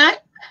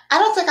coconut? I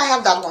don't think I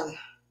have that one.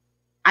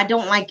 I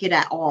don't like it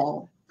at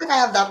all. I think I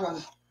have that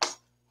one.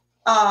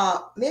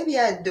 Maybe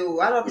I do.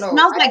 I don't know. It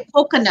smells like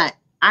coconut.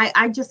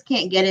 I just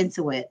can't get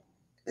into it.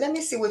 Let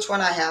me see which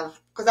one I have,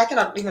 because I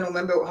cannot even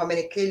remember how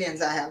many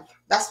𝐞𝐦𝐚s I have.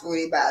 That's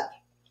really bad.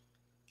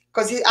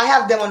 Because I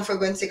have them on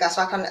Fragrantica,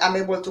 so I'm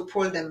able to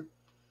pull them.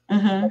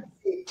 I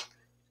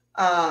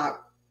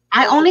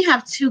only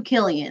have 2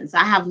 𝐞𝐦𝐚s.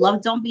 I have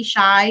Love Don't Be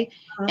Shy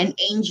and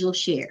Angel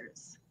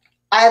Shares.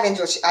 I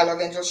love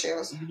Angel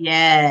Shares.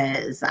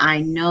 Yes,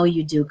 I know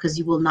you do, because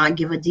you will not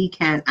give a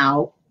decant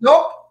out.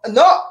 No,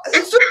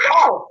 it's too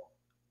small.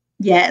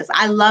 Yes,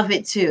 I love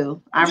it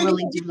too. I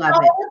really do love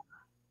it.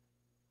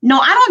 No,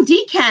 I don't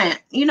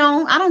decant. You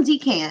know, I don't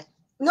decant.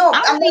 No,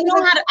 I don't really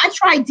know how to. I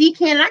try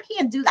decant, and I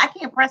can't do that.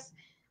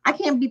 I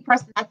can't be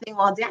pressing that thing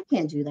all day. I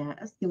can't do that.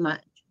 That's too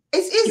much.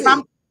 It's easy.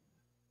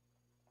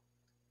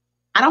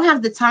 I don't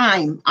have the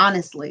time,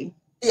 honestly.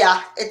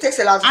 Yeah, it takes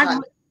a lot of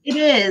time. It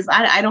is.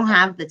 I don't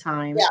have the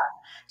time. Yeah.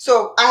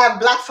 So I have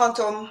Black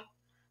Phantom,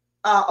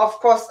 of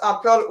course,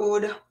 Pearl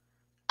Oud.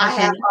 I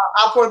have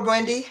Apple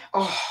Brandy.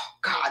 Oh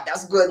God,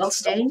 that's good.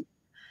 Okay.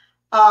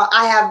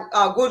 I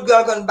have Good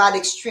Girl Gone Bad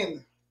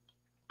Extreme.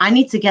 I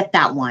need to get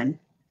that one.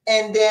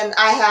 And then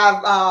I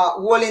have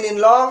Rolling in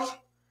Love,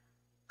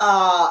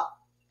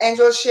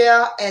 Angel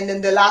Share, and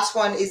then the last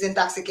one is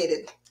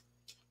Intoxicated.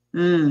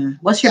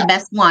 What's your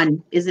best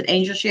one? Is it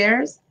Angel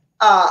Shares?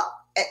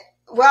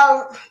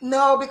 Well,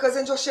 no, because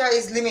Angel Share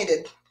is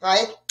limited,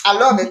 right? I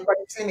love it, but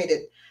it's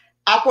limited.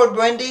 Apple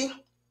Brandy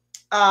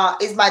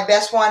is my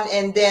best one,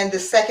 and then the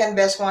second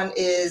best one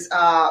is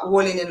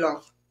Rolling in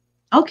Love.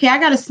 Okay, I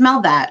gotta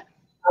smell that.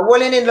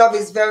 Rolling in Love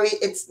is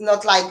it's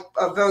not like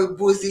a very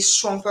boozy,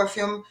 strong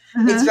perfume.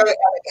 It's very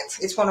elegant.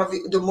 It's one of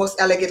the most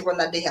elegant one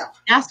that they have.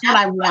 That's what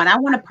I want. I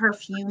want a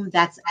perfume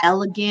that's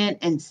elegant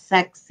and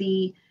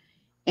sexy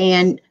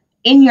and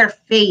in your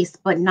face,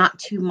 but not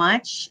too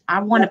much. I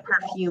want a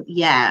perfume.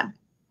 Yeah.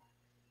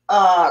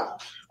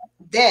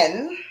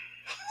 Then,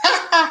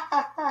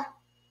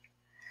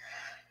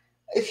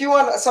 if you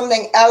want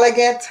something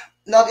elegant,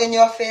 not in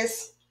your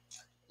face,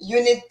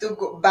 you need to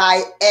go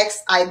buy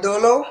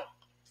𝐿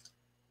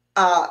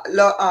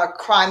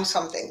crime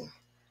something.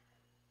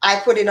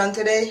 I put it on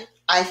today.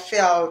 I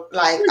felt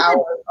like I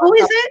was. Who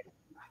is it?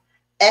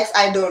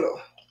 𝐿.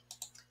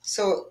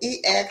 So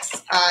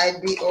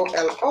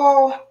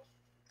𝐿𝐿𝑜.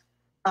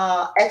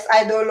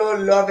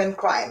 𝐿 Love and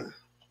Crime.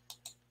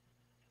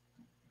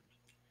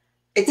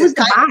 It's Who's a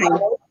tiny the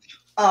bottle.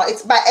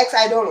 It's by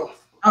𝐿.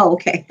 Oh,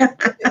 okay. It's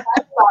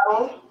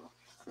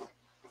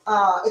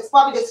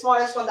probably the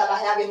smallest one that I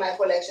have in my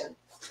collection.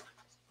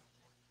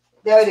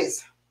 There it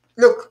is.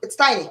 Look, it's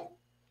tiny.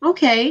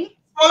 Okay.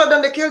 Smaller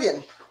than the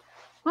𝐞𝐦𝐚.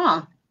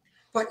 Huh.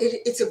 But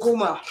it's a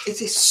guma.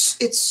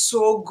 It's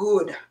so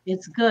good.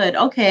 It's good.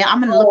 Okay, I'm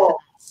gonna look.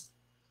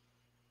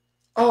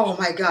 Oh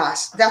my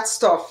gosh, that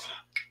stuff.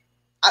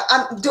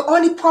 The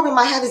only problem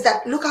I have is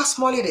that look how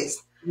small it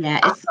is. Yeah,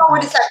 it's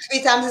when it's like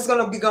 3 times, it's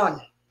gonna be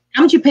gone.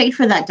 How much you paid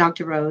for that,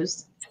 Dr.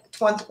 Rose?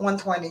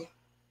 $120.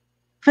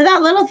 For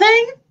that little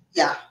thing?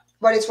 Yeah,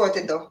 but it's worth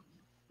it though.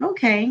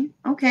 Okay.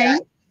 Okay. Yeah,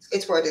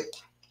 it's worth it.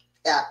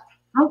 Yeah.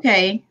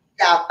 Okay.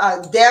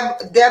 Yeah.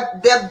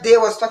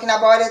 Deb was talking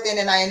about it, and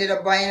then I ended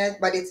up buying it.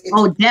 But it's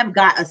oh, Deb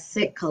got a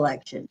sick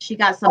collection. She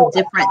got some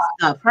different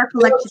stuff. Her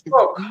collection is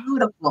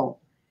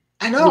beautiful.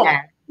 I know.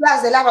 Yeah. She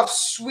has a lot of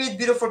sweet,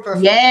 beautiful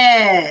perfume.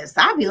 Yes.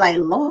 I'll be like,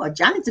 Lord,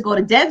 I need to go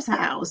to Deb's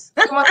house.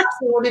 Someone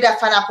asked me who did that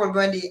fine apple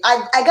brandy.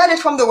 I got it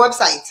from the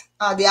website.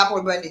 The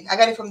apple brandy. I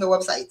got it from the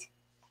website.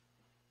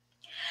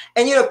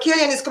 And you know,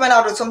 𝐞𝐦𝐚 is coming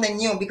out with something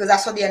new because I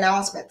saw the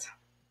announcement.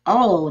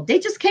 Oh, they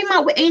just came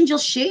out with Angel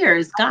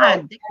Shares.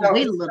 God, they can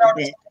wait a little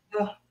bit.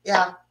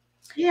 Yeah.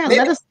 Yeah,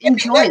 let us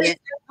enjoy it.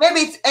 Maybe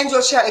it's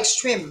Angel Share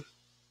Extreme.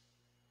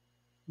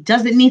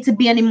 Does it need to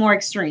be any more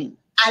extreme?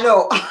 I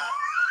know.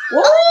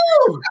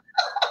 Woo!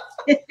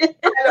 I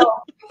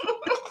know.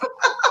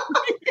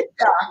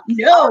 Yeah.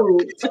 No.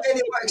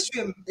 Any more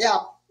extreme. Yeah,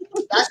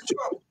 that's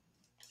true.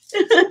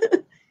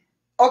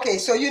 Okay,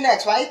 so you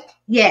next, right?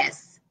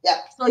 Yes. Yeah.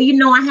 So you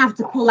know I have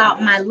to pull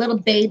out my little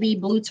baby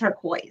blue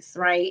turquoise,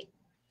 right?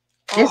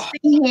 This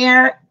thing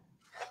here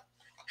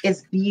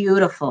is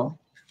beautiful.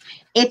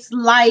 It's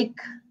like,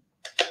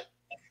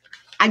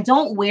 I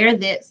don't wear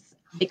this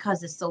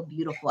because it's so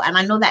beautiful. And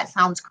I know that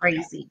sounds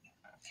crazy.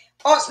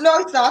 Oh, no,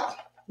 it's not.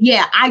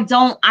 Yeah, I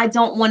don't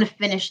want to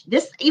finish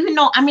this, even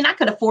though, I mean, I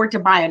could afford to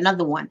buy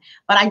another one,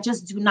 but I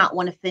just do not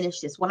want to finish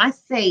this. When I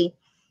say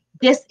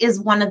this is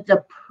one of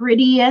the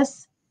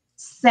prettiest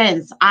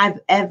scents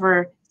I've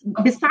ever,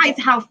 besides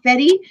how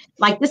Fetty,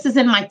 like this is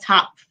in my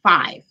top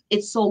 5.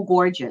 It's so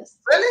gorgeous.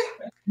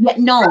 Really? Yeah,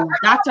 no,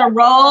 Dr.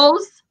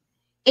 Rose,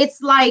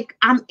 it's like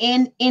I'm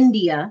in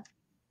India,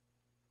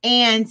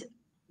 and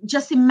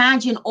just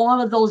imagine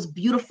all of those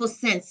beautiful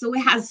scents. So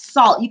it has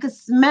salt. You can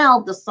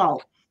smell the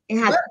salt. It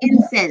has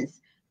incense,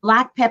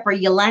 black pepper,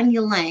 ylang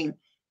ylang,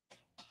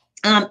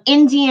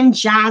 Indian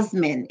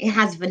jasmine. It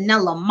has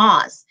vanilla,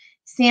 moss,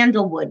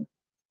 sandalwood.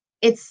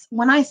 It's,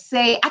 when I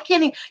say, I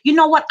can't even, you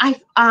know what?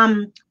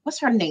 What's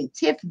her name?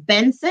 Tiff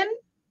Benson.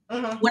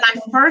 Mm-hmm. When I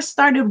first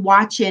started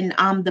watching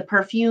the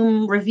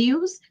perfume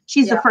reviews,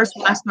 she's the first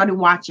one I started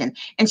watching.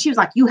 And she was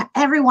like,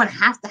 everyone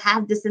has to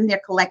have this in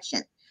their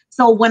collection.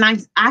 So when I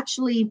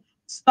actually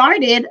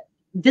started,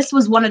 this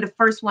was one of the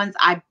first ones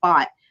I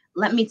bought.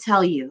 Let me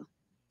tell you.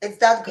 It's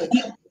that good.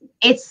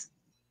 It's,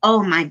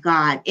 oh my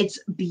God, it's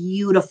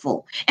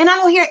beautiful. And I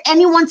don't hear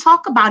anyone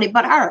talk about it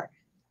but her.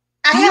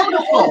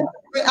 Beautiful.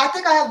 I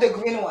think I have the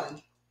green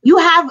one. You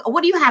have,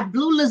 what do you have?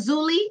 Blue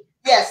lazuli?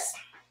 Yes.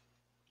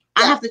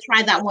 I have to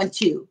try that one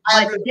too.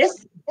 But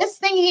this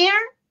thing here,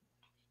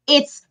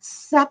 it's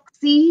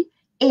sexy,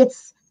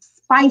 it's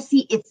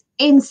spicy, it's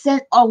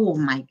incense. Oh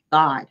my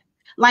God.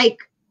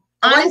 Like,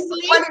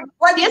 honestly,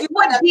 why did you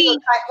buy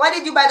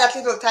that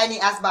little tiny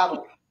ass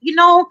bottle? You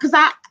know, because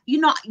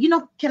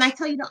can I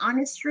tell you the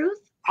honest truth?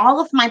 All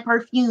of my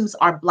perfumes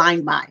are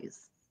blind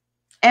buys.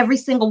 Every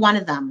single one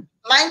of them.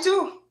 Mine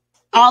too.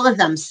 All of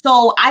them.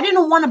 So I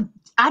didn't want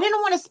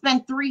to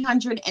spend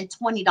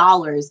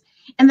 $320.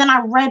 And then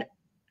I read,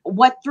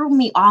 what threw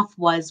me off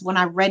was when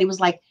I read, it was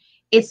like,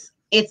 it's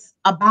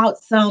about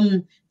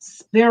some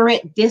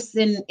spirit this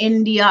in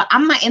India.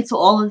 I'm not into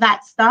all of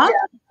that stuff.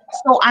 Yeah.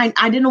 So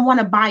I didn't want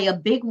to buy a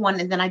big one,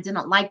 and then I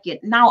didn't like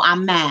it. Now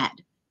I'm mad.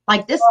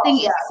 Like, this thing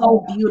is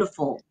so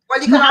beautiful.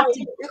 Well, you can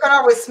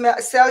always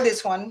sell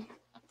this one.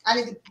 I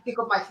need to pick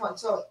up my phone.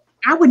 So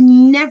I would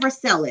never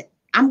sell it.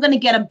 I'm going to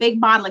get a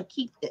big bottle and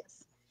keep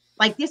this.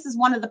 Like, this is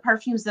one of the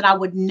perfumes that I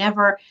would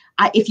never,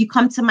 if you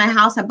come to my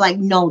house, I'd be like,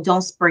 no,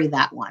 don't spray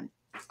that one.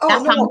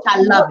 That's how much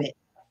I love it.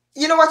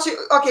 You know what? Do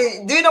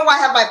you know why I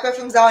have my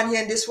perfumes down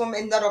here in this room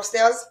and not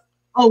upstairs?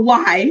 Oh,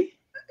 why?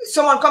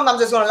 Someone comes, I'm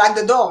just going to lock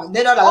the door.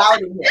 They're not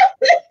allowed in here.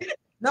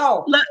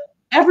 No. Look,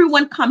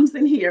 everyone comes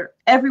in here.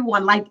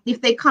 Everyone, like,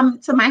 if they come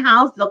to my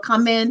house, they'll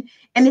come in.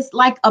 And it's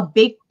like a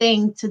big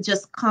thing to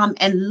just come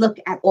and look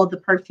at all the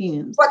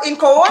perfumes. But in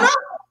Corona?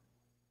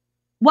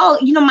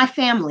 Well, you know, my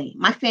family.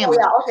 Oh,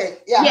 yeah, okay.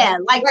 Yeah. Yeah,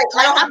 like,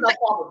 I don't have no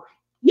problem.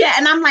 Yeah,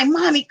 and I'm like,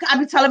 mommy, I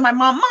be telling my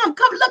mom, Mom,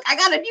 come look, I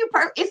got a new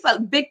perfume. It's a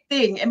big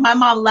thing. And my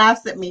mom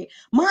laughs at me.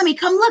 Mommy,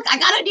 come look, I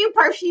got a new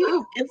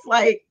perfume. It's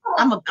like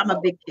I'm a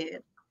big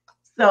kid.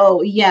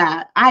 So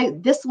yeah,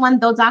 this one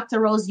though, Dr.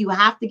 Rose, you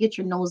have to get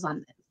your nose on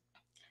this.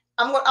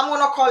 I'm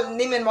gonna call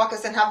Neiman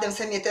Marcus and have them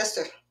send me a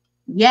tester.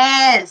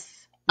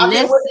 Yes. I've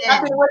been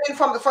waiting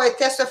for a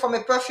tester from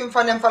a perfume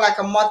from them for like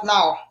a month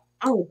now.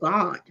 Oh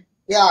God.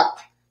 Yeah.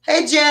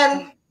 Hey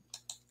Jen.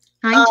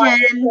 Hi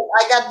Jen.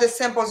 I got the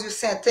samples you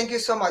sent. Thank you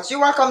so much.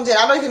 You're welcome, Jen.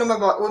 I don't even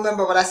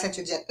remember what I sent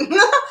you, Jen.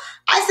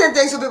 I sent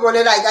things to people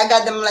that like I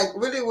got them like,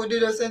 really, what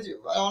did I send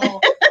you? I don't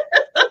know.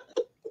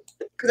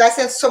 Because I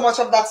sent so much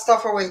of that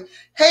stuff away.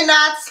 Hey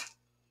Nats.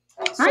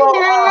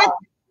 Hi Nat.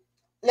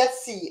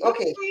 Let's see.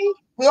 Okay.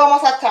 We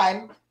almost have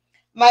time.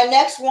 My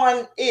next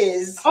one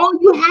is. Oh,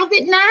 you have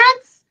it,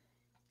 Nats?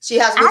 She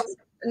has.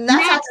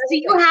 Nats, do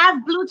you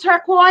have blue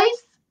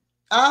turquoise?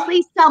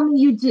 Please tell me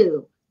you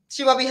do.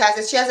 She probably has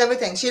it. She has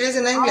everything. She lives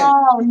in England.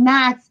 Oh,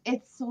 Nats.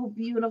 It's so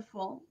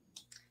beautiful.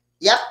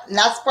 Yep.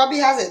 Nats probably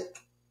has it.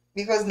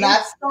 Because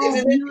Nats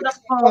lives in England.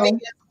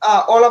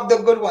 All of the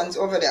good ones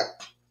over there.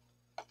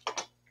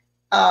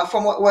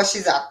 From where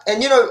she's at.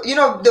 And you know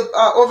the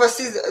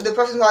overseas the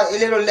perfumes are a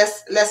little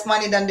less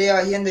money than they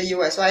are here in the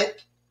US, right?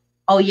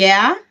 Oh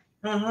yeah?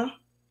 Mm-hmm.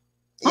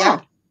 Yeah.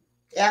 Oh.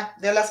 Yeah,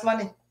 they're less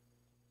money.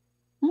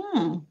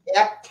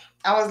 Yep.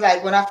 I was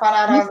like, when I found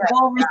out, I was like,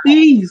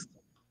 overseas.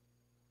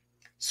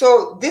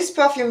 So this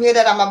perfume here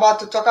that I'm about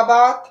to talk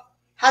about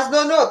has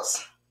no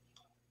notes.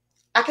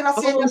 I cannot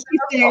see it.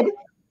 She said,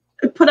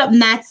 put up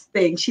Nat's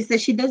thing. She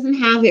said she doesn't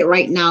have it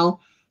right now.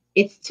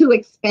 It's too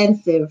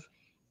expensive.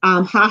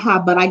 Haha,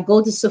 but I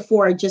go to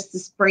Sephora just to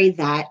spray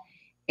that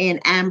in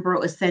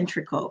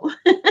𝘂𝐴𝐵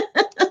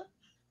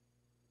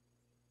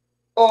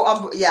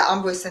yeah,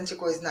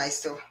 𝘂𝐵 is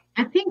nice too.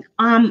 I think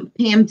Pam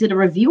did a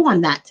review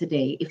on that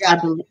today, if I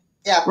believe.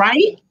 Yeah.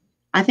 Right?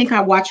 I think I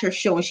watched her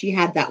show and she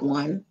had that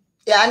one.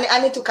 Yeah, I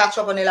need to catch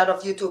up on a lot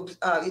of YouTube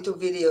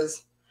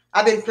videos.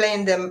 I've been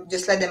playing them,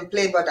 just let them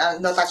play, but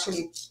I'm not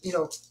actually,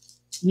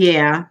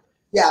 Yeah.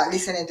 Yeah,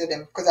 listening to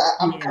them because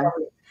I'm kind of.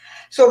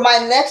 So my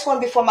next one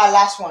before my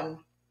last one.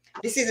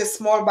 This is a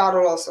small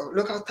bottle also.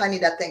 Look how tiny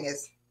that thing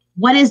is.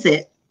 What is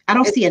it? I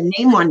don't see a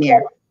name on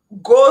there.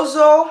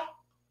 𝐵𝐳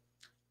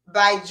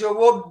by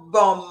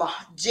Jeroboam.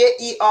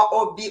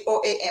 Jeroboam.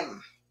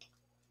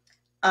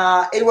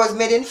 It was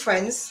made in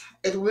France.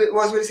 It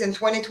was released in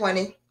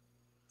 2020.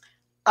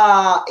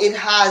 It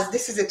has,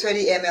 this is a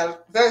 30 ml,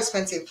 very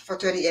expensive for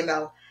 30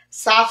 ml.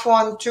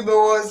 Saffron,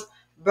 tuberose,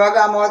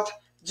 bergamot,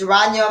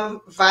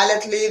 geranium,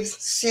 violet leaves,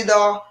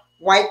 cedar,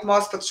 white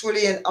moss,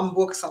 patchouli, and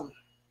𝘂𝐵.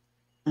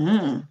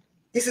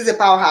 This is a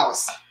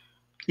powerhouse.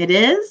 It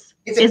is?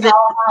 It's a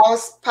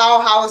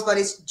powerhouse, but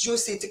it's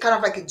juicy. It's kind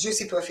of like a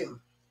juicy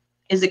perfume.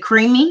 Is it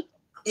creamy?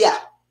 Yeah.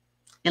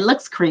 It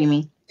looks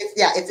creamy.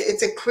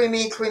 It's a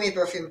creamy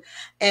perfume.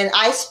 And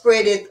I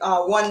sprayed it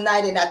one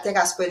night, and I think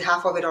I sprayed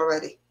half of it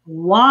already.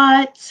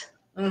 What?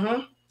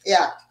 Mm-hmm.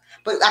 Yeah.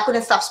 But I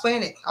couldn't stop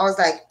spraying it. I was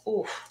like,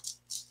 ooh.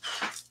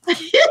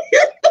 That's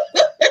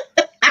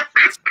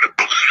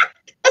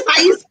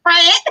how you spray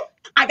it?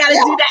 I gotta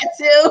do that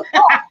too.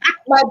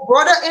 My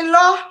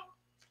brother-in-law.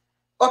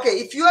 Okay,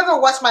 if you ever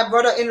watch my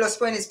brother-in-law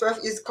spraying his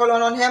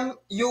cologne on him,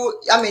 you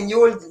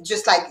will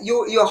just like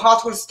your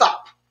heart will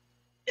stop.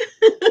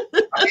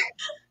 Okay.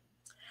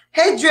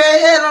 Hey Dre,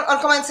 hey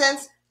on Common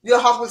Sense, your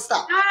heart will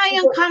stop. Hi,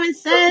 on Common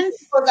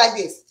Sense. It goes like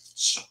this.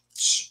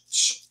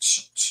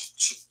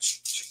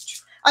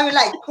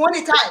 Like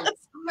 20 times.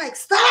 I'm like,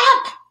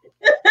 stop.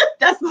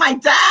 That's my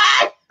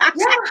dad.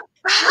 Yeah.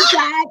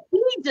 Dad,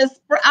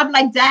 I'm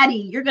like, Daddy,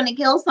 you're gonna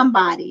kill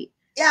somebody.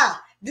 Yeah,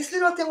 this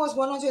little thing was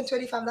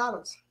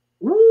 $125.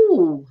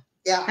 Ooh.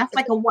 Yeah. That's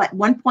like a what?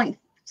 1.7?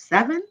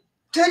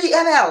 30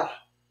 ml.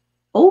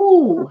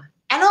 Ooh.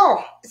 I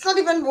know. It's not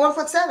even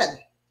 1.7.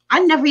 I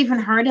never even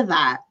heard of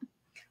that.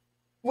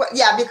 Well,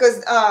 yeah,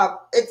 because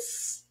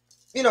it's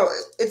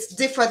it's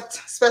different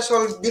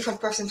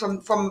person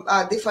from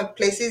different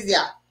places.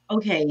 Yeah.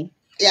 Okay.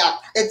 Yeah.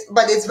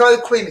 But it's very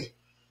creamy.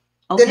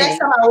 Okay. The next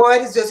time I wear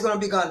it, it's just gonna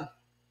be gone.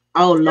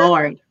 Oh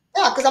Lord.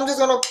 Yeah, because I'm just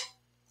gonna.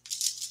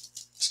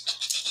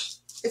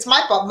 It's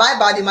my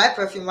body, my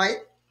perfume, right?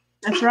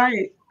 That's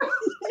right.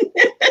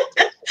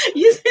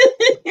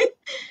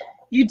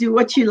 You do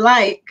what you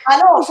like. I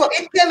know. So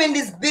it came in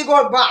this big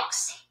old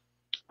box.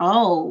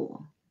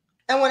 Oh.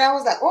 And when I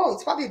was like, oh,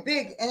 it's probably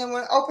big. And then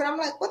when I opened, I'm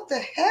like, what the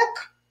heck?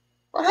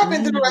 What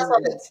happened to the rest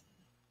of it?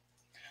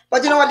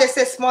 But you know what? They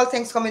say small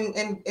things come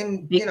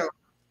in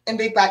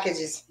big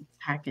packages.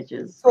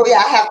 So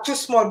yeah, I have 2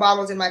 small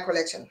bottles in my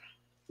collection.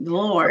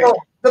 Lord. So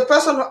the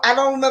person, I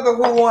don't remember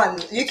who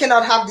won. You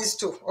cannot have these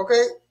 2,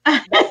 okay?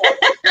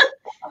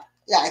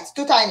 Yeah, it's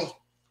too tiny.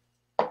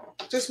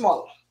 Too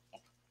small.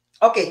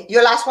 Okay,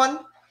 your last one?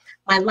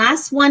 My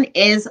last one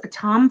is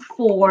Tom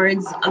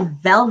Ford's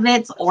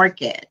Velvet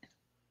Orchid.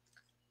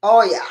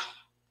 Oh, yeah.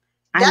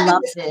 I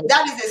love it.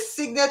 That is a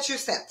signature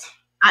scent.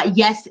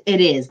 Yes,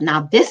 it is.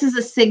 Now, this is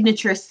a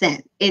signature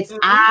scent. It's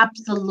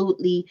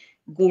absolutely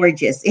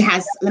gorgeous. It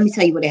has, let me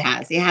tell you what it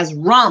has. It has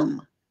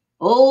rum.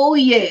 Oh,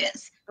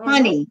 yes.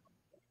 Honey,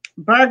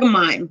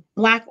 bergamot,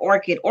 black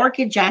orchid,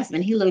 orchid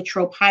jasmine,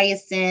 heliotrope,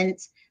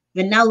 hyacinth,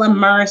 vanilla,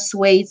 myrrh,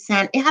 suede,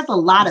 sand. It has a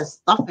lot of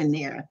stuff in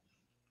there.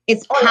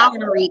 It's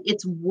powdery,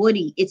 it's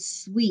woody,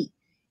 it's sweet.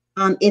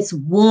 It's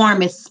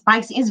warm, it's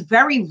spicy, it's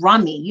very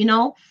rummy, you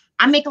know.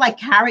 I make like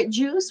carrot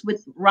juice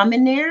with rum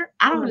in there.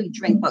 I don't really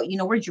drink, but you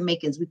know, we're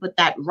Jamaicans. We put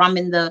that rum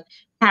in the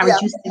carrot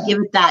juice to give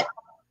it that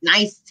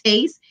nice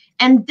taste.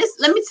 And this,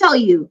 let me tell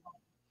you,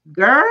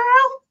 girl,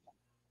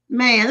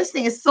 man, this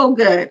thing is so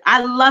good.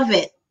 I love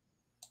it.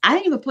 I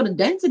didn't even put a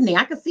dent in there.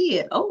 I can see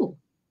it. Oh,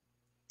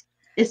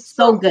 it's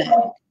so good.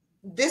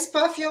 This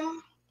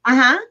perfume,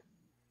 I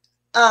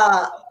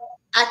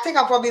think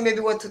I probably maybe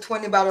went to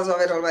 20 bottles of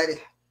it already.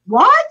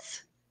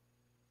 What?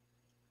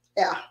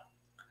 Yeah.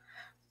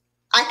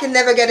 I can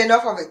never get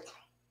enough of it.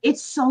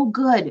 It's so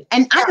good.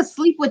 And I could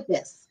sleep with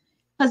this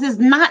because it's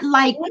not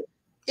like,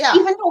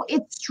 even though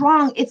it's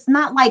strong, it's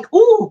not like,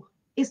 ooh,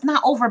 it's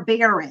not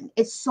overbearing.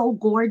 It's so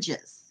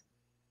gorgeous.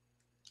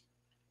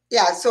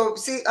 Yeah. So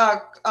see,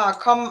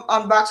 come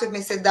unbox with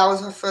me said that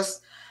was her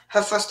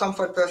first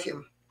comfort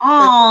perfume.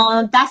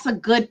 Oh, that's a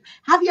good.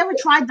 Have you ever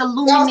tried the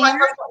Luminaire?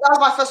 That was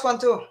my first one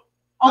too.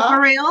 Oh,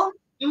 for real?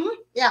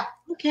 Yeah.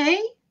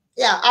 Okay.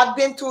 Yeah, I've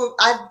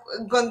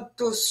gone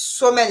to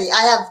so many.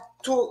 I have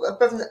two.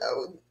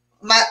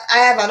 I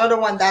have another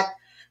one that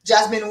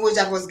Jasmine Rouge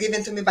that was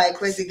given to me by a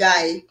crazy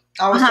guy. He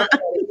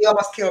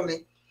almost killed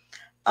me.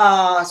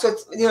 So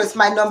it's, you know, it's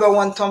my number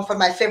one Tom for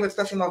my favorite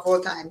perfume of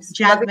all times.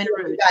 Jasmine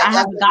Rouge. I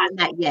haven't gotten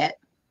that yet.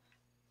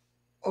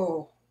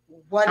 Oh,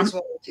 what is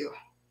wrong with you?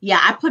 Yeah,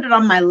 I put it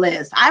on my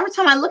list. Every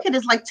time I look at it,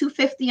 it's like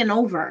 $250 and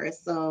over.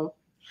 So,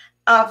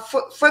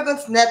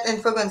 Fragrance Net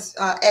and Fragrance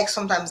X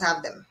sometimes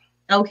have them.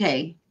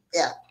 Okay.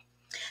 Yeah,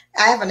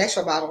 I have an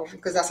extra bottle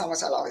because that's how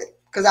much I love it.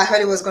 Because I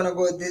heard it was gonna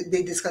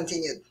be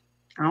discontinued.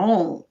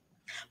 Oh.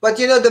 But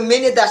you know, the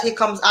minute that he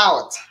comes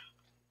out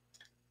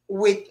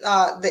with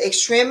the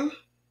Extreme,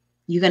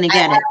 you're gonna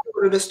get it. I have to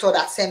go to the store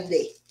that same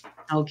day.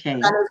 Okay.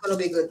 That is gonna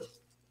be good.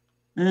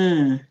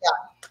 Yeah.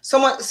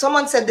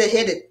 Someone said they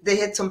hate it. They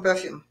hate some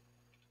perfume.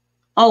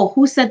 Oh,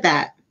 who said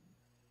that?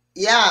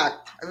 Yeah,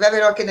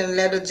 velvet orchid and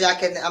leather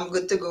jacket. I'm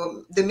good to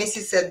go. The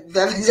Missy said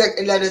velvet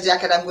and leather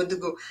jacket. I'm good to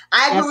go.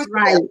 I agree with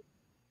right. That.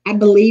 I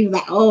believe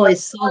that. Oh,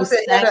 it's so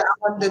sexy. I'm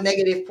on the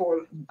negative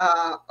pole.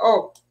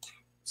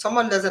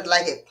 Someone doesn't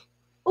like it.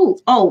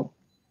 Oh,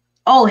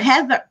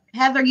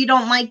 Heather, you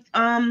don't like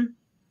velvet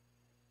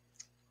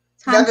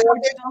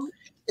orchid?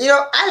 You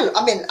know,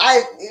 I mean,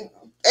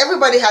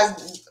 everybody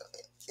has.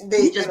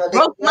 You just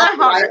broke my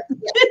heart.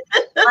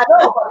 I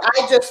know, but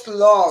I just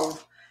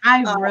love.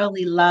 I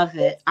really love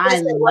it.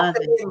 I love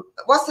it.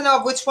 What's the name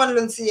of which one,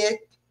 Lindsay?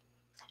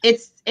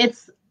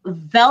 It's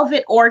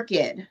Velvet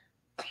Orchid.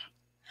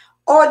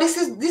 Oh, this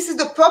is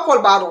the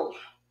purple bottle.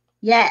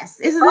 Yes,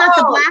 this is not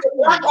the black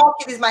one. Black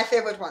orchid is my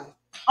favorite one.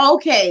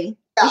 Okay,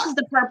 this is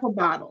the purple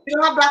bottle. You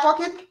don't have black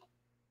orchid?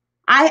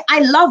 I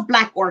love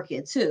black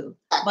orchid too,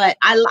 but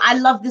I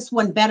love this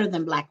one better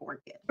than black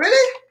orchid.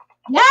 Really?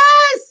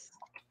 Yes.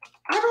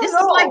 I don't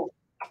know.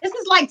 This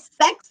is like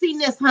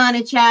sexiness,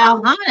 honey,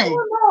 child, honey. I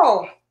don't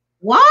know.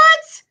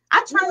 What?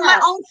 I turned my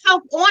own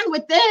self on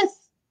with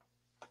this.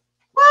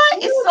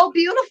 What? It's so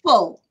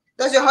beautiful.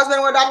 Does your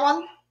husband wear that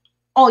one?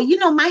 Oh, you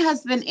know, my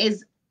husband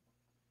is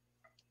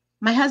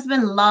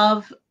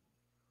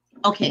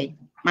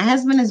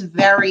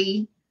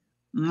very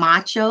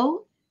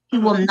macho. He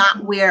will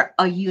not wear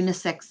a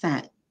unisex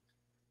scent.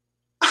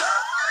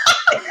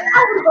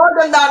 I would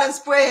go them down and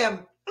spray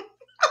him.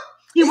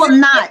 He will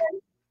not.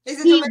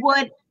 He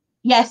would.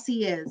 Yes,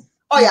 he is.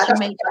 Oh yeah,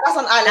 that's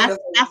an island.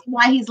 That's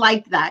why he's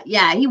like that.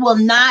 Yeah, he will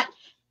not.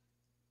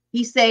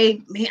 He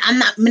say, I'm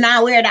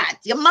not wear that.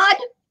 You mud?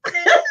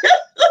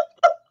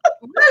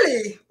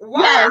 Really?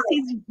 Wow. Yes,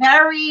 he's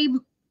very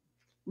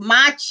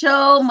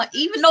macho.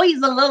 Even though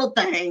he's a little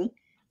thing,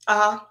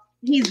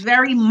 he's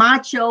very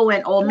macho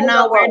and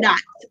not wear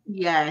that.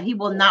 Yeah, he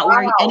will not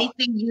wear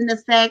anything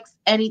unisex,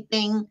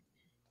 anything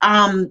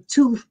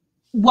to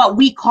what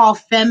we call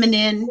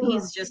feminine.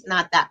 He's just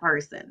not that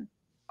person.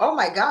 Oh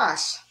my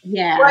gosh.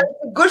 Yeah. Well,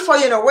 it's good for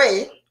you in a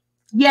way.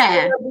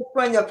 Yeah. You're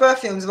spraying your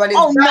perfumes, but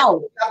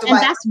no. And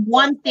that's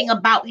one thing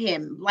about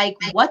him. Like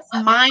what's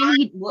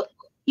mine,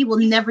 he will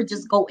never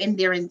just go in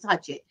there and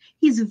touch it.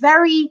 He's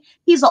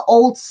an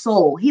old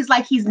soul. He's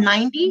like he's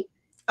 90.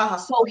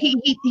 So he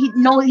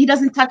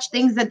doesn't touch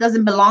things that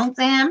doesn't belong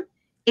to him.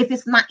 If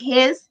it's not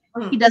his,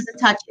 he doesn't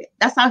touch it.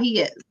 That's how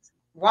he is.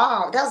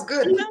 Wow, that's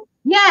good.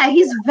 Yeah,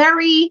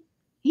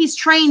 he's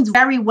trained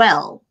very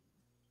well.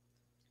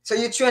 So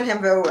you train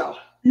him very well.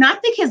 And I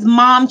think his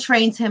mom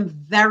trains him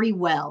very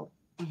well.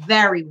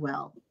 Very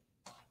well.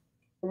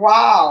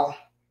 Wow.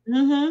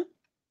 Mm-hmm.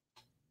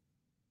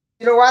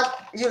 You know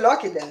what? You're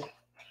lucky then.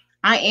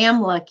 I am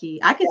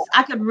lucky. I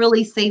could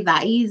really say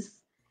that. He's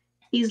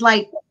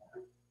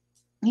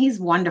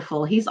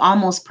wonderful. He's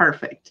almost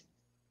perfect.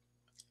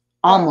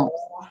 Almost.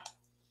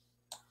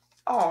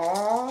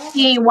 Oh.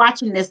 He ain't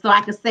watching this, so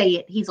I could say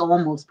it. He's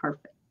almost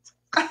perfect.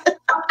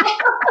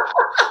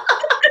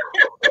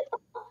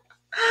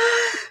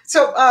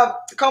 So,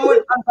 come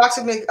on, unbox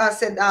with me.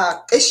 Said,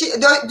 is she?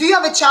 Do you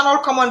have a channel?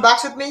 Come on,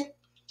 box with me.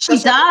 She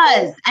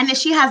does, and then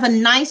she has a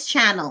nice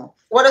channel.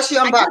 What does she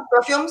unbox?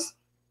 Perfumes?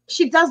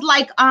 She does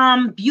like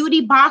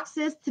beauty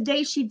boxes.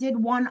 Today she did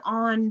one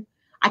on,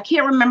 I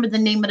can't remember the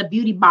name of the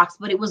beauty box,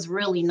 but it was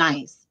really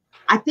nice.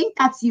 I think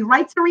that's you,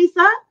 right,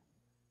 Teresa?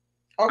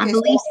 Okay, I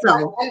believe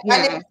so.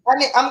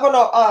 I'm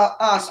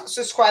gonna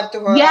subscribe to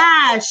her.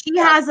 Yeah, she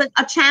has a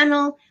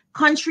channel.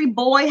 Country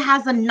Boy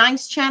has a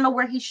nice channel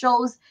where he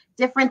shows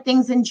different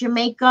things in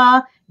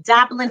Jamaica,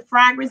 dabbling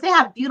fragrance. They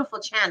have beautiful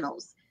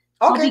channels.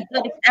 So it'd be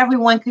good if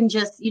everyone can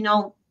just, you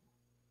know.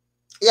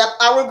 Yep,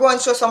 I will go and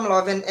show some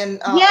love and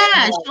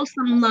show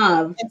some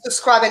love and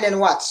subscribe and then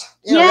watch.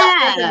 You know,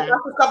 if you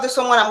subscribe to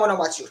someone, I'm gonna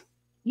watch you.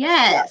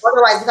 Yes. Yeah,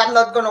 otherwise, if I'm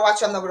not gonna watch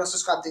you, I'm not gonna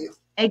subscribe to you.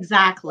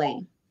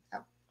 Exactly.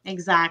 Yeah.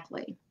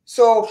 Exactly.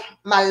 So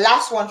my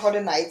last one for the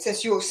night,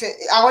 since you said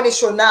I only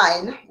show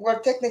 9. Well,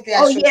 technically,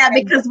 I showed 10.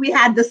 Because we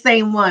had the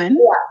same one.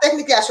 Yeah,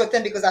 technically, I showed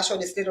 10 because I showed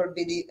this little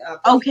bitty.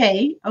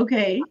 Okay.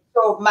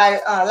 So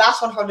my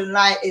last one for the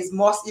night is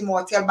Mousse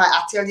Immortelle by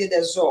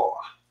𝐴𝐴𝐷𝑒𝑠𝑜𝑟.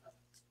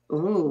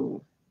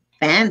 Ooh,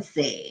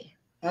 fancy.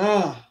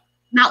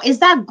 Now, is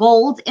that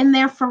gold in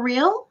there for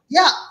real?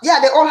 Yeah,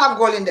 they all have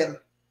gold in them.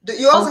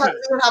 You also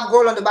have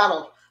gold on the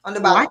bottle. On the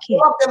bottom,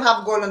 all of them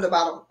have gold on the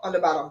bottom.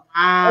 Wow!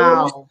 And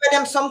when you spray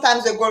them,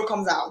 sometimes the gold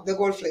comes out, the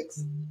gold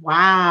flakes.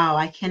 Wow!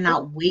 I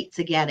cannot wait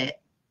to get it.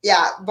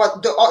 Yeah,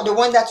 but the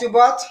one that you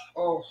bought,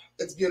 oh,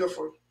 it's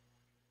beautiful.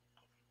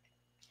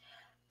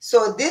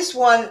 So this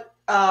one,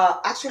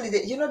 actually,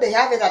 they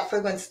have it at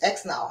Fragrance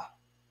X now.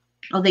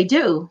 Oh, they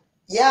do.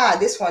 Yeah,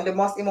 this one, the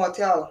Mousse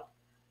Immortelle,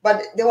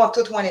 but they want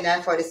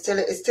 $229 for it.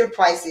 It's still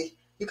pricey.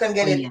 You can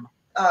get it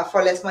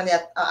for less money.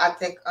 I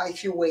think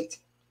if you wait.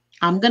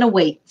 I'm gonna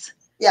wait.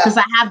 Yeah, because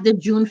I have the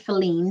June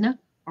Feline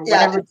or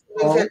whatever it's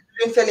called.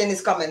 June Feline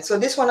is coming. So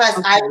this one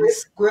has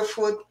iris,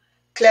 grapefruit,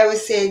 clary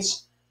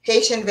sage,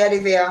 Haitian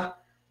vetiver,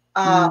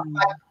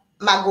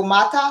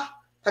 magomata,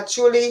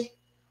 patchouli.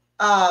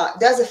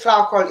 There's a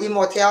flower called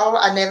Immortelle.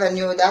 I never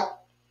knew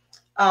that.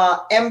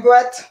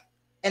 Ambrette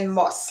and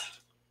moss.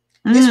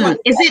 This one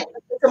it's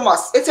a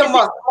moss. It's a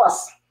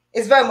moss.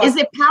 It's very musky. Is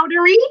it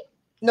powdery?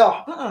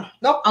 No.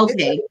 Nope.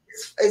 Okay.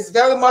 It's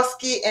very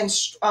musky and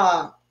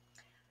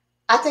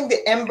I think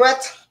the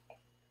ambrette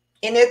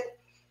in it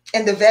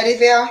and the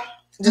vetiver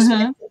just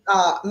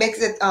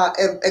makes it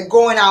a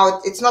going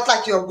out. It's not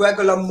like your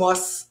regular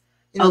moss,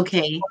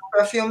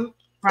 perfume.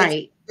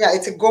 Right.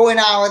 It's a going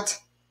out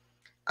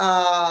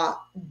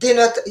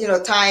dinner,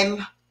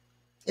 time,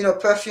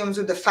 perfumes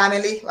with the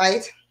family,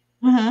 right?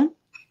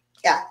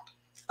 Yeah.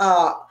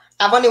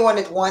 I've only worn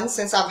it once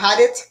since I've had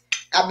it.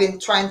 I've been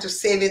trying to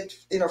save it,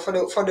 for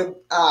the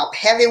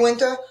heavy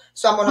winter.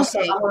 So I'm gonna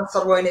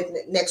start wearing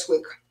it next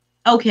week.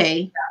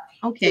 Okay.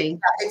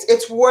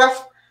 It's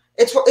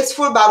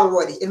full bottle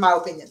ready, in my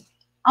opinion.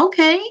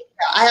 Okay.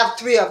 I have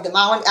 3 of them.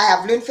 I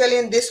have Lune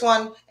Feline, this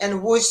one,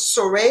 and Rouge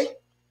Soleil.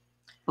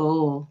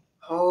 Oh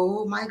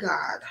my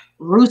God.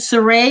 Rouge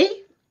Soleil.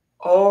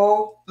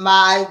 Oh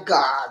my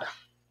God.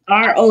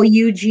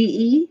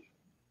 ROUGE.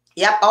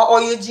 Yep,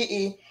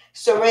 ROUGE.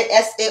 Soleil,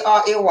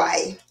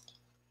 SARAY.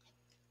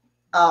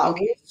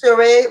 Rouge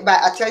Soleil by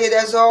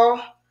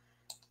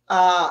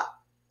𝐴𝐴𝐷𝑒𝑠𝑜𝑟.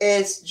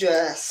 It's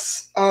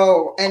just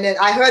and then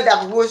I heard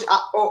that Rouge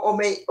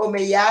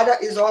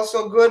𝐴𝐴𝐷𝑒𝑚𝐢𝐴 is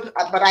also good,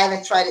 but I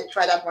haven't tried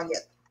that one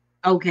yet.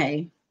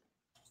 Okay.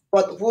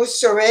 But Rouge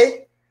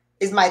Soleil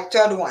is my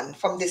 3rd one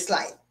from this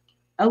line.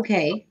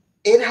 Okay.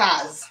 It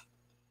has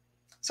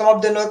some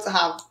of the notes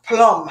have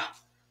plum,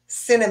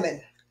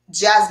 cinnamon,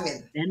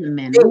 jasmine,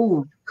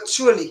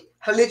 patchouli,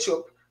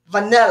 heliotrope,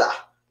 vanilla,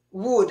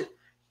 wood,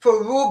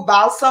 Peru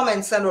balsam,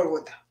 and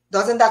sandalwood.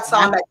 Doesn't that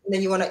sound like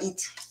something you want to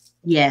eat?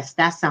 Yes,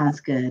 that sounds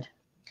good.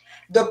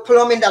 The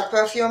plum in that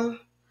perfume,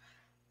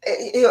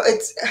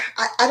 it's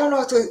I don't know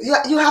how to.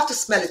 You have to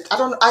smell it.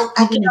 I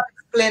cannot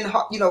explain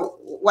how,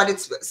 what it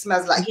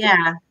smells like.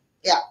 Yeah.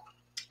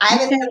 I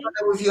haven't done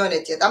a review on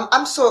it yet.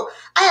 I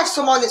have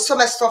so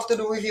much stuff to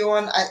do review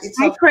on.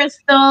 Hi,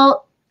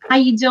 Crystal. How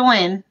you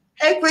doing?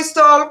 Hey,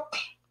 Crystal.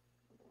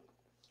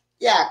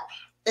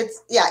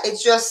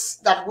 It's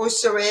just that Rouge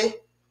Soleil.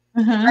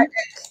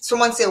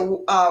 Someone said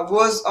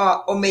Rose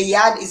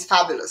𝐴𝐴𝐷𝑒𝑚𝐢𝐴 is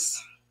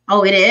fabulous.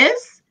 Oh, it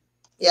is?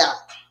 Yeah.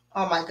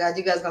 Oh my God,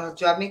 you guys gonna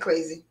drive me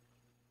crazy.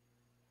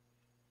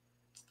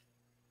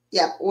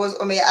 Yeah, Rose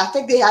𝐴𝐴𝐷𝑒𝑚𝐢𝐴. I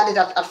think they had it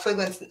at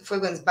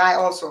Fragrance Buy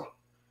also.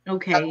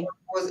 Okay.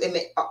 Rose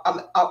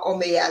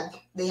𝐴𝐴𝐷𝑒𝑚𝐢𝐴.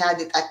 They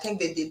had it. I think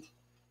they did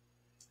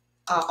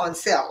on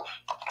sale.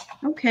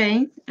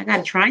 Okay, I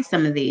gotta try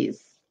some of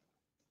these.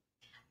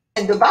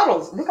 And the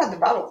bottles. Look at the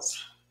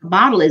bottles. The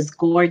bottle is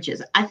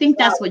gorgeous. I think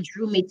that's what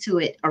drew me to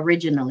it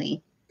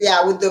originally.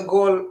 Yeah, with the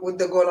gold on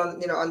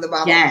on the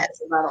bottle. Yes.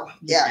 The bottle.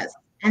 Yeah.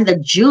 And the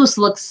juice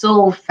looks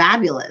so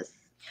fabulous.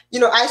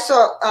 I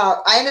saw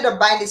I ended up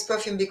buying this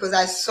perfume because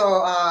I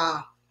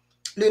saw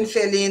Lune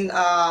Feline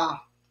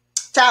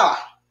Tara.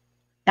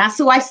 That's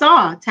who I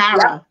saw,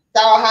 Tara.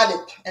 Yeah, Tara had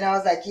it. And I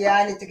was like,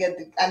 I need to get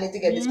this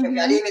perfume.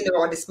 I didn't even know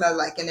what it smelled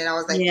like. And then I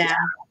was like,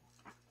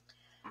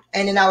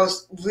 and then I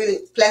was really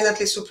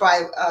pleasantly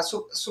surprised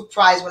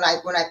when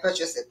I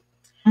purchased it.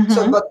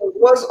 So, but the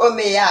Rose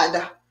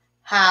Omeade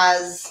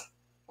has,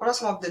 what are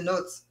some of the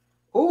notes?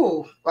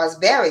 Ooh,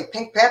 raspberry,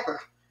 pink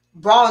pepper,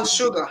 brown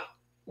sugar.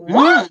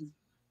 What?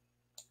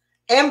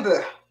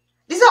 Amber.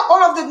 These are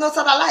all of the notes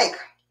that I like.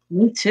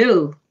 Me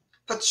too.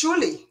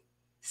 Patchouli,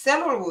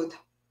 sandalwood.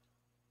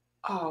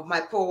 Oh, my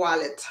poor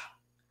wallet.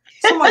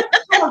 Someone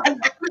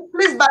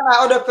please buy my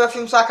other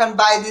perfume so I can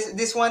buy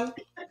this one.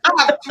 I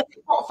have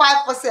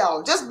 5 for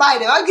sale. Just buy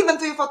them. I'll give them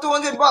to you for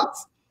 $200.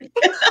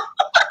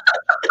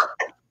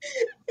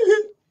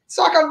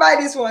 So I can buy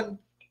this one.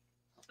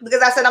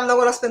 Because I said I'm not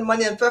gonna spend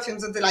money on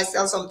perfumes until I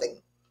sell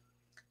something.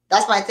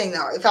 That's my thing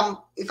now. If I'm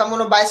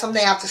gonna buy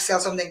something, I have to sell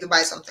something to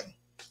buy something.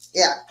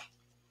 Yeah.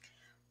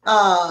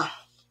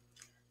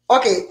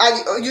 Okay.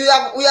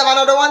 We have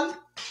another one?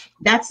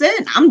 That's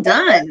it. I'm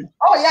done.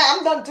 Oh yeah,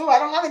 I'm done too. I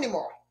don't have any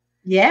more.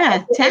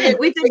 Yeah, 10.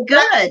 We did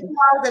good. 2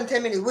 hours and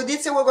 10 minutes. We did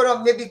say we're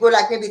gonna maybe go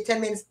like maybe 10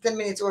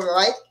 minutes over,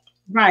 right?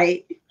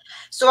 Right.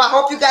 So I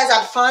hope you guys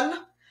had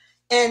fun.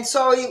 And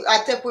sorry, I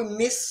think we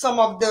missed some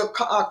of the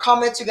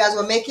comments you guys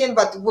were making,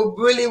 but we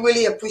really,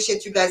 really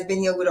appreciate you guys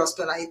being here with us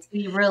tonight.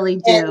 We really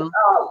do. And,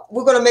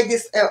 we're gonna make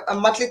this a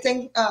monthly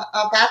thing,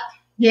 Pat.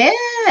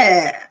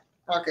 Yeah.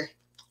 Okay.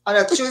 On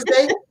a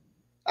Tuesday,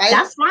 right?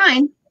 That's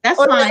fine. That's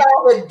fine.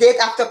 A date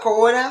after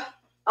Corona.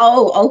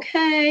 Oh,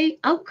 okay.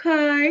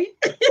 Okay.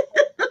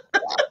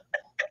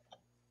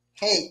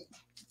 Hey,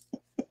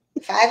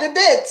 if I have a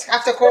date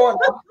after Corona,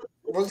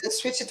 we'll just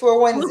switch it to a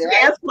Wednesday,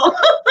 right?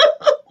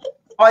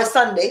 Or a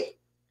Sunday.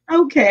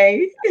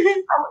 Okay.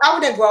 I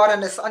wouldn't go out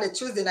on a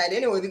Tuesday night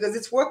anyway because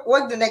it's work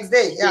the next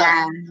day.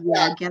 Yeah.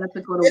 Get up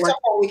and go to it's work.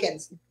 On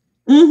weekends.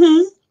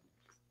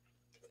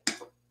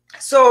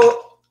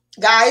 So,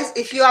 guys,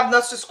 if you have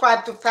not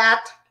subscribed to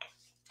Pat,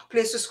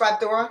 please subscribe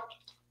to her.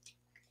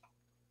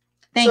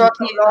 Thank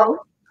you.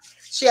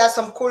 She has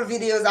some cool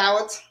videos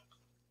out.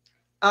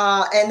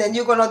 And then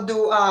you're gonna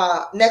do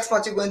next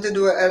month. You're going to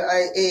do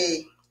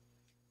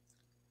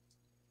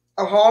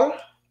a haul.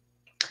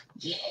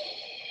 Yes.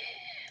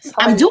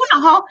 I'm doing a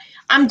haul.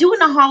 I'm doing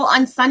a haul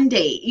on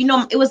Sunday. You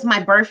know, it was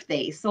my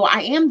birthday, so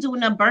I am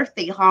doing a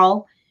birthday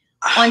haul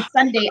on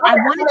Sunday. I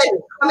wanted to.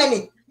 How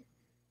many?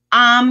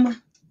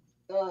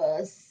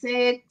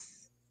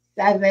 6,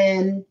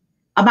 7,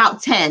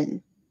 about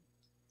 10.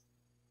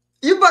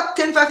 You bought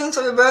 10 perfumes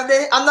for your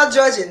birthday? I'm not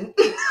judging.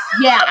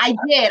 Yeah, I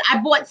did. I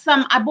bought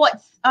 7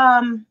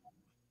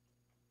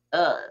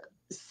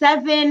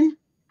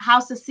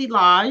 House of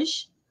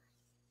𝐶𝐸𝐿𝐴𝐥,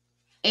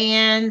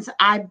 and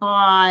I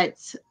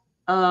bought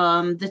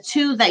the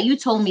 2 that you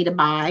told me to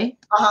buy.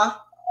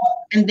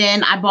 And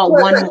then I bought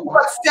one more. You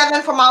bought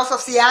 7 from House of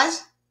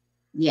𝐶𝐸𝐿𝐴𝐥?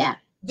 Yeah.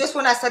 Just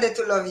when I started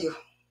to love you.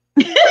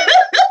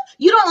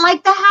 You don't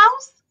like the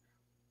house?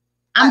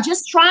 I'm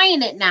just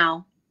trying it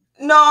now.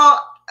 No,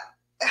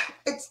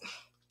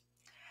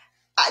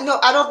 no,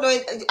 I don't know.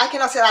 I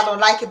cannot say I don't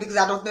like it because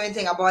I don't know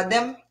anything about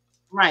them.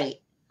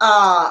 Right.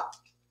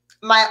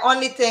 My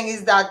only thing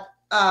is that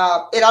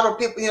a lot of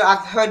people, I've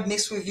heard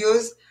mixed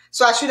reviews,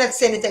 so I shouldn't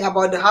say anything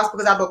about the house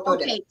because I don't know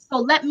them. Okay, so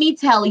let me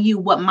tell you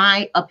what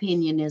my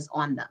opinion is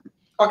on them.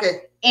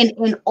 Okay.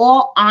 In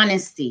all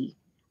honesty,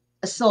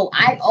 so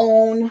I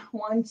own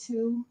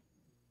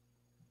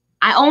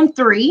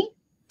 3,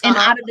 and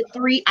out of the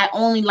 3, I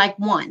only like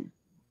 1.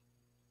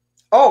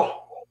 Oh.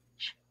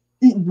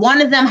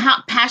 One of them,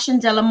 Passion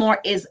de l'Amour,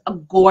 is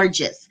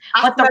gorgeous,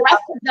 but the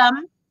rest of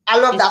them, I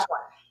love that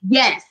one.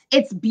 Yes,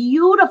 it's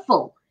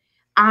beautiful.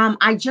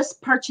 I just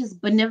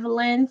purchased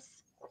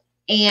Benevolence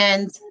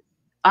and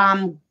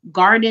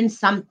Garden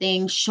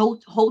something,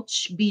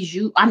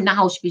 𝘗𝐻𝐵𝑗𝑢. I'm not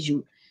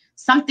𝘗𝐻𝐵𝑗𝑢.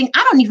 Something,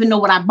 I don't even know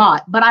what I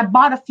bought, but I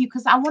bought a few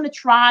because I want to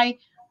try.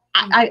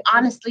 I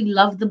honestly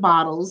love the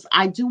bottles.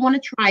 I do want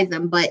to try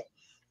them, but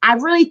I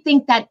really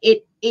think that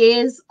it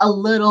is a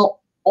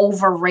little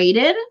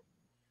overrated.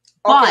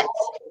 But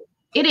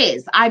it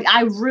is.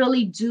 I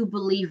really do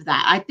believe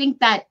that. I think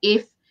that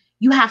if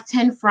you have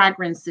 10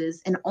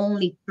 fragrances and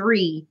only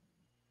 3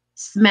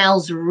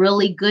 smells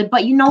really good,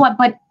 but you know what?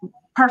 But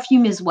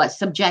perfume is what?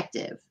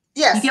 Subjective.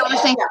 Yes. You get what I'm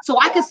saying? So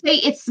I could say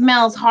it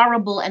smells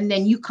horrible, and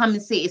then you come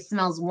and say it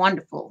smells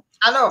wonderful.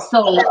 I know.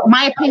 So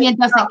my opinion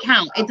doesn't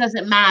count. It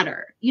doesn't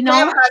matter. You know?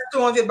 Pam has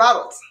 200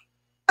 bottles.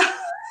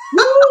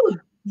 Woo!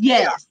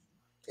 Yes.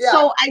 Yeah.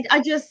 So I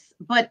just,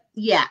 but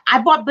yeah,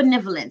 I bought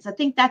Benevolence. I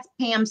think that's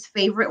Pam's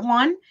favorite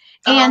one.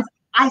 And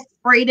I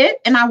sprayed it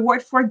and I wore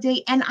it for a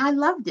day and I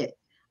loved it.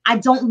 I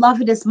don't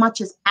love it as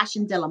much as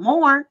Passion de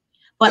l'Amour,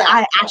 but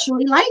I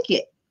actually like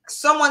it.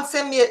 Someone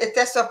sent me a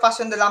test of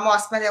Passion de l'Amour. I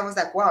smelled it. I was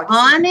like, wow.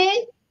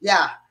 Honey?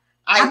 Yeah.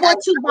 I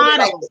bought 2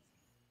 bottles.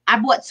 I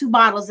bought 2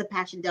 bottles of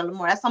Passion de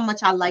l'Amour. That's how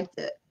much I liked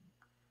it.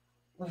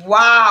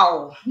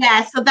 Wow.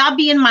 Yeah, so that'll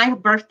be in my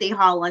birthday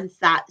haul on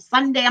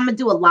Sunday. I'm going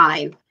to do a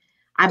live.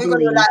 I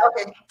believe.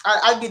 Okay,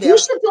 I'll be there. You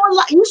should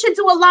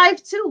do a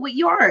live too with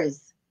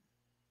yours.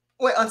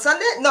 Wait, on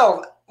Sunday?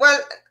 No. Well,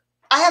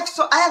 I have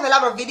a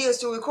lot of videos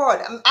to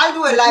record. I'll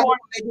do a live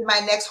maybe my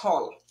next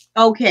haul.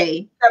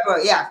 Okay.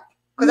 Yeah,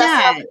 because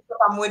I still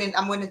I'm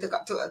waiting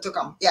to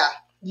come. Yeah.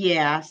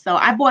 Yeah. So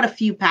I bought a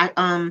few pack.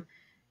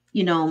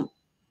 You know,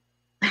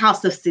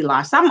 House of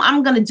Silage. So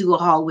I'm gonna do a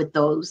haul with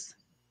those.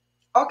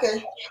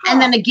 Okay.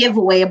 And then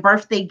a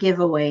birthday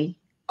giveaway.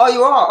 Oh,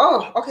 you are?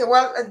 Oh, okay.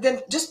 Well,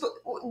 then just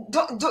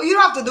don't you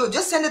don't have to do it.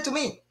 Just send it to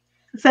me.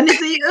 Send it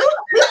to you.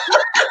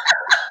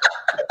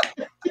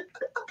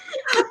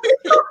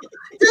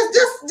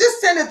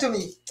 just send it to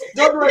me.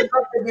 Don't do a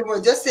birthday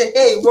giveaway. Just say,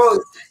 hey,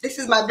 Rose, this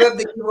is my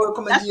birthday giveaway.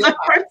 Coming to your house.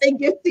 That's my birthday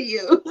gift to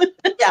you.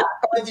 Yeah,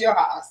 coming to your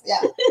house.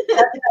 Yeah.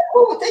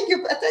 Oh, thank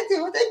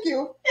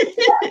you.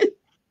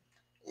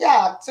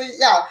 Yeah. So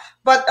yeah,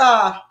 but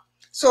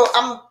so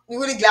I'm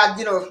really glad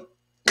you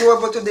were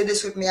able to do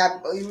this with me. I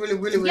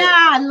really.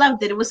 Yeah, I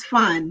loved it. It was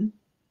fun.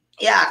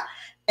 Yeah,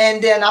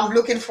 and then I'm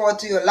looking forward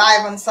to your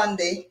live on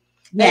Sunday.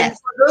 Yes. And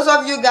for those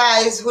of you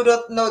guys who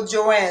don't know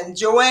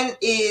Joanne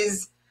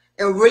is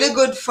a really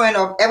good friend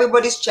of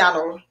everybody's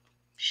channel.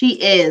 She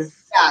is.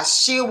 Yeah,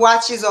 she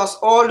watches us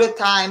all the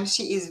time.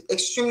 She is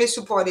extremely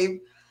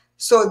supportive.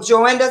 So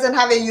Joanne doesn't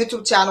have a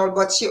YouTube channel,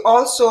 but she's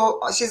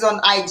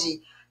on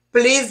IG.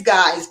 Please,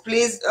 guys,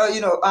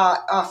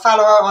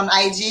 follow her on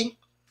IG.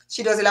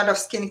 She does a lot of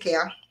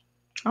skincare.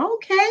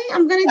 Okay,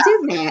 I'm gonna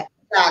do that.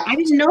 Yeah, I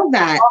didn't know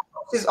that.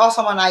 She's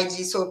awesome on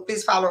IG, so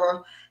please follow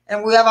her.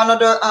 And we have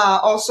another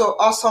also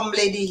awesome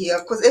lady here,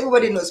 because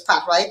everybody knows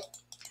Pat, right?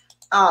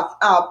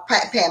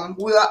 Pam.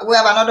 We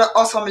have another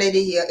awesome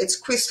lady here. It's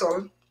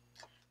Crystal.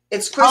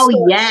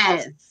 Oh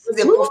yes.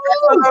 She's a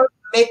professional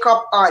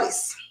makeup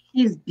artist.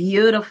 She's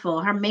beautiful.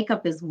 Her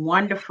makeup is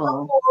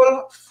wonderful.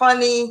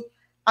 Funny.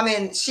 I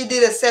mean, she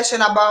did a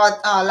session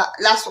about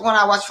last one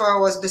I watched for her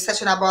was the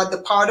session about the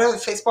powder,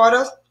 face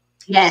powders.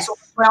 Yes. So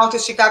when I went to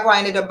Chicago, I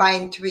ended up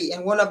buying 3,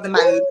 and one of them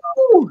I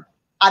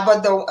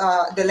bought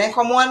the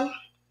Lancome one.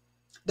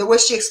 The way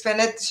she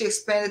explained it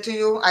to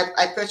you.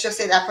 I purchased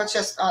it. I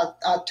purchased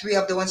 3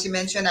 of the ones you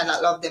mentioned, and I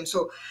love them.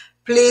 So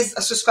please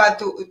subscribe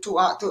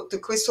to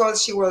Crystal.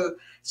 She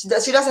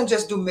doesn't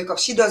just do makeup.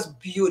 She does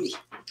beauty,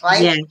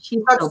 right? Yeah, she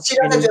doesn't just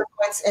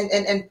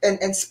go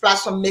and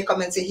splash some makeup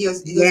and say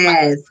here's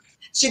my.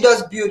 She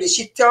does beauty.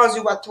 She tells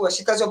you what to wear.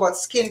 She tells you about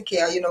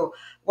skincare.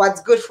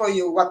 What's good for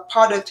you, what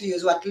powder to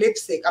use, what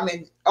lipstick. I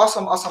mean,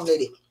 awesome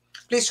lady.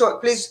 Please show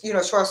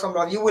her some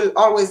love.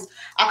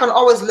 I can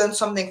always learn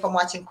something from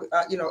watching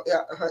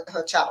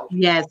her channel.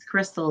 Yes,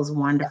 Crystal is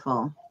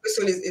wonderful.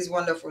 Crystal is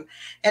wonderful,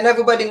 and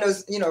everybody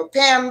knows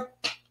Pam.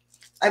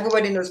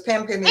 Everybody knows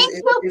Pam. Pam Thank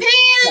you,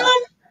 Pam.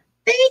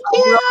 Thank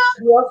you.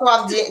 We also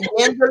have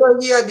D'Angelo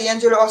here.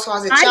 D'Angelo also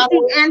has a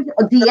channel.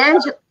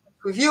 D'Angelo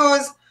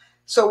reviews.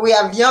 So we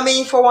have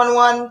Yummy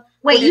 411.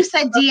 Wait, you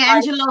said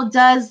D'Angelo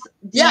does?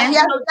 Yeah, he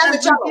has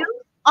a channel.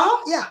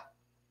 Yeah.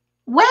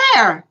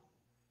 Where?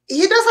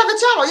 He does have a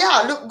channel.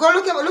 Yeah, go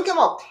look him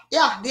up.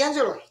 Yeah,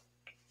 D'Angelo.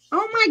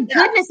 Oh my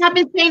goodness, I've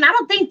been saying I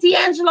don't think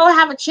D'Angelo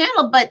have a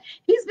channel, but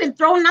he's been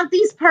throwing out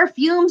these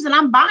perfumes and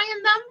I'm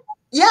buying them.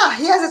 Yeah,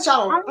 he has a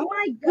channel. Oh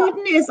my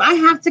goodness, I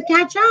have to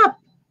catch up.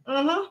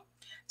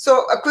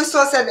 So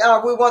Crystal said,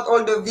 we want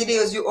all the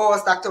videos you owe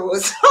us, Dr.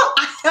 Rose.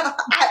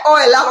 I owe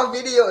a lot of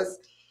videos.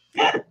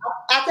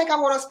 I think I'm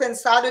going to spend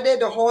Saturday,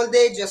 the whole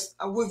day, just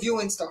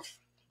reviewing stuff.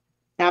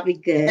 That'll be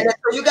good. And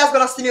so you guys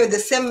going to see me with the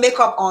same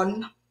makeup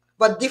on,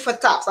 but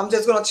different tops. I'm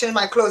just going to change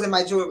my clothes and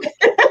my jewelry.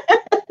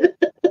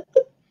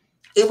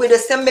 If with the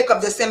same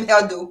makeup, the same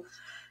hairdo,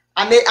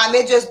 I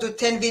may just do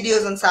 10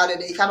 videos on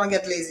Saturday if I don't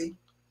get lazy.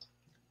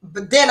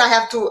 But then I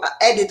have to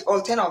edit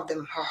all 10 of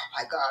them. Oh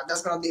my God,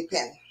 that's going to be a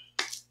pain.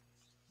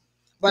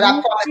 But I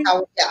promise I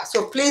will. Yeah.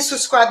 So please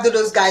subscribe to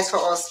those guys for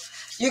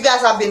us. You guys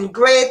have been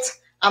great.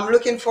 I'm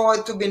looking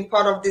forward to being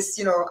part of this,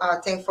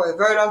 thing for a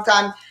very long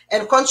time.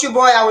 And Country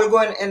Boy, I will go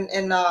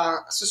and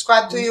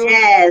subscribe to you.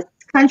 Yes,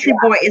 Country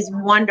Boy is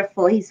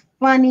wonderful. He's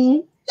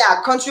funny.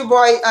 Yeah, Country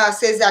Boy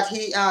says that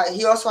he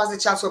also has a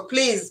chance. So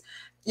please,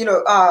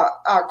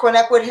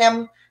 connect with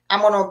him.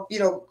 I'm gonna,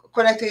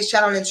 connect to his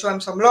channel and show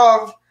him some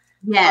love.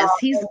 Yes,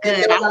 he's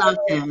good. I love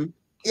him.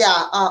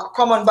 Yeah,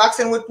 come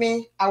unboxing with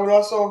me. I will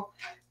also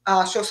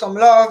show some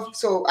love.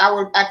 So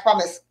I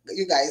promise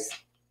you guys.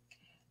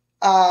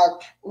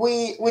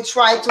 We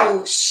try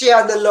to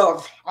share the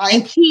love, right?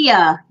 And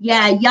Kia,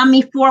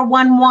 Yummy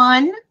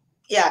 411.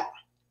 Yeah,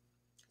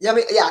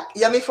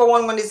 Yummy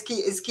 411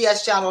 is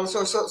Kia's channel.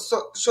 So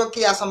show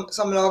Kia some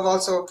love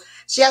also.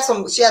 She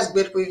has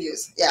great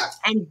reviews. Yeah.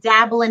 And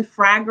Dabbling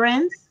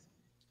Fragrance.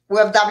 We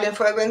have Dabbling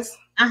Fragrance.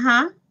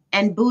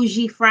 And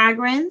Bougie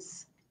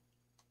Fragrance.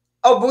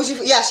 Oh, Bougie,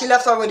 yeah, she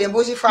left already. And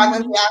Bougie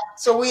Fragrance, yeah.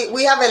 So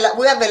we have a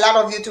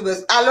lot of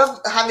YouTubers. I love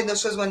having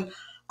those shows when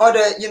other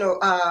YouTube.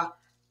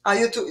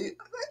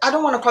 I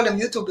don't want to call them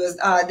YouTubers.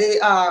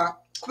 They are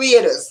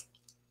creators.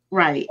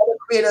 Right. Other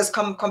creators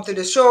come to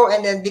the show,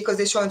 and then because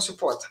they're showing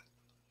support.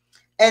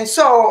 And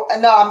so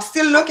now I'm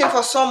still looking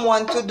for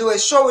someone to do a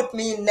show with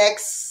me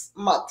next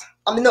month.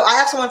 I mean, no, I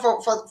have someone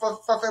for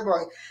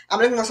February. I'm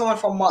looking for someone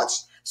for March.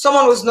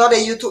 Someone who's not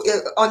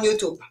on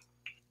YouTube.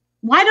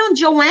 Why don't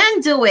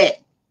Joanne do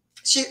it?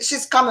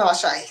 She's camera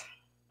shy.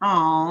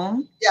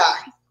 Oh. Yeah.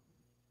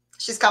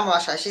 She's camera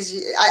shy.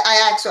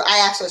 I asked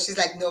her. She's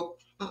like, nope,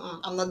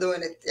 I'm not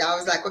doing it. Yeah, I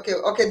was like,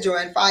 okay,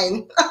 Joanne,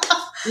 fine.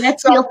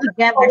 Let's So feel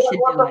together. Should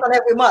do it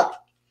every month.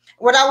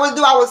 What I will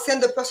do, I will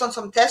send the person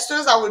some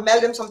testers. I will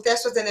mail them some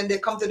testers, and then they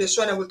come to the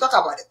show and we'll talk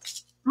about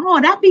it. Oh,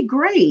 that'd be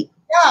great.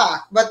 Yeah,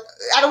 but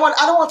I don't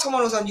want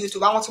someone who's on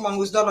YouTube. I want someone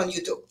who's not on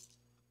YouTube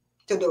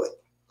to do it.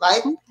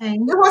 Right? Okay.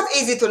 It was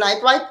easy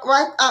tonight, right? It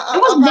was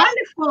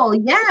wonderful.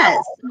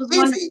 Yes, it was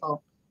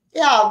wonderful.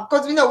 Yeah,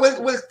 because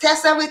we'll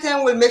test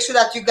everything. We'll make sure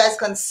that you guys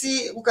can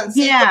see. We can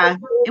see. Yeah,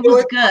 it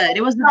was good.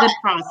 It was a good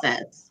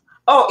process.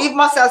 Oh, if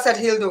Marcel said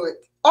he'll do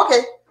it,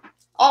 okay,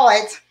 all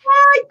right.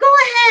 All right, go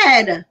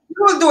ahead. You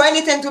will do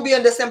anything to be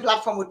on the same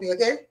platform with me,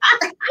 okay?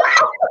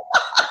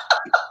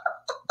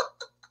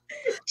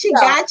 She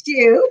got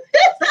you.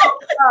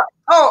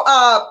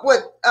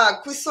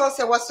 Crystal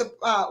said, what's the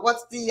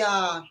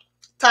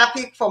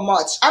topic for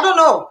March? I don't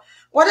know.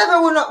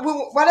 Whatever we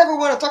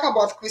want to talk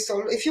about,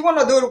 Crystal. If you want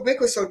to do it with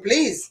Crystal,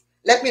 please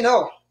let me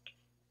know.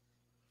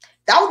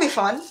 That would be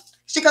fun.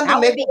 She can do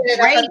maybe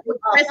great with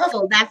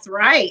Crystal. That's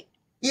right.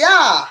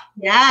 Yeah.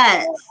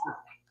 Yes.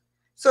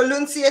 So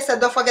Luncia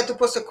said, don't forget to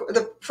post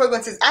the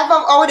fragrances. I've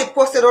already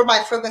posted all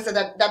my fragrances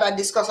that I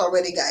discussed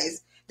already,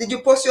 guys. Did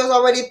you post yours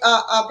already,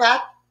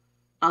 Pat?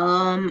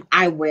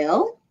 I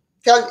will.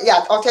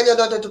 I'll tell your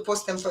daughter to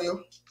post them for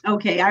you.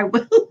 Okay, I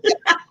will.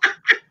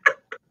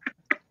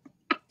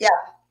 Yeah.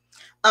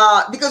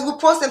 Because we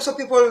post them so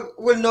people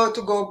will know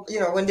to go,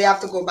 when they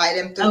have to go buy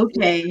them.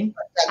 Okay.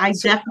 I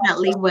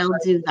definitely will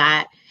do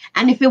that.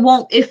 And if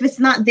it's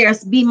not there,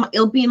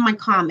 it'll be in my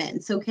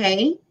comments,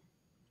 okay?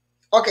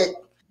 Okay.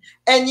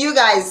 And you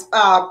guys,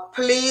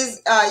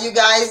 please,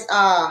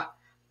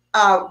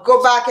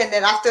 go back and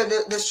then after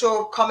the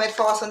show, comment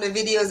for us on the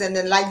videos and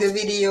then like the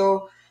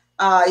video.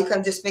 You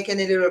can just make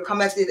any little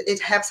comments. It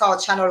helps our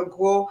channel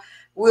grow.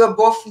 We are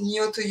both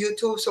new to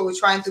YouTube, so we're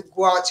trying to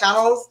grow our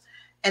channels.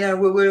 And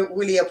then we will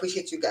really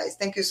appreciate you guys.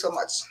 Thank you so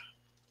much.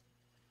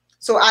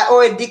 So I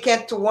owe a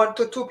decant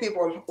to two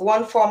people.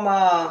 One from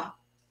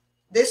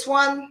this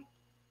one,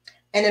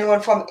 and then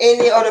one from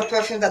any other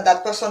perfume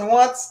that person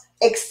wants,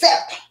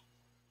 except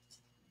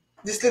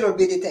this little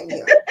bitty thing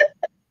here.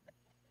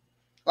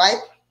 Right?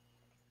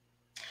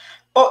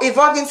 Oh,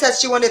 Evolving says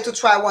she wanted to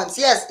try once.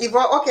 Yes,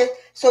 okay.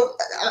 So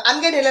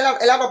I'm getting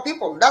a lot of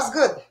people. That's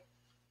good.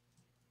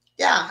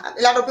 Yeah,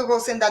 a lot of people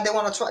saying that they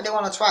want to try. They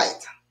want to try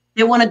it.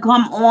 They want to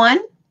come on.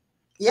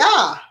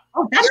 Yeah.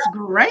 Oh, that's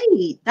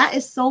great. That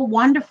is so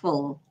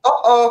wonderful.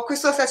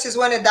 Crystal says she's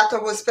wearing a Dr.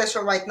 Rose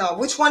special right now.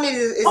 Which one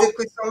is it,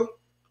 Crystal?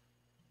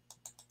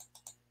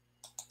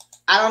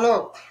 I don't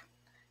know.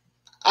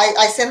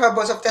 I sent her a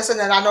bunch of tests and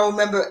I don't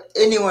remember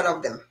any one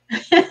of them.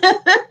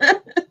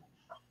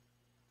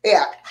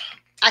 Yeah.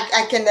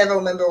 I can never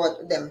remember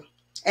what them.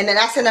 And then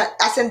I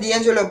sent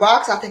D'Angelo a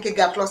box. I think it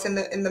got lost in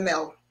the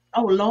mail.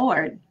 Oh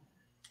Lord.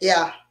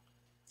 Yeah.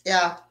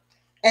 Yeah.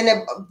 And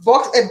a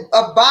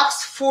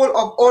box full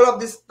of all of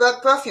these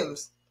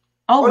perfumes.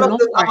 Oh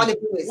Lord.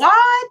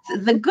 What?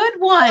 The good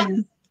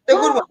ones. The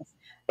good ones.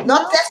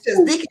 Not testers,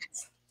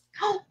 decants.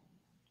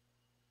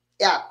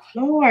 Yeah.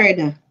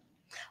 Lord.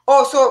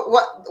 Oh, so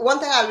one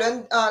thing I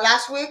learned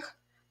last week,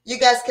 you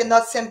guys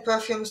cannot send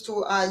perfumes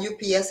to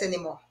UPS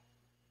anymore.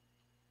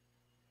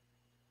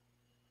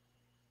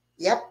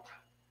 Yep.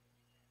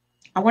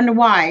 I wonder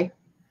why.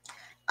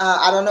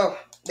 I don't know.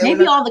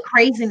 Maybe all the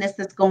craziness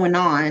that's going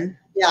on.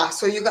 Yeah,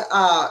 so you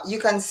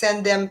can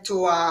send them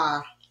to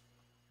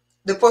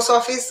the post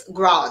office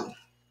ground.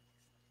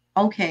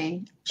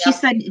 Okay. She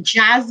said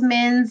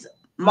Jasmine's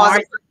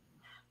Mars.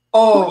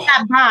 Oh.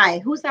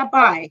 Who's that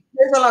by?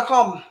 There's gonna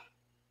come.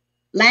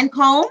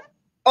 Lancome?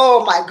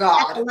 Oh my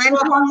God.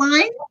 Lancome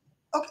line?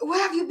 Okay,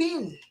 where have you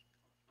been?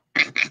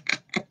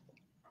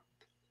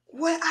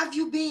 Where have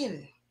you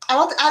been?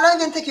 I don't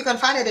even think you can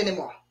find it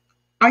anymore.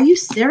 Are you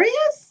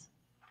serious?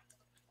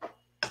 I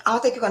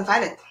don't think you can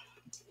find it.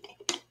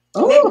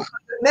 Oh,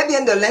 maybe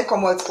on the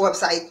Lancome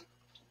website.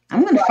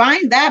 I'm gonna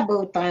find that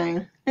boo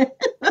thing. Maybe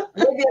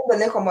on the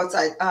Lancome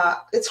website.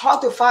 It's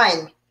hard to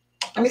find.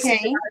 Let me see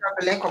if I have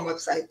the Lancome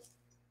website.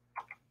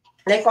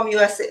 Lancome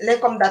USA,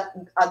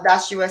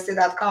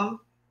 Lancome-USA.com.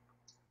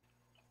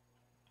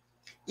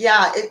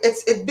 Yeah,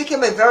 it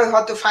became a very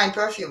hard to find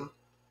perfume,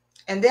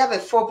 and they have a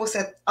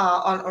 4%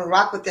 on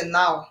Rakuten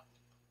now.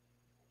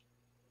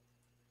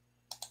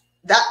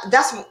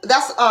 That's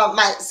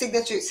my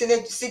signature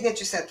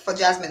scent for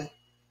Jasmine.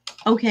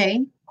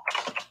 Okay.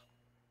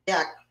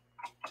 Yeah.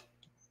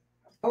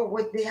 Oh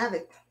wait, they have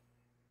it.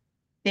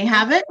 They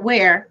have it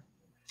where?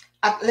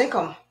 At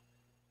Lancome.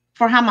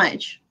 For how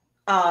much?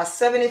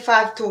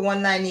 75 to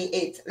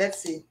 198. Let's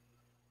see.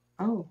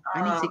 Oh,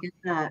 I need to get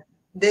that.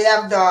 They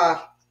have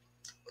the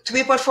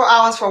 3.4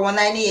 ounce for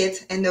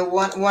 198 and the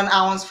 1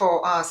 ounce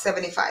for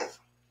 75.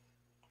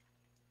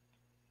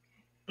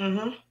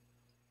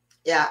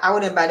 Yeah, I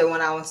wouldn't buy the 1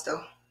 ounce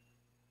though.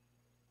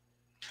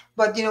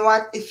 But you know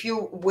what? If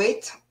you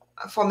wait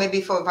for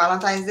maybe for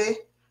Valentine's Day,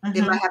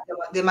 they might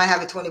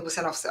have a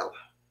 20% off sale.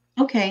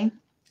 Okay.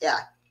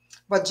 Yeah,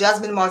 but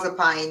Jasmine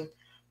Marzipan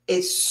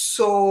It's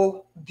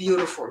so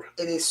beautiful.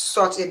 It is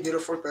such a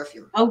beautiful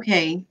perfume.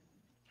 Okay,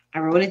 I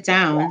wrote it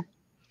down.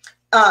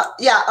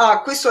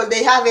 Crystal,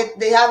 they have it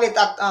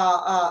at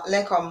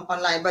Lancome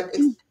online, but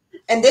it's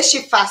and they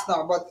ship fast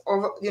now. But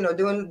over, you know,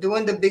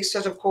 doing the big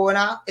search of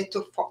Corona, it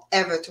took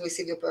forever to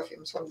receive your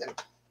perfumes from them.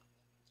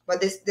 But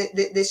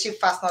they ship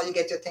fast now. You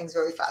get your things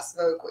very fast,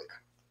 very quick.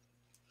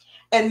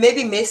 And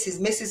maybe Macy's.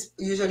 Macy's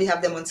usually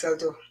have them on sale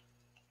too.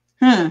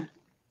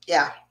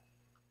 Yeah.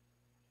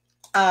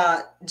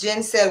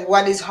 Jen said,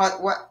 "What is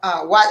hard?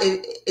 What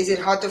is it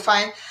hard to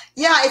find?"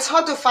 Yeah, it's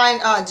hard to find,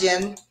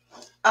 Jen.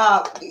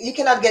 You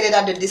cannot get it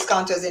at the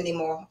discounters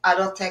anymore. I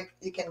don't think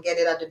you can get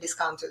it at the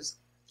discounters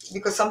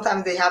because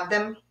sometimes they have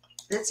them.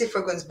 Let's see if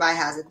Fragrance Buy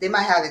has it. They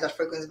might have it at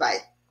Fragrance Buy.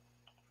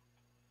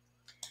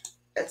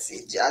 Let's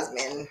see,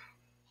 Jasmine.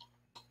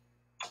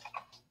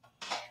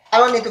 I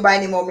don't need to buy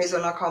any more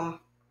Maison.com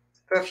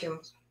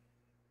perfumes.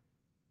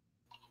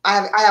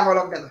 I have all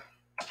of them.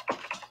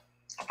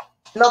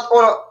 Not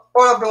all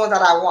of the ones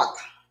that I want.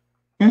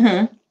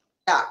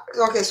 Yeah.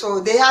 Okay, so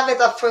they have it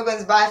at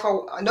Fragrance Buy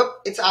for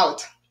nope, it's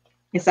out.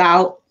 It's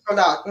out. Sold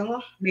out.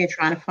 We're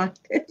trying to find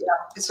it. Yeah,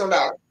 it's sold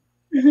out.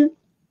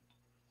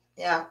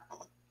 Yeah.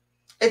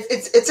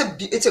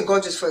 It's a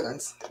gorgeous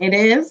fragrance. It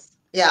is.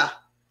 Yeah.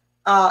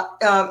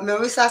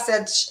 Marissa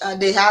said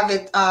they have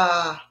it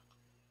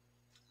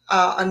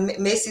on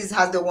Macy's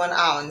has the 1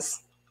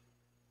 ounce.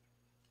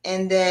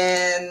 And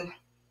then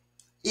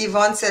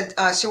Yvonne said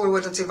she will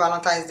wait until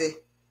Valentine's Day.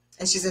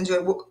 And she's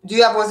enjoying. Do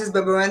you have Rose's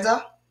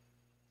Barbarenza?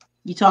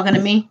 You talking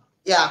to me?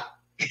 Yeah.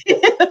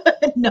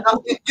 No.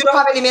 You don't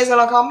have any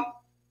Maison.com?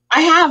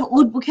 I have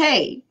Oud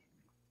Bouquet.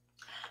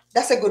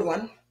 That's a good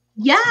one.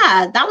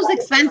 Yeah, that was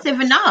expensive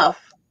enough.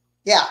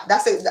 Yeah,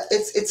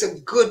 it's a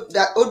good,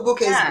 that Oud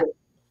Bouquet is good.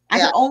 I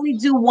can only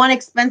do one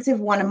expensive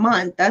one a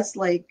month. That's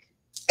like.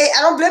 Hey,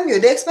 I don't blame you.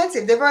 They're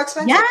expensive. They're very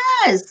expensive.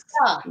 Yes.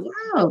 Yeah.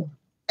 Wow.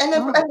 And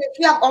if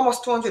you have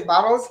almost 200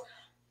 bottles,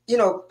 you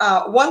know,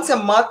 once a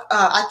month,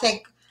 I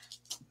think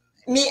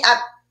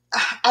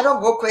I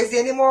don't go crazy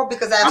anymore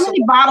because I have How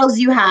many bottles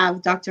you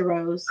have, Dr.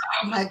 Rose?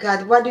 Oh my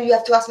God, why do you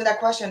have to ask me that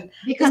question?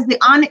 Because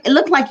it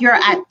looked like you're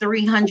at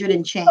 300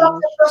 and change. That's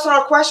a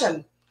personal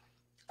question.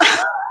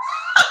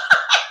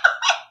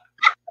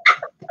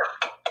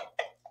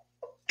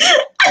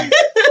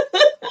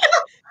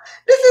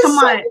 Come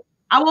on.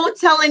 I won't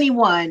tell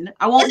anyone.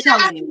 I won't tell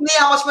anyone. Me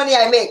how much money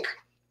I make.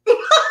 You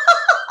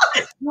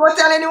won't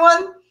tell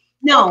anyone?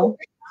 No.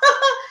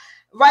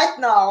 Right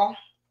now,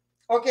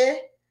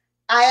 okay,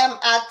 I am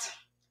at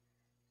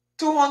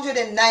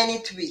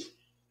 293.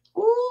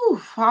 Ooh,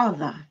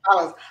 Father.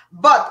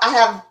 But I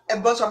have a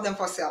bunch of them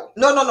for sale.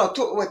 No,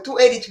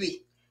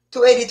 283.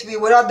 283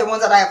 without the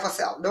ones that I have for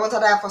sale. The ones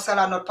that I have for sale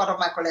are not part of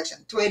my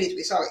collection.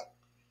 283, sorry.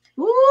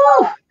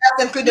 Ooh.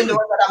 That's including the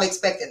ones that I'm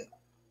expecting.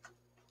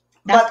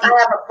 But I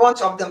have a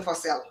bunch of them for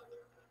sale.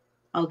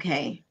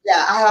 Okay.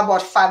 Yeah, I have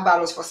about 5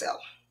 bottles for sale.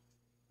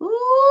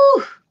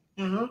 Ooh.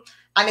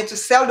 I need to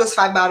sell those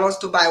 5 bottles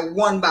to buy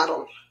 1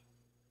 bottle.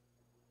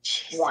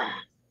 Jesus. One.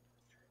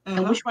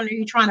 And which one are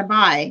you trying to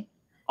buy?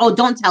 Oh,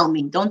 don't tell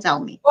me. Don't tell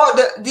me. Oh,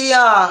 the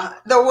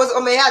was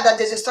𝐿𝐴 that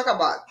they just talked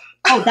about.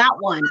 Oh, that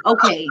one.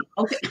 Okay.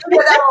 Okay.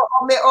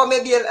 or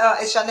maybe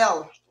a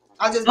Chanel.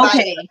 I'll just buy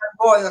a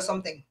boy or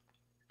something.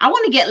 I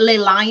want to get Le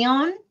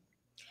Lion.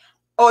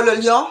 Oh, Le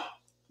Lion.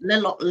 Le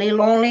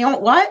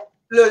Lion. What?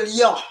 Le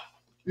Lion.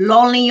 Le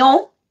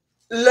Lion.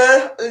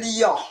 Le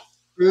Lion.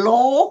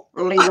 Le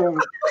Lion.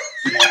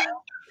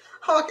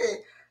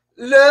 Okay.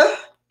 Le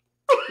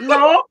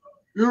Lion.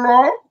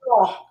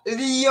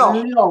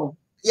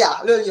 Yeah,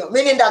 Le Lion.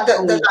 Meaning that the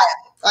lion,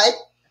 right?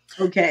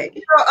 Okay.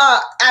 You know,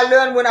 I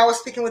learned when I was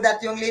speaking with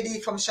that young lady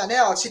from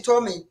Chanel. She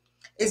told me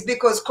it's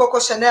because Coco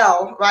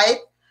Chanel, right?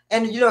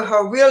 And you know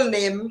her real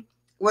name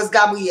was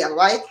Gabrielle,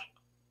 right?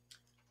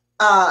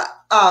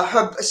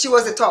 She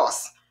was a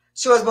Taurus.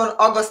 She was born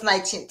August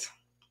 19th.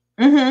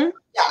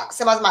 Yeah,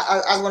 same as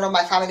one of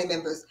my family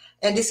members.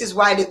 And this is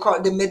why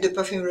they made the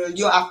perfume Le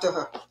Lion after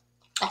her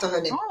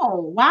name.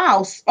 Oh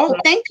wow! Oh,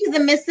 thank you, the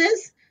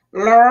Mrs.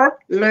 Le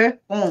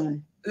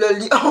Lion. Le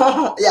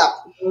Lion, yeah.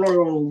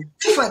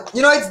 Different.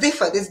 You know, it's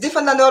different. It's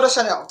different than the other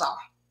Chanel now.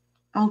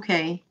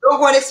 Okay. Don't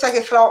go and expect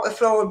a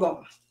floral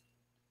bomb.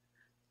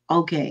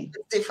 Okay.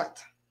 It's different.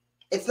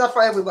 It's not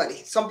for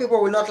everybody. Some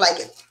people will not like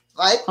it,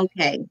 right?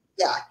 Okay.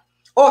 Yeah.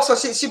 Oh, so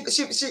she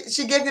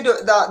gave you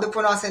the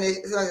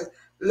pronunciation.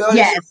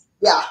 Yes.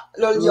 Yeah.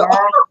 Le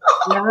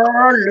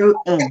Lion.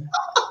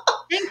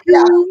 Thank you.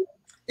 Yeah.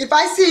 If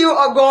I see you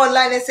or go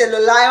online and say Le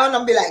Lion,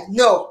 I'll be like,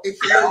 no, it's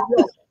Le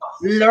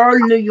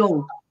Lion. Le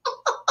Lion.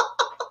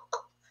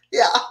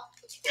 Yeah.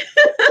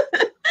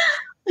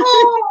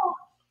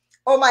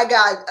 Oh my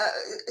God.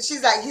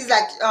 He's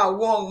like,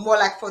 Wong, more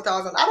like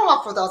 4,000. I don't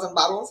have 4,000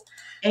 bottles.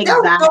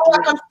 Exactly. There's no way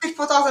I can fit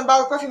 4,000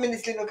 bottles of perfume in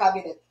this little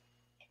cabinet.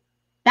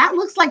 That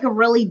looks like a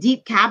really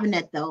deep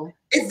cabinet, though.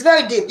 It's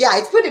very deep. Yeah,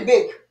 it's pretty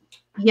big.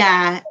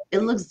 Yeah, it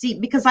looks deep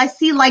because I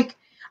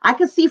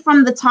can see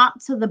from the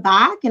top to the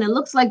back, and it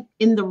looks like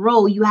in the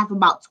row you have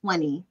about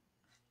 20.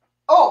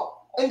 Oh,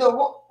 in the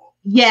row?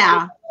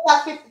 Yeah.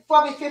 like 50,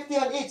 probably 50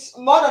 on each,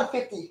 more than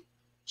 50.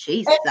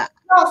 Jesus. And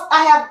plus,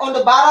 I have on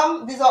the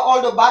bottom, these are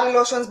all the body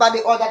lotions, body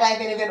oil that I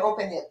haven't even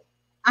opened yet.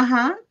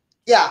 Uh-huh.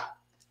 Yeah.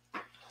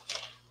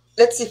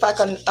 Let's see if I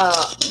can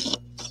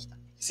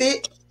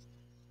see.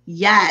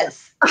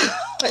 Yes.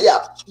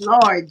 Yeah.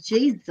 Lord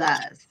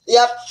Jesus.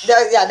 Yep.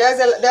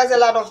 There's a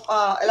lot of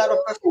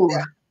perfume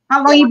there.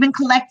 How long you been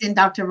collecting,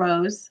 Dr.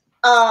 Rose?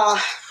 I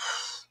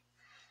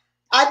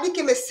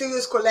became a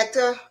serious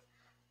collector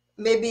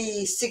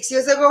maybe 6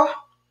 years ago.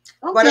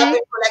 Okay. But I've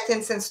been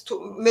collecting since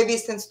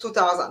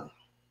 2000.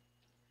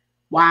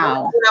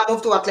 Wow. When I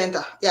moved to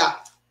Atlanta, yeah.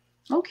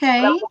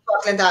 Okay. When I moved to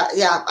Atlanta,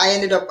 yeah, I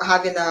ended up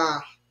having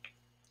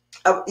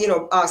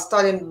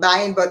starting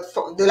buying, but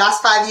for the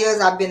last 5 years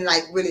I've been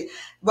like really,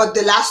 but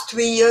the last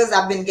 3 years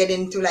I've been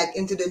getting into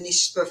the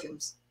niche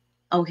perfumes.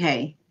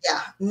 Okay.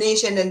 Yeah,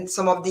 niche, and then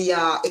some of the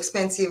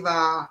expensive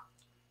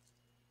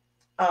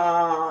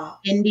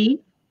indie.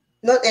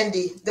 Not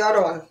indie, the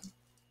other one.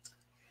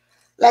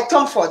 Like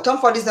Tom Ford. Tom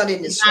Ford is not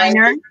in niche.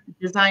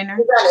 Designer.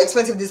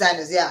 Expensive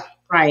designers, yeah.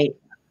 Right.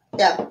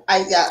 Yeah,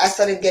 I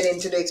started getting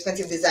into the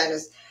expensive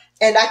designers,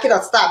 and I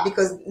cannot stop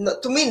because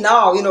to me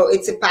now,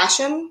 it's a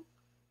passion.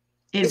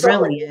 It's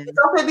really is. It's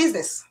also a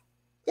business.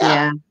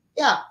 Yeah.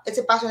 It's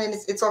a passion, and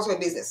it's also a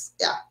business.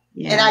 Yeah.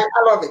 And I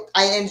love it.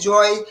 I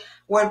enjoy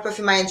one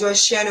perfume. I enjoy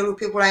sharing it with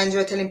people. I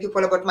enjoy telling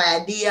people about my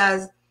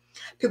ideas.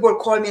 People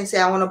call me and say,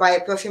 I want to buy a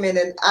perfume, and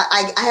then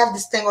I have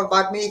this thing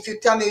about me. If you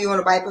tell me you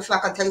want to buy a perfume,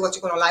 I can tell you what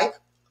you're gonna like.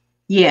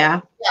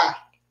 Yeah.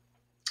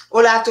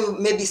 All I have to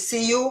maybe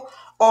see you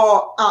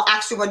or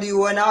ask you what do you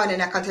want now, and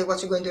then I can tell you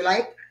what you're going to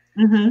like.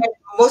 Mm-hmm.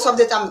 Most of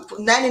the time,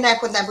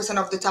 99.9%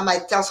 of the time, I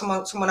tell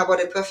someone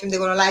about a perfume they're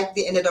gonna like,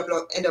 they end up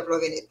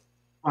loving it.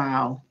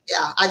 Wow.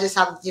 Yeah, I just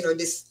have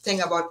this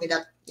thing about me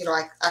that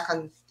I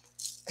can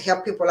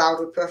help people out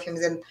with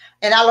perfumes, and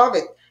I love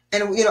it.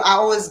 And I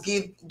always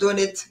give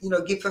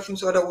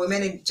perfumes to other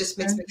women. It just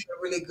makes me feel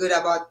really good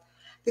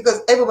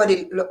because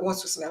everybody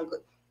wants to smell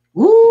good.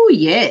 Ooh,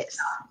 yes.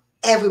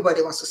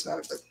 Everybody wants to smell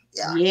good.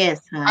 Yeah.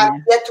 Yes.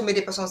 I've yet to meet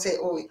a person say,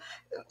 "Oh,"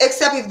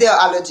 except if they're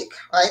allergic,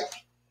 right?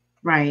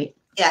 Right.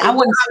 Yeah. I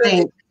wouldn't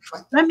think.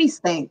 Let me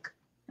think.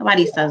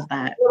 Nobody says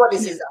that. Nobody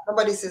says that.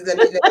 Nobody says that.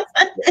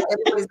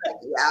 Everybody's like,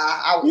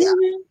 yeah.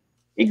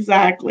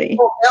 Exactly.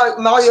 Oh,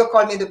 Mario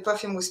called me the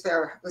perfume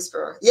whisperer.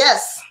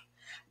 Yes.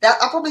 That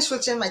I probably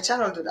should change my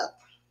channel to that.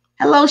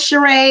 Hello,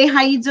 𝐿𝐸𝐴.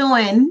 How you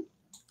doing?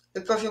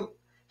 The perfume.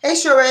 Hey,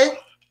 𝐿𝐸𝐴.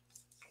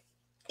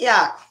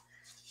 Yeah.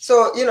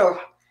 So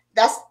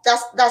that's a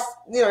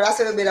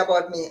little bit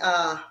about me.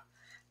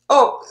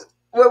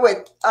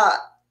 Wait.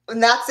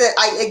 Nat said,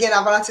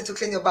 I volunteered to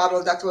clean your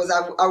bottle. That was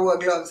I wore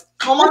gloves.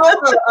 Come on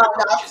over,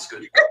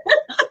 Nat.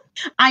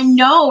 I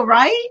know,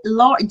 right?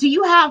 Lord, do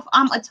you have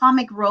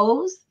Atomic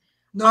Rose?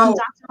 No,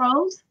 Dr.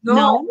 Rose.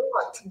 No.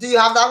 Do you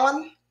have that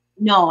one?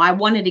 No, I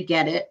wanted to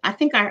get it. I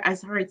think I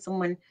heard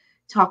someone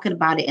talking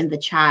about it in the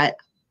chat.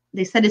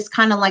 They said it's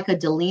kind of like a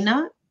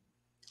Delina.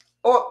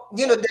 Oh,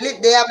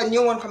 they have a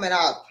new one coming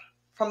out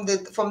from the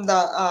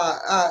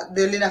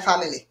Delina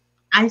family.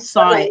 I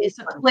saw it. It's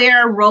a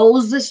clear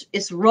rose.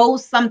 It's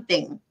rose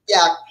something.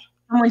 Yeah.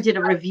 Someone did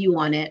a review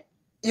on it.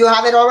 You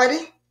have it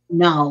already?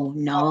 No.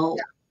 No.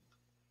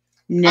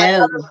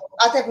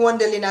 I think one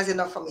Delina is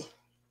enough for me.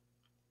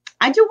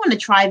 I do want to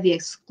try the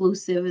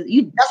exclusive.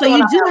 You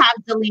do have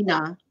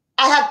Delina.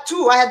 I had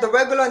two. I had the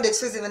regular and the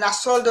exclusive, and I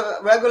sold the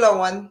regular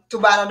one to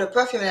buy another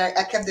perfume, and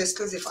I kept the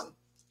exclusive one.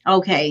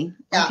 Okay.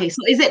 Yeah. Okay.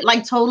 So is it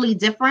like totally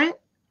different?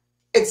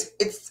 It's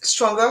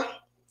stronger.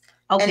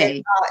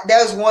 Okay. And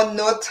there's one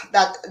note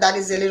that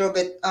is a little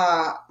bit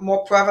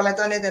more prevalent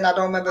on it, and I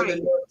don't remember the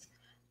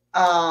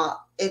note.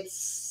 It's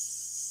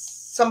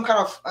some kind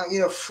of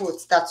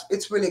fruit.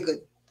 It's really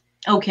good.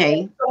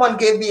 Okay. Someone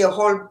gave me a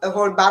whole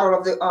bottle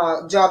of the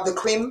jar of the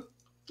cream.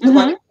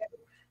 Mm-hmm.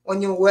 When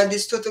you wear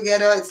these two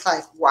together, it's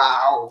like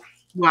wow.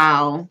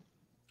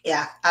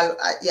 Yeah, I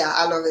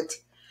love it.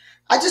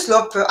 I just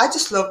love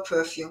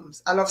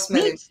perfumes. I love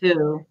smelling. Me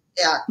too.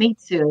 Yeah. Me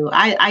too.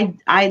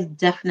 I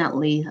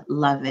definitely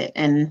love it.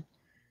 And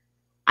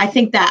I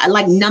think that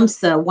like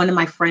𝘚, one of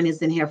my friends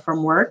is in here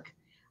from work.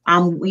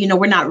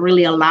 We're not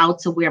really allowed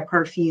to wear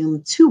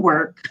perfume to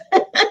work,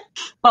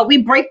 but we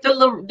break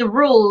the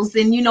rules.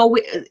 And,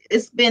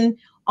 it's been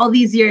all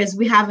these years,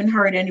 we haven't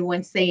heard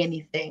anyone say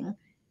anything.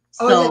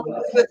 So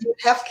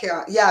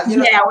healthcare. Yeah.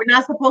 We're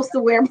not supposed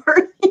to wear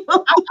perfume. I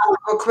would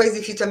go crazy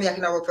if you tell me I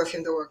cannot wear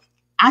perfume to work.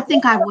 I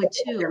think I would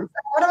too.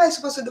 What am I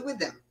supposed to do with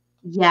them?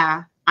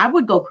 Yeah, I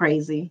would go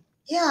crazy.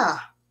 Yeah,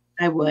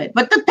 I would.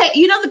 But the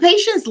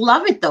patients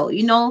love it though.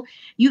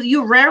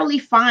 You rarely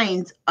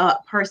find a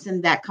person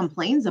that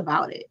complains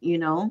about it.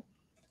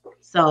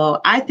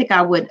 So I think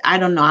I would. I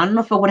don't know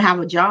if I would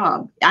have a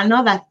job. I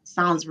know that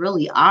sounds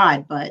really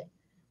odd, but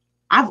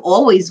I've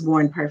always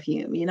worn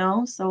perfume.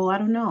 So I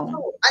don't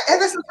know.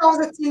 Ever since I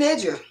was a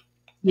teenager.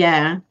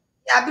 Yeah.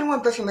 Yeah, I've been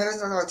wearing perfume ever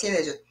since I was a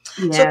teenager.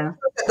 Yeah.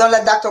 So don't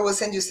let Dr. will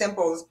send you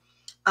samples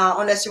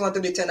unless you want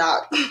to be turned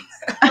out.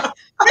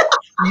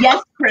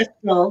 Yes,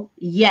 Crystal.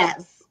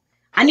 Yes.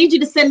 I need you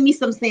to send me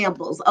some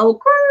samples.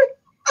 Okay.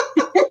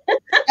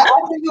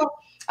 Yeah,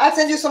 I'll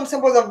send you some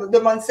samples of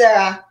the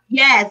Montserrat.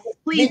 Yes,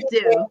 please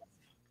do.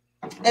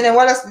 And then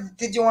what else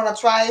did you want to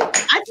try?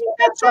 I think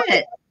that's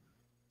it.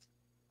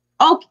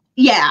 Oh,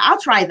 yeah, I'll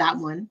try that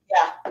one.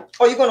 Yeah.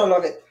 Oh, you're gonna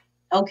love it.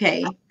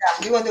 Okay. Yeah,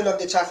 you're gonna love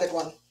the chocolate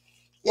one.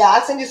 Yeah,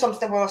 I'll send you some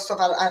samples of stuff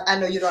I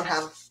know you don't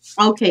have.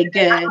 Okay,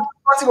 good. I'm not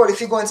responsible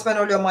if you go and spend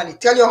all your money.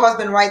 Tell your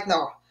husband right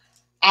now,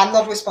 I'm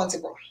not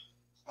responsible.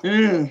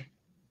 Mm.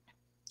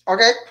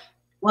 Okay?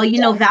 Well,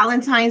 you know,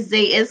 Valentine's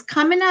Day is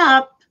coming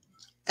up.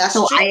 That's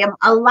so true. I am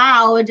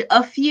allowed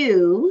a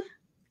few.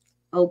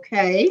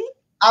 Okay.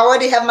 I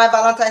already have my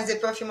Valentine's Day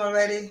perfume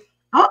already.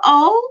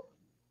 Uh-oh.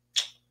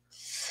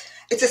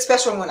 It's a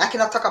special one. I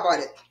cannot talk about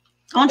it.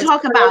 Don't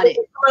talk about it.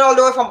 Coming all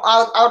the way from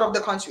out of the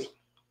country.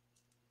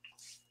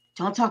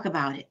 Don't talk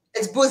about it.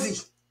 It's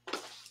boozy.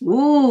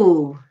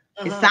 Ooh.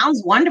 It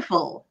sounds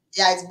wonderful.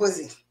 Yeah, it's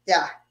boozy.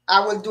 Yeah.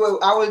 I will do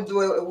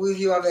a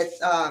review of it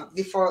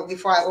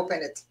before I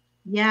open it.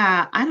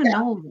 Yeah, I don't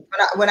know.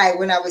 When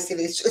I receive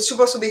it. It's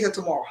supposed to be here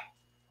tomorrow.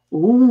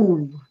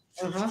 Ooh.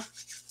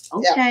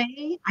 Okay.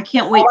 Yeah. I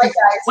can't wait. Right,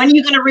 when are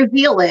you gonna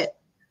reveal it?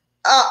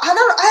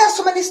 I have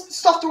so many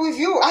stuff to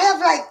review. I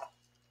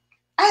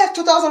have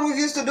 2,000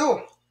 reviews to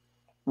do.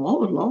 Oh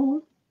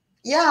Lord.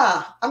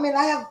 Yeah. I mean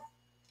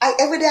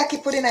every day I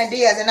keep putting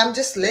ideas and I'm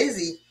just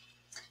lazy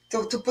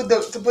to put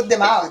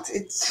them out.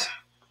 It's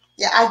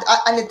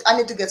I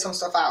need to get some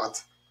stuff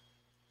out.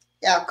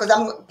 Yeah, because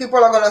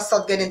people are gonna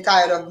start getting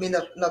tired of me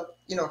not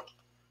you know.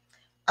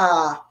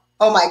 Oh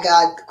my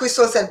God,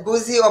 Crystal said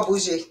boozy or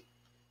bougie.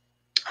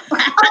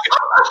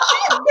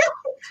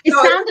 It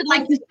sounded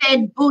like you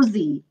said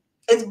boozy.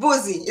 It's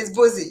boozy. It's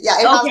boozy. Yeah.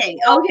 Okay.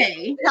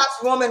 It has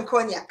rum and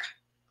cognac.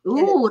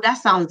 Ooh, that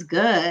sounds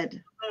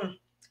good.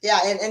 Yeah,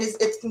 and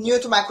it's new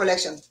to my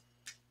collection.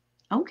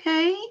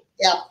 Okay.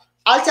 Yeah,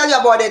 I'll tell you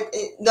about it,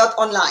 not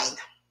online.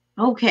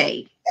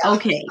 Okay. Yeah.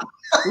 Okay.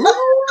 Because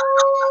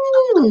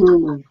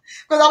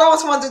I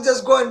don't want to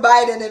just go and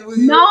buy it and then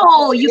review.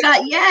 No, you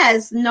got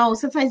No,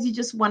 sometimes you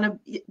just want to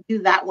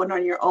do that one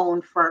on your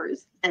own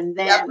first, and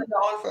then on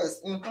your own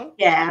first.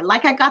 Yeah,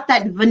 like I got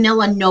that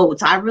vanilla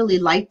note. I really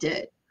liked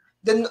it.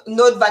 The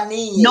note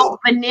vanille. Note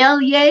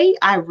vanille.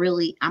 I'm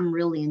really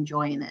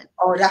enjoying it.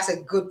 Oh, that's a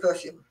good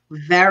perfume.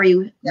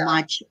 Very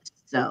much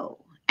so.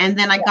 And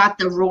then I got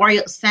the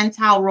Royal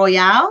Sental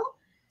Royale.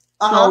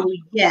 So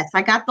yes,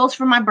 I got those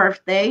for my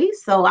birthday.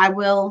 So I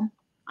will.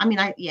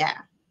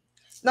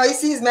 No, you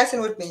see, he's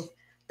messing with me.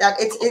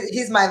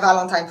 He's my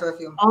Valentine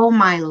perfume. Oh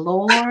my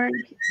Lord!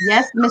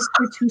 Yes,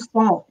 Mr.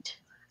 Toussaint.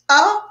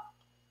 Oh.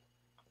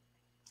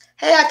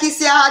 Hey,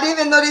 Alesia, I didn't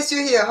even notice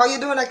you here. How you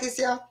doing,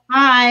 Alesia?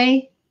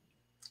 Hi.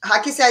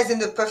 Alesia is in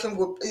the perfume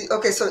group.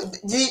 Okay, so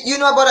do you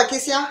know about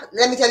Alesia?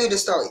 Let me tell you the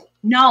story.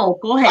 No,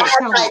 go ahead.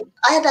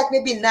 I had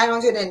maybe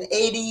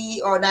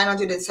 980 or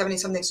 970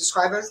 something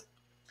subscribers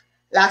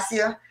last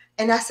year.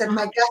 And I said,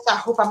 my gosh, I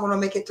hope I'm going to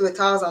make it to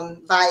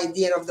 1,000 by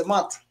the end of the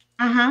month.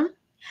 And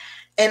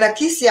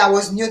Alesia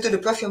was new to the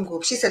perfume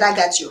group. She said, I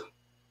got you.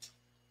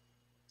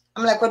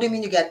 I'm like, what do you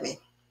mean you got me?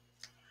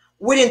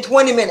 Within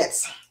 20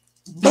 minutes.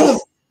 Boom.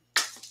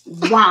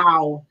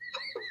 Wow.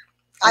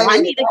 I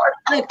need a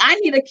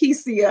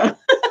𝐞𝐦𝐴.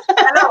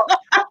 I know.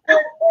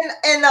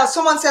 And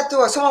someone said to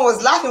her, someone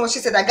was laughing when she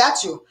said, I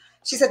got you.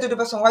 She said to the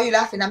person, why are you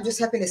laughing? I'm just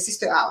helping a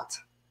sister out.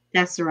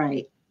 That's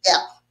right.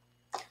 Yeah.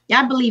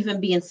 Yeah, I believe in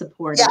being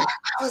supportive. Yeah.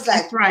 I was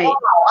like, that's right. Wow.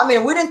 I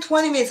mean, within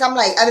 20 minutes, I'm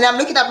like, I'm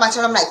looking at my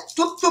channel, I'm like,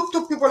 two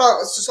people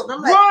are,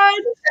 I'm like,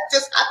 what? That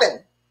just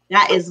happened.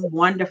 That is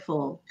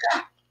wonderful.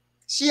 Yeah.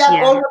 She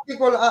had all her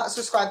people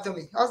subscribe to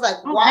me. I was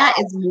like, wow. That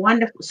is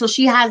wonderful. So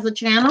she has a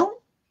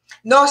channel?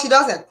 No, she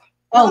doesn't.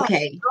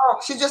 Okay. No,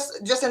 she's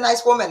just a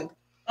nice woman.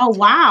 Oh,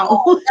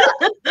 wow.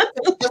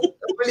 Just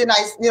really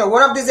nice.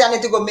 One of these days I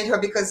need to go meet her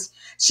because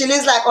she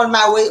lives like on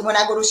my way when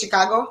I go to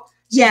Chicago.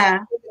 Yeah.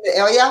 In the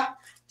area.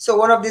 So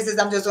one of these days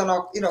I'm just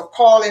gonna,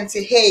 call and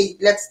say, hey,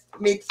 let's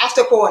meet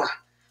after Corona.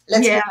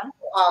 Let's meet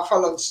for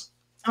lunch.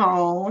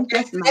 Oh,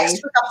 that's nice.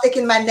 Next week I'm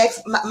taking my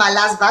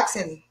last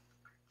vaccine.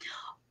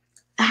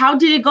 How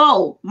did it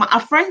go? A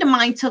friend of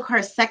mine took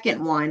her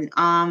second one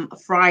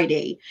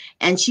Friday,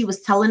 and she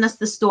was telling us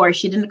the story.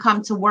 She didn't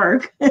come to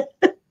work.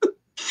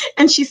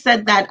 And she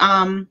said that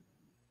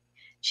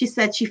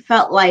she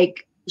felt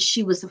like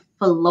she was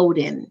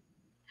floating.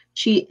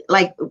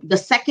 The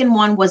second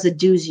one was a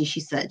doozy, she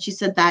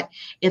said that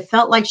it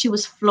felt like she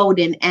was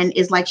floating, and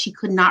it's like she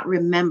could not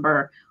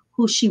remember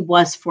who she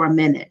was for a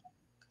minute.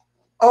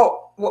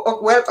 Oh,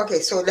 well, okay.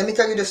 So let me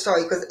tell you the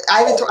story, because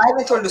I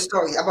haven't told the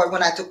story about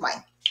when I took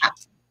mine.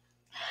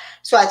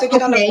 So I took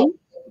it on a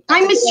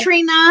Hi, Miss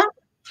Trina.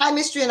 Hi,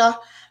 Miss Trina.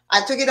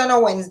 I took it on a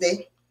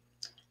Wednesday,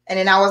 and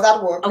then I was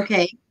at work.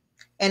 Okay.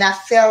 And I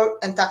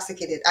felt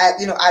intoxicated. I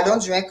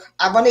don't drink.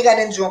 I've only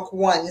gotten drunk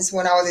once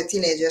when I was a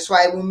teenager, so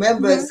I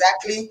remember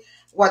exactly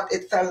what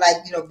it felt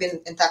like,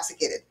 being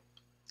intoxicated.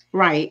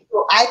 Right.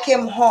 So I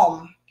came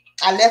home.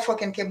 I left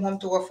work and came home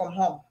to work from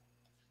home.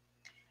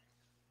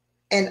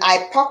 And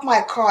I parked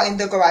my car in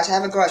the garage. I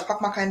have a garage.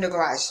 Parked my car in the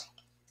garage.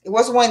 It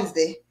was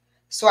Wednesday.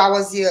 So I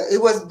was here.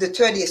 It was the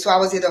 30th. So I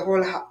was here the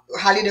whole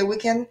holiday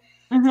weekend.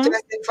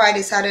 Thursday,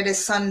 Friday, Saturday,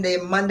 Sunday.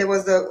 Monday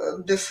was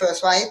the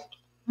first, right?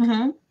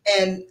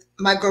 And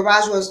my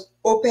garage was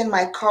open.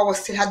 My car was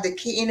still had the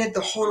key in it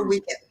the whole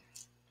weekend.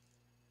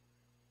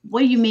 What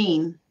do you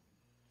mean?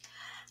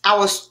 I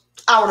was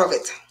out of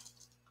it.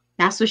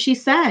 That's what she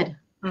said.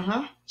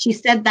 She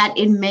said that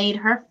it made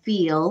her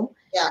feel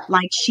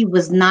like she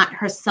was not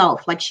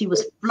herself, like she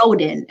was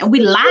floating. And we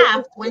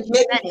laughed when she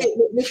said it.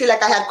 Made me feel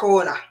like I had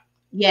corona.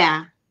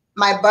 Yeah.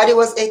 My body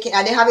was aching.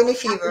 I didn't have any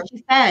fever. That's what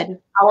she said.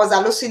 I was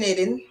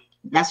hallucinating.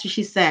 That's what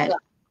she said. Yeah.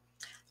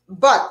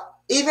 But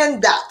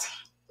even that,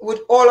 with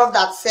all of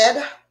that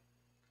said,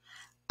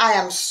 I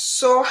am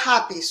so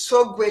happy,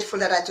 so grateful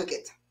that I took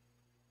it.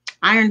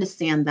 I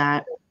understand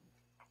that.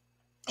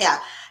 Yeah,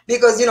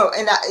 because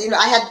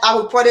I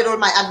reported all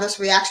my adverse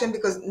reaction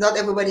because not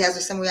everybody has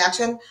the same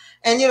reaction.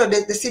 And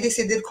the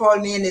CDC did call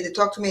me and they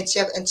talked to me and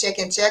check.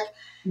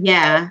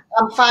 Yeah, and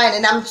I'm fine,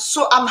 and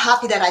I'm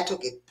happy that I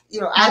took it.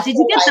 Did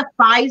you get the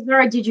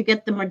Pfizer or did you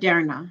get the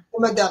Moderna?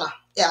 The Moderna,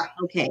 yeah.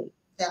 Okay.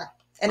 Yeah,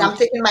 and I'm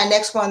taking my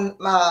next one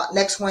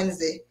next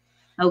Wednesday.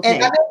 Okay.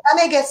 And I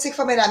may get sick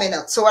from it, I may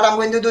not. So what I'm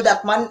going to do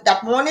that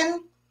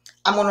morning,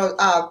 I'm going to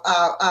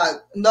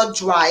not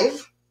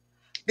drive.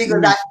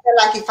 Because I feel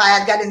like if I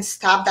had gotten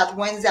stabbed that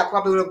Wednesday, I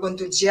probably would have gone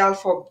to jail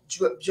for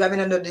driving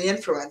under the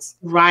influence.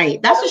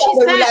 Right. That's what she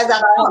said. Realized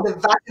that I have the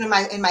vaccine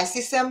in my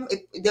system,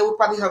 they would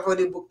probably have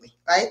already booked me,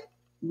 right?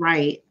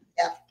 Right.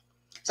 Yeah.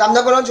 So I'm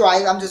not going to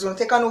drive. I'm just going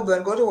to take an Uber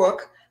and go to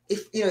work.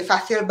 If I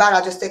feel bad,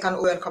 I'll just take an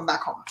Uber and come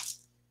back home.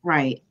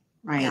 Right.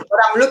 Right. Yeah. But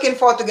I'm looking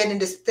forward to taking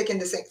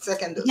the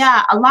second dose.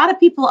 Yeah. A lot of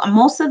people,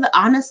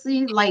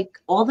 honestly, like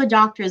all the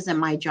doctors in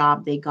my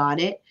job, they got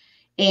it.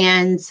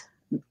 And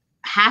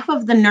half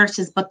of the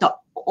nurses, but the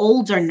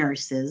older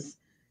nurses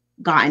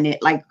gotten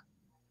it. Like,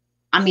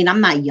 I mean,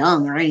 I'm not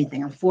young or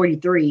anything. I'm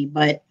 43,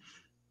 but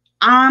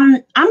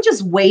I'm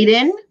just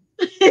waiting.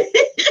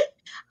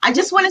 I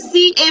just want to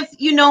see if,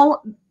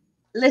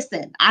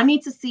 listen, I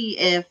need to see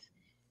if,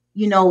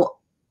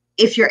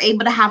 if you're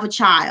able to have a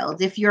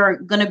child, if you're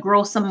going to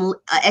grow some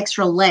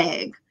extra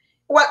leg.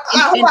 Well,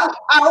 I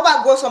hope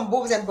I grow some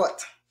boobs and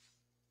butt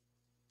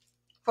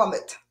from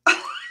it.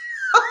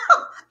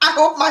 I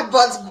hope my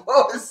butt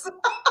grows.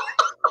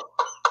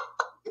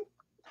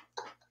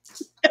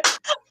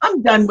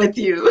 I'm done with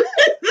you.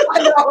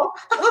 I know.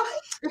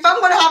 If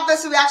I'm going to have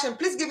this reaction,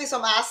 please give me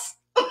some ass.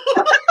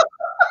 I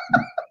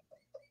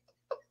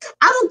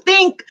don't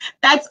think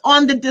that's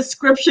on the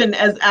description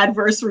as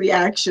adverse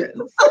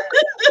reactions.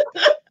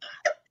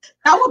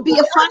 That would be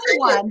a funny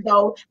one,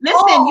 though.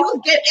 Listen, you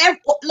get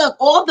look,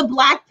 all the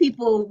black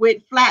people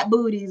with flat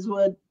booties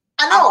would.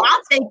 I know.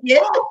 I'll take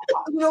it.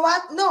 You know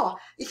what? No.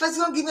 If it's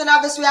going to give me an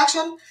adverse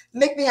reaction,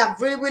 make me have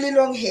really, really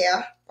long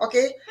hair.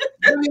 Okay?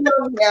 Really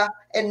long hair,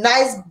 a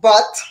nice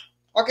butt.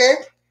 Okay?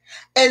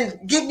 And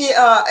give me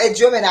a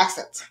German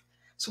accent.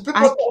 So when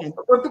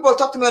people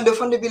talk to me on the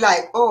phone, they be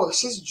like, oh,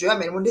 she's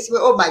German. When they say,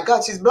 oh my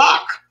God, she's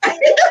black. I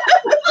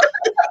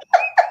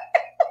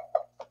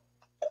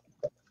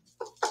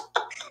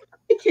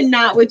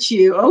cannot with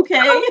you,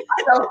 okay?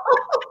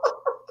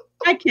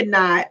 I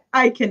cannot.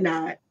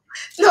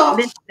 No,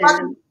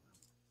 but,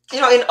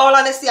 in all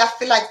honesty, I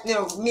feel like,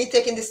 me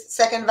taking this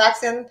second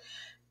vaccine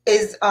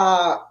is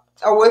a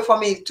way for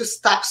me to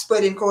stop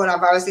spreading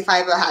coronavirus if I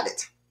ever had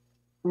it.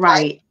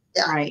 Right.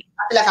 Yeah. Right.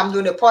 I feel like I'm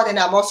doing a part and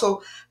I'm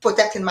also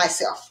protecting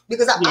myself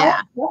because I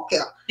don't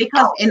care.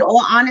 Because in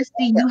all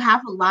honesty, you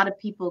have a lot of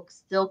people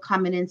still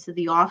coming into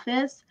the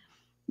office.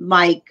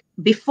 Like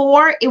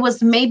before, it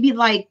was maybe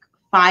like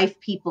 5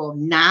 people.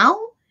 Now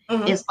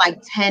it's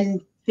like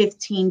 10,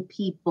 15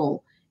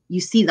 people.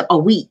 You see them a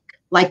week.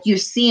 Like you're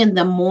seeing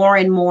them more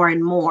and more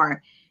and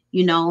more,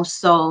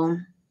 so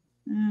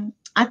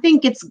I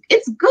think it's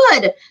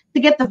good to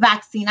get the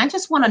vaccine. I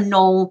just want to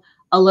know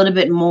a little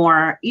bit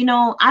more.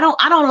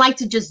 I don't like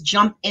to just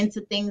jump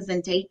into things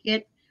and take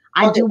it.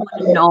 I do want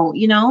to know,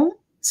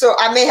 So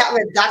I may have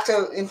a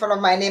doctor in front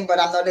of my name, but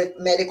I'm not a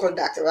medical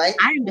doctor, right?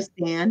 I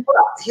understand. But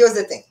here's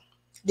the thing.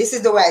 This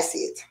is the way I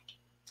see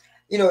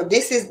it.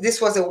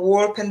 This was a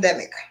world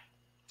pandemic.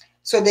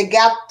 So they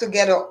got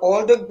together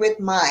all the great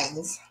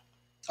minds,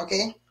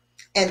 okay,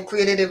 and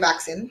created a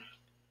vaccine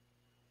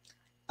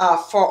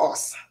for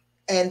us.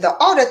 And the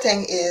other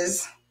thing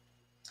is,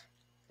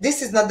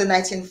 this is not the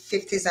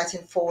 1950s,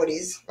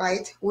 1940s,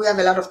 right? We have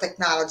a lot of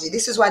technology.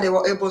 This is why they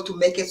were able to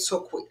make it so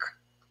quick.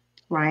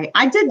 Right.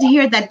 I did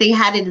hear that they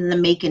had it in the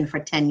making for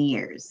 10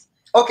 years.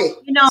 Okay.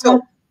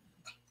 So,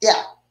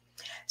 yeah.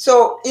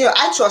 So,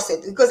 I trust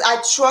it because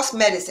I trust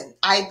medicine.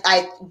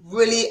 I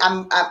really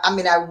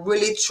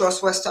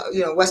trust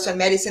Western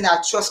medicine. I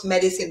trust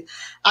medicine.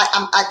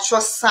 I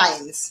trust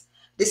science.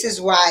 This is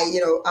why,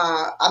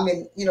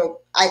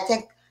 I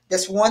think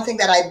there's one thing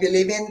that I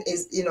believe in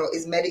is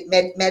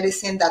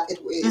medicine, that it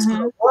is going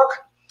to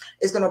work.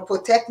 It's going to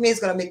protect me. It's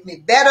going to make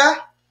me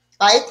better.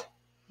 Right.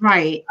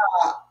 Right.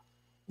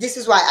 This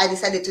is why I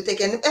decided to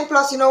take it. And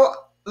plus,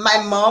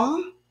 my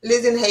mom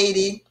lives in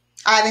Haiti.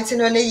 I haven't seen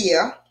her in a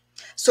year.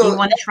 So you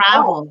want to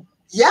travel.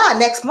 Yeah,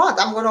 next month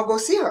I'm gonna go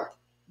see her.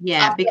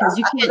 Yeah, because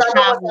you can't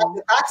travel.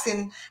 The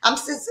vaccine, I'm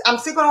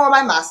still gonna wear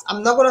my mask.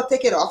 I'm not gonna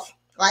take it off,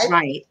 right?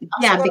 Right.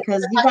 Yeah,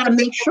 because you got to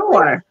make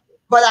sure.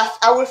 But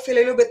I will feel a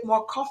little bit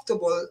more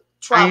comfortable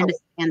traveling. I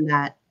understand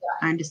that.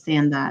 Yeah. I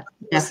understand that.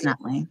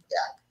 Definitely. Yeah.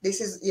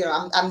 This is,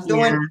 I'm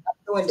doing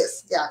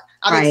this. Yeah.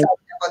 I'm right. excited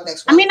about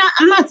next one. I mean,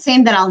 I'm not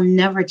saying that I'll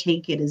never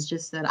take it. It's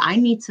just that I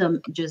need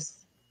to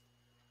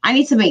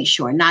make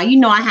sure. Now,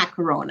 I had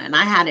corona and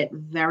I had it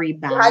very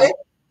bad. You had it?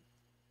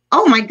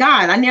 Oh my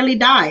God, I nearly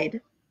died.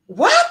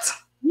 What?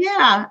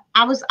 Yeah,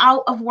 I was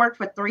out of work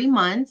for 3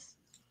 months.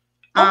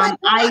 I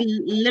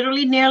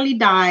literally nearly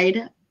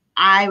died.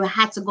 I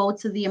had to go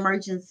to the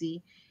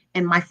emergency,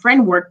 and my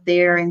friend worked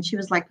there, and she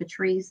was like,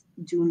 Patrice,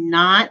 do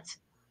not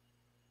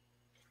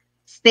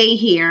stay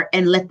here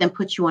and let them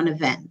put you on a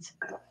vent,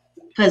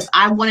 because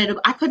I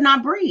could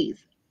not breathe.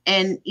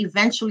 And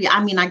eventually,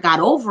 I got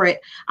over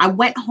it. I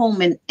went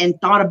home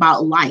and thought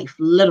about life,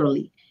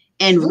 literally,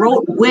 and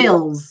wrote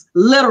wills,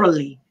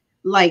 literally.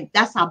 Like,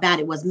 that's how bad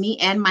it was. Me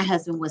and my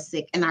husband was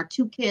sick, and our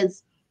 2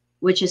 kids,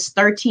 which is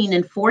 13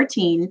 and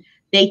 14,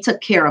 they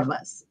took care of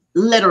us,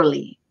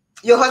 literally.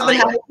 Your husband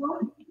had it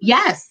too?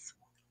 Yes,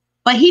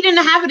 but he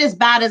didn't have it as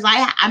bad as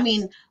I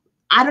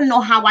don't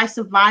know how I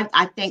survived.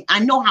 I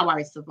know how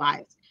I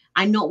survived.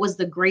 I know it was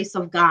the grace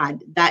of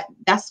God.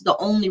 That's the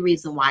only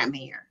reason why I'm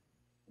here,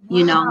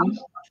 wow.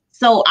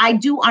 So I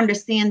do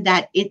understand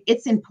that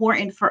it's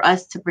important for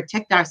us to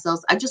protect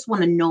ourselves. I just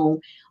want to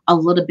know a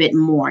little bit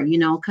more,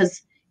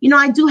 because,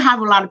 I do have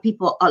a lot of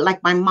people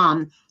like my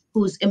mom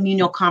who's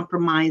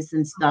immunocompromised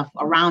and stuff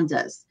around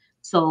us.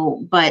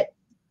 So, but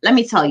let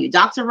me tell you,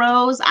 Dr.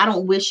 Rose, I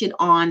don't wish it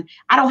on.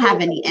 I don't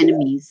have any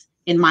enemies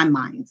in my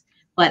mind,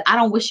 but I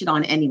don't wish it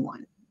on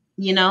anyone,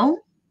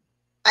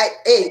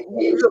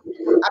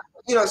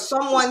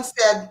 Someone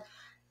said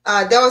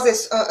there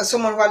was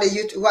someone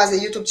who has a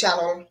YouTube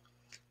channel.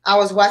 I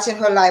was watching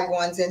her live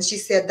once, and she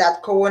said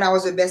that Corona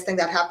was the best thing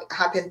that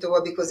happened to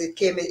her because it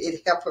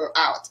helped her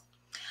out.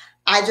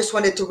 I just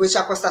wanted to reach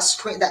across that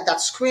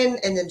screen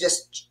and then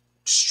just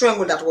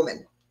strangle that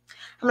woman.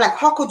 I'm like,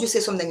 how could you say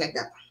something like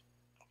that?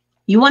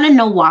 You want to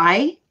know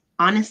why?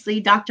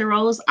 Honestly, Dr.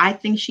 Rose, I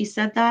think she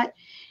said that.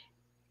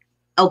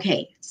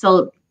 Okay,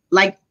 so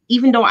like,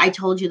 even though I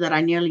told you that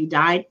I nearly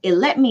died, it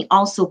let me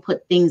also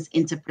put things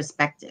into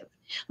perspective.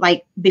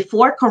 Like,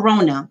 before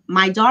Corona,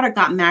 my daughter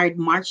got married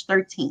March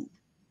 13th.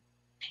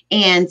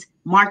 And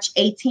March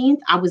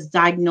 18th, I was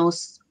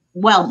diagnosed.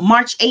 Well,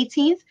 March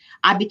 18th,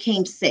 I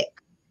became sick.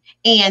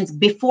 And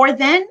before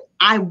then,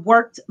 I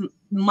worked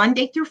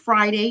Monday through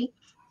Friday,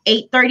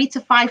 8:30 to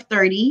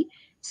 5:30,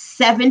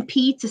 7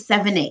 p to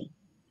 7 a.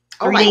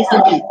 3 days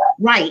a week.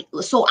 Right.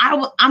 So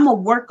I'm a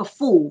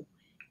work-a-fool.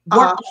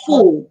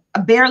 I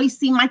barely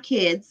see my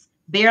kids,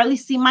 barely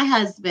see my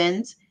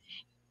husband.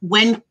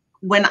 When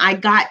I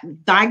got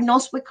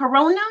diagnosed with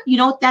Corona, you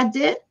know what that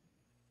did?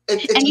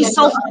 And it's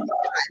so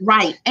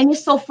right. And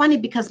it's so funny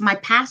because my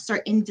pastor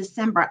in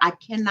December, I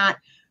cannot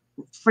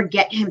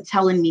forget him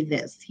telling me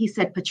this. He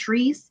said,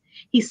 Patrice,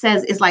 he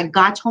says, it's like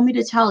God told me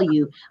to tell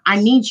you,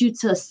 I need you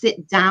to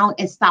sit down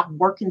and stop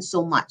working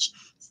so much.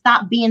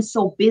 Stop being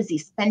so busy.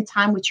 Spend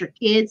time with your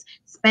kids.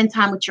 Spend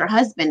time with your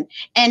husband.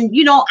 And,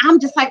 I'm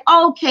just like,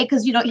 okay,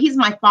 because, he's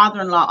my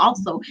father-in-law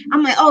also.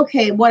 I'm like,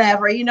 okay,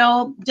 whatever,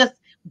 just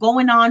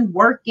going on,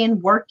 working.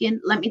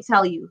 Let me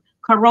tell you,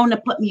 Corona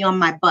put me on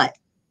my butt.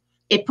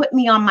 It put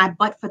me on my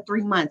butt for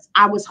 3 months.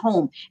 I was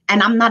home,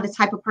 and I'm not the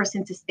type of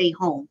person to stay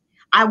home.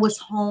 I was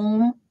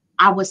home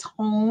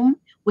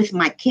with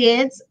my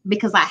kids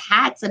because I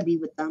had to be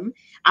with them.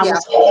 I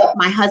was home with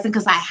my husband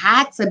because I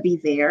had to be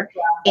there.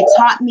 It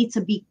taught me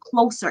to be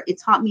closer. It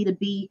taught me to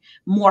be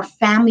more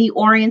family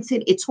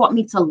oriented. It taught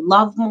me to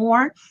love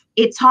more.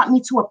 It taught me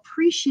to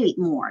appreciate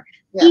more.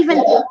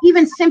 Even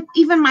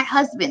my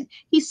husband,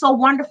 he's so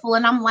wonderful.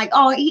 And I'm like,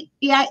 oh,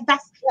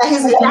 that's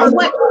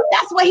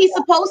what he's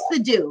supposed to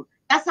do.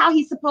 That's how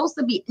he's supposed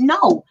to be.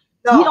 No,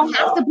 you don't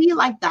have to be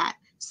like that.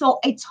 So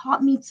it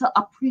taught me to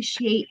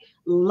appreciate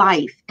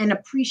life and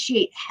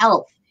appreciate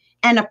health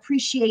and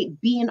appreciate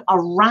being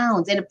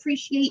around and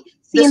appreciate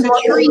seeing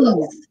the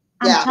trees.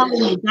 I'm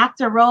telling you,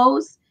 Dr.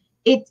 Rose,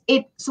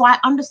 so I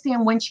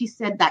understand when she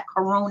said that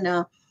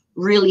Corona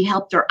really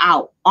helped her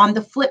out. On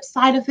the flip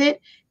side of it,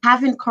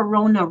 having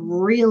Corona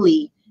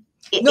really,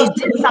 it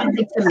did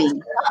something to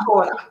me.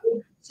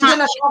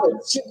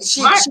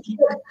 She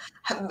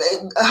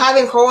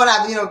having Corona,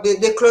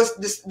 they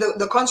closed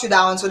the country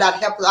down, so that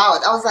helped her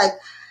out. I was like,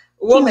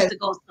 woman,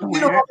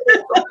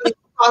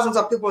 thousands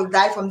of people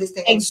died from this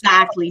thing.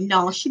 Exactly.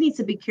 No, she needs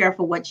to be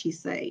careful what she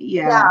say.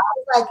 Yeah. I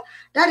was like,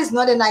 that is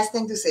not a nice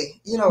thing to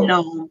say.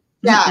 No.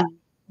 Yeah.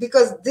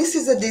 Because this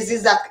is a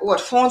disease that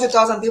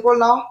 400,000 people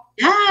now.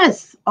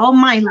 Yes. Oh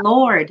my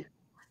Lord.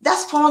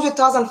 That's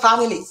 400,000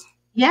 families.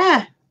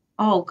 Yeah.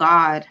 Oh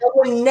God. I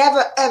will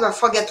never ever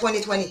forget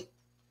 2020.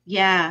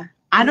 Yeah.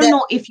 I don't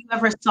know if you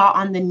ever saw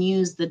on the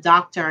news the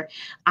doctor.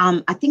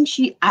 I think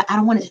she's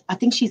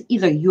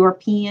either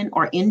European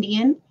or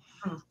Indian,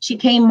 She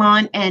came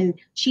on and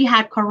she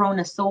had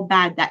corona so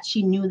bad that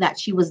she knew that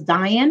she was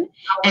dying.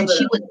 And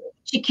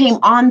she came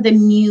on the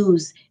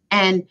news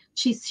and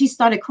she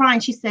started crying.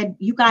 She said,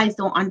 "You guys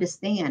don't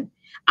understand.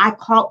 I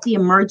called the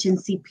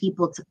emergency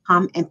people to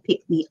come and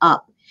pick me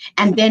up."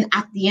 And then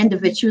at the end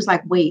of it, she was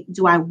like, "Wait,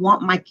 do I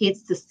want my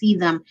kids to see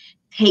them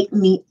take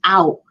me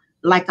out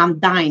like I'm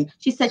dying?"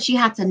 She said she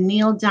had to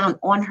kneel down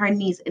on her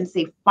knees and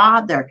say,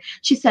 "Father,"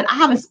 she said, "I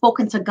haven't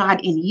spoken to God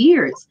in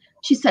years."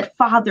 She said,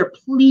 "Father,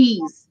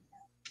 please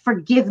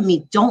forgive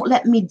me. Don't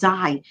let me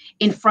die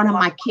in front of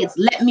my kids.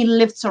 Let me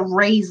live to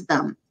raise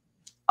them."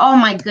 Oh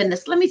my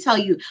goodness. Let me tell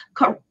you,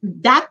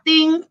 that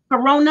thing,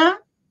 corona,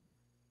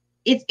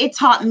 it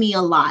taught me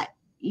a lot.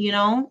 You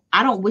know,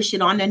 I don't wish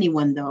it on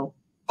anyone though.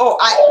 Oh,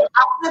 I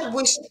don't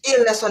wish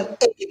illness on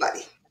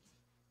anybody.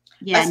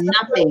 Yeah,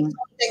 nothing.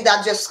 Something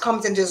that just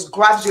comes and just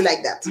grabs you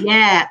like that.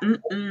 Yeah.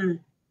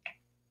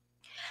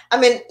 I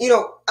mean, you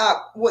know,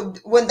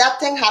 when that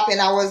thing happened,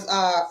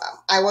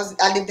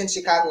 I lived in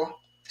Chicago.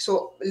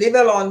 So live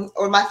alone,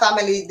 or my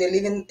family, they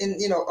live in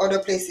you know, other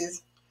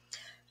places.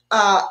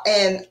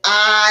 And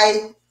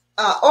I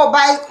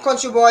bye,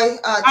 country boy.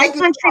 Bye,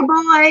 country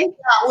boy.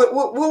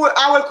 Yeah,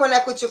 I will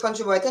connect with you,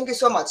 country boy. Thank you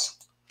so much.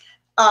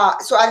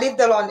 So I lived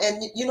alone,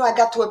 and you know, I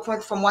got to a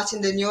point from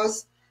watching the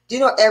news. Do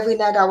you know, every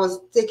night I was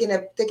taking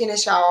a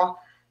shower,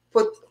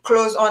 put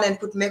clothes on and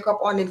put makeup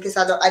on in case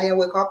I didn't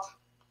wake up.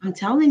 I'm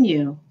telling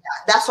you.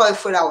 Yeah, that's how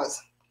afraid I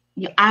was.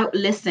 Yeah,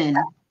 listen.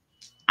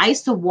 I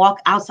used to walk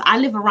outside. I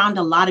live around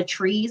a lot of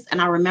trees,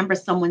 and I remember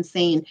someone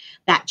saying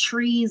that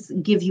trees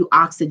give you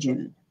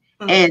oxygen.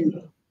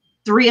 And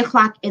 3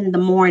 o'clock in the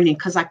morning,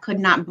 because I could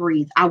not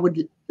breathe, I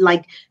would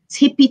like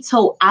tippy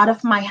toe out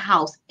of my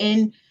house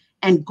and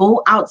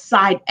go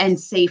outside and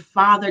say,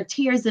 "Father,"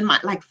 tears in my,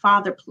 like,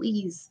 "Father,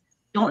 please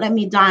don't let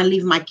me die and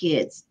leave my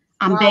kids.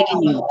 I'm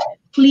begging you.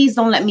 Please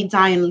don't let me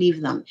die and leave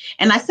them."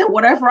 And I said,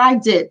 whatever I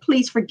did,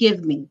 please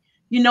forgive me.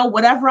 You know,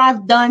 whatever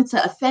I've done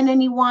to offend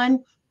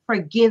anyone,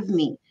 forgive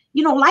me.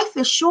 You know, life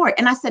is short.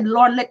 And I said,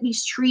 Lord, let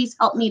these trees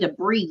help me to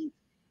breathe.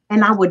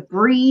 And I would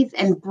breathe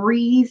and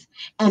breathe.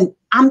 And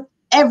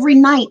every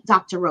night,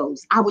 Dr.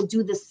 Rose, I would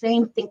do the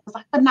same thing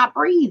because I could not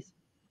breathe.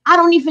 I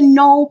don't even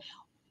know.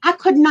 I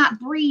could not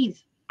breathe.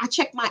 I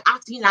checked my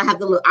oxygen. I have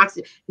the little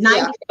oxygen,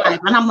 95. Yeah.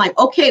 And I'm like,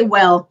 okay,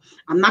 well,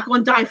 I'm not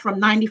going to die from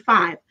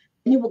 95.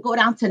 And it will go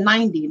down to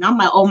 90. And I'm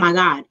like, oh my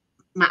God,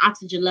 my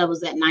oxygen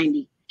level's at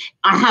 90.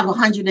 I have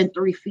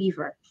 103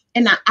 fever.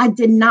 And I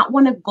did not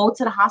want to go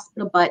to the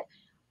hospital, but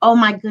oh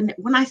my goodness,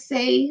 when I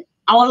say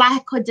all I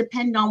could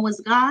depend on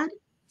was God,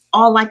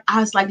 I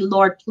was like,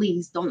 Lord,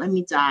 please don't let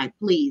me die.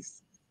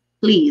 Please,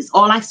 please.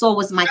 All I saw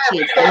was my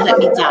kids. Don't let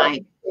me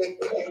die.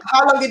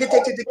 How long did it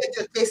take you to get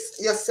your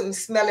taste, your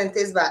smell and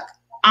taste back?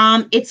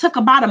 It took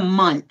about a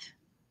month.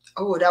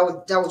 Oh, that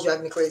would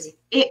drive me crazy.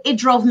 It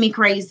drove me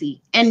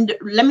crazy. And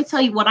let me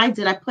tell you what I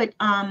did. I put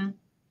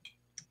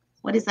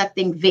what is that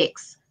thing?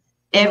 Vicks.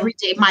 Every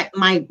day.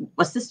 My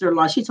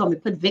sister-in-law, she told me,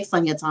 put Vicks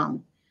on your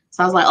tongue.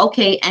 So I was like,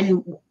 okay.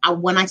 And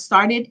when I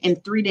started, in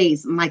 3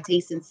 days, my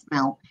taste and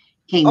smell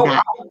came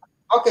back. Wow.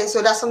 Okay,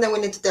 so that's something we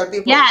need to tell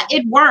people. Yeah,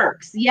 it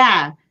works.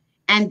 Yeah.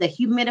 And the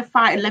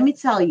humidifier, let me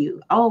tell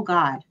you, oh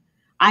God,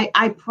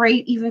 I pray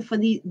even for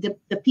the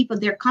people.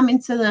 They're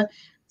coming to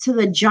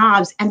the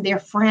jobs and they're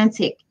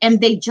frantic and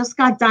they just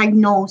got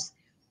diagnosed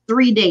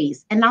 3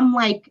 days. And I'm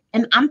like,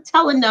 and I'm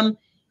telling them,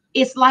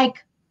 it's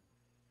like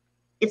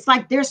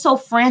they're so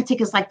frantic.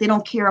 It's like they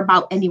don't care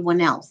about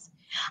anyone else.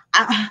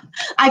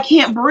 I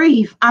can't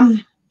breathe.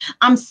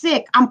 I'm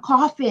sick. I'm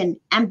coughing.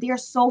 And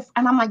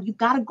and I'm like, you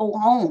got to go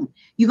home.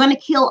 You're going to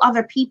kill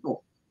other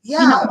people.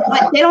 Yeah. You know,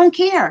 but they don't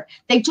care.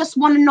 They just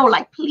want to know,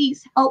 like,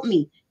 please help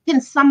me. Can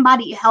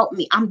somebody help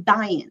me? I'm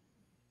dying.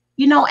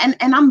 You know, and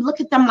I'm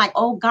looking at them like,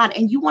 oh God,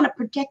 and you want to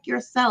protect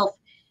yourself,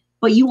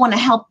 but you want to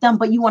help them,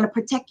 but you want to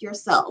protect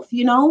yourself,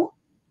 you know?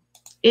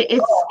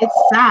 It's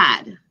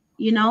sad,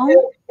 you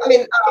know? I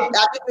mean, I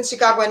lived in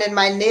Chicago, and then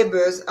my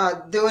neighbors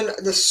during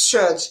the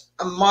surge,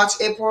 March,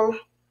 April,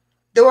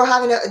 they were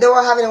having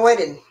a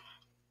wedding.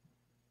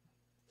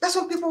 That's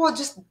when people were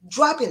just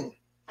dropping.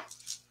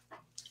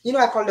 You know,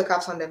 I called the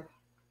cops on them.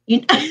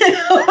 Yeah.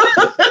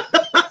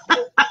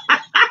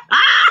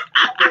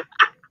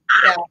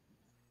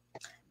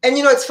 And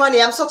you know, it's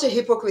funny. I'm such a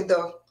hypocrite,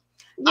 though.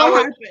 I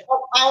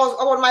was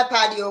on my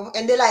patio,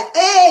 and they're like,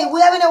 "Hey,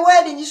 we're having a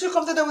wedding. You should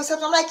come to the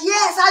reception." I'm like,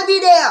 "Yes, I'll be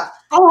there."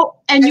 Oh,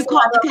 and you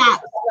called the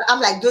cops.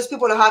 I'm like, "Those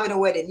people are having a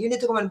wedding. You need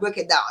to come and break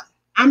it down."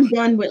 I'm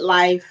done with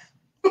life.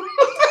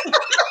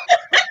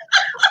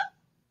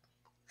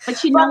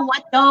 But you know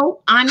what,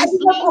 though? Honestly,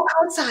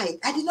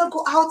 I did not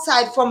go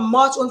outside from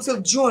March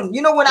until June.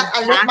 You know, when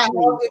I left my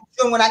house in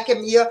June, when I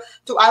came here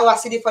to Iowa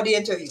City for the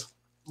interview.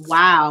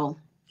 Wow.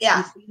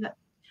 Yeah.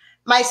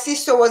 My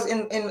sister was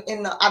in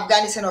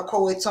Afghanistan or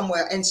Kuwait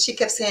somewhere, and she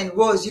kept saying,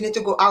 "Rose, you need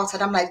to go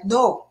outside." I'm like,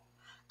 "No,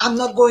 I'm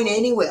not going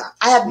anywhere."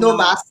 I had no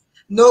mask,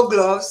 no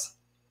gloves.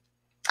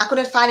 I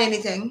couldn't find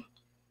anything.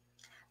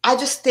 I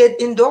just stayed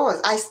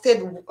indoors. I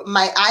stayed,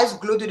 my eyes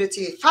glued to the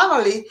TV.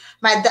 Finally,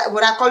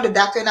 when I called the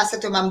doctor and I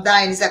said to him, I'm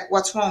dying, he's like,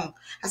 what's wrong?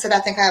 I said, I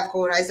think I have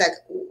corona. He's like,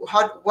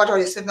 what are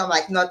your symptoms? I'm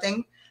like,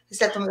 nothing. He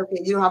said to me, okay,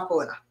 you don't have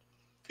corona.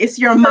 It's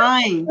your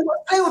mind. I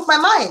was playing with my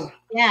mind.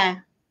 Yeah.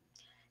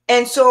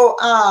 And so,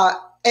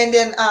 and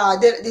then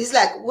he's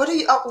like, what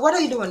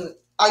are you doing?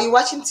 Are you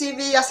watching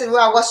TV? I said,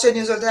 well, I watch the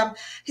news all the time.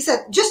 He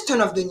said, just turn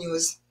off the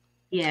news.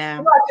 Yeah.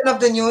 So I turned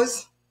off the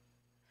news.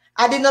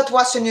 I did not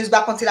watch the news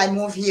back until I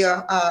moved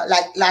here.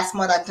 Like last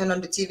month, I turned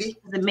on the TV.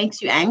 It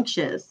makes you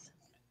anxious.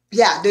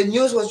 Yeah, the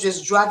news was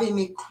just driving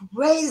me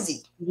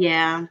crazy.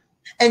 Yeah.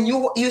 And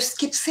you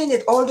keep seeing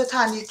it all the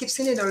time. You keep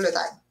seeing it all the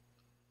time.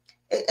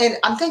 And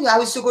I'm telling you, I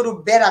used to go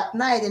to bed at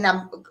night and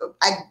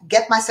I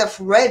get myself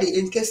ready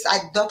in case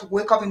I don't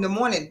wake up in the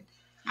morning.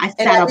 I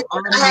had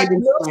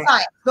no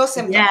signs, no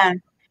symptoms. Yeah.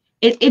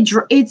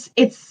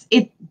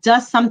 It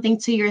does something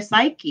to your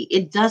psyche.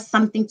 It does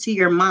something to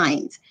your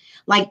mind.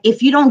 Like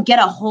if you don't get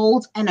a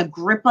hold and a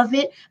grip of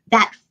it,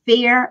 that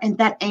fear and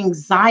that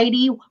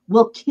anxiety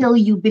will kill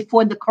you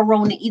before the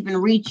corona even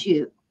reach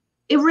you.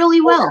 It really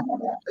will.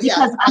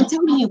 Because I'm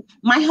telling you,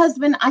 my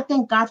husband, I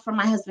thank God for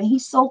my husband.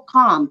 He's so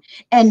calm.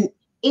 And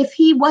if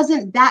he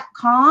wasn't that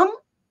calm,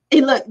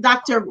 hey, look,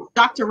 Dr.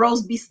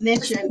 Rose be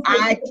snitching.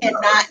 I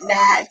cannot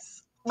that.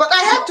 But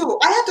I had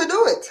to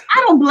do it.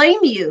 I don't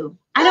blame you.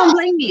 I don't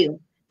blame you.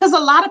 Because a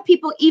lot of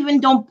people even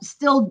don't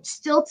still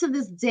to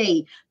this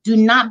day do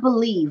not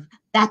believe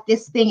that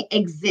this thing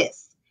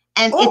exists.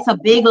 And it's a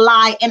big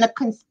lie and a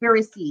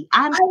conspiracy.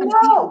 I'm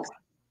confused.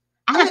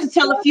 I have to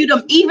tell a few of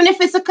them, even if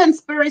it's a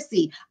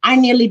conspiracy, I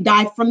nearly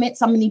died from it.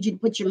 So I'm gonna need you to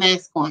put your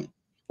mask on.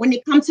 When they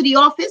come to the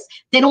office,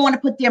 they don't want to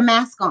put their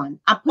mask on.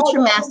 I put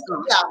your mask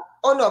on. Yeah.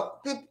 Oh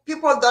no,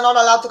 people are not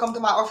allowed to come to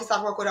my office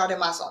at work without a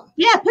mask on.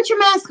 Yeah, put your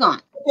mask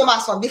on. Put your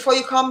mask on. Before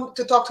you come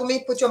to talk to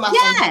me, put your mask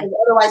on.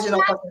 Otherwise, you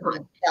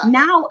don't. Yeah.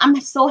 Now I'm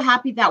so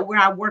happy that where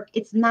I work,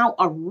 it's now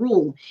a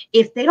rule.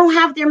 If they don't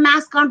have their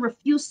mask on,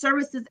 refuse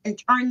services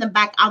and turn them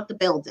back out the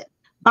building.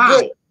 Bye.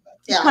 Good.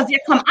 Yeah. Because they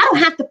come, I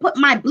don't have to put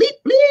my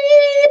bleep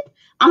bleep.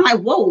 I'm like,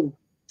 whoa,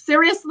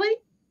 seriously?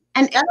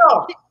 And I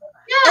know.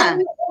 Yeah.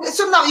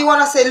 So now you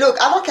want to say,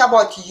 look, I don't care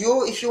about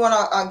you if you want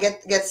to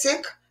get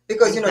sick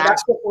because you know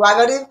that's your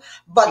prerogative.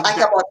 But I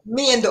care about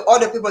me and the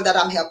other people that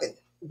I'm helping.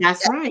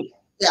 That's right.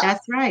 Yeah.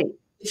 That's right.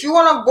 If you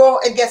want to go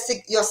and get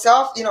sick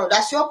yourself, you know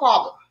that's your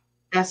problem.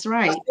 That's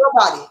right. That's your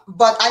body.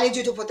 But I need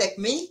you to protect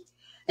me,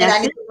 and I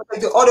need to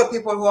protect the other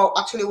people who are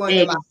actually wearing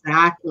the mask.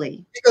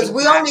 Exactly. Because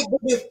we only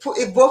good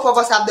if both of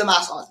us have the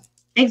mask on.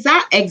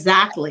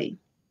 Exactly.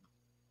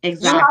 You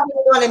having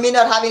it on and me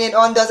not having it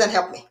on doesn't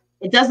help me.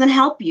 It doesn't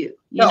help you.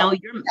 You know,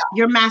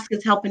 your mask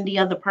is helping the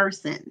other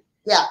person.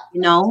 Yeah. You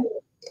know?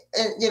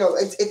 And you know,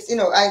 it's you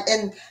know,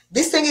 and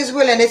this thing is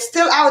real and it's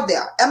still out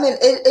there. I mean,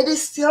 it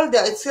is still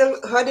there. It's still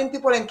hurting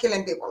people and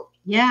killing people.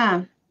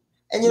 Yeah.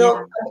 And you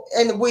know,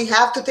 and we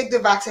have to take the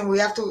vaccine. We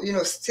have to, you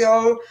know,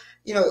 still,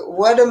 you know,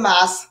 wear the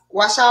mask,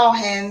 wash our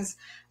hands.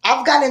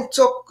 I've gotten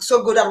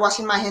so good at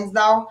washing my hands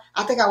now.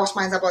 I think I wash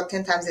my hands about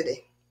 10 times a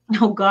day.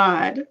 Oh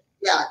God.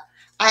 Yeah.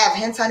 I have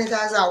hand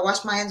sanitizer. I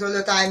wash my hands all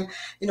the time.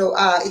 You know,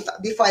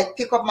 before I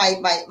pick up my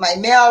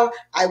mail,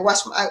 I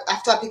wash.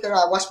 After I pick it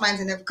up, I wash my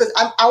hands because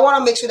I want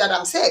to make sure that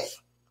I'm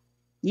safe.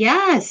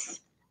 Yes.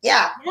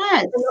 Yeah.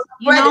 Yes.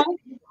 You know.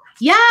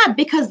 Yeah,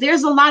 because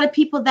there's a lot of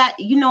people that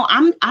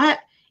I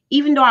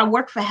even though I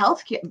work for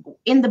healthcare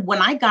when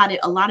I got it,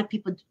 a lot of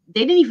people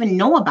they didn't even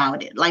know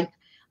about it. Like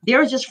they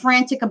were just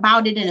frantic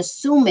about it and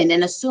assuming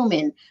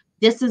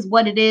this is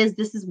what it is.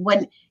 This is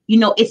what. You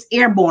know, it's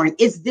airborne.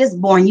 It's this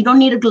borne. You don't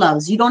need a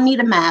gloves. You don't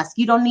need a mask.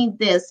 You don't need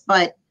this.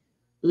 But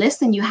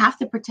listen, you have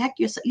to protect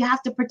yourself. You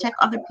have to protect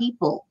other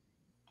people.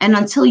 And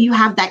until you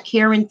have that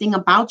caring thing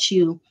about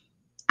you,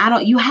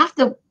 you have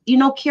to,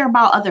 care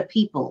about other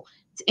people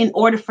in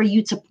order for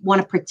you to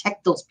want to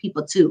protect those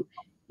people too,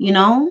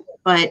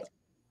 but.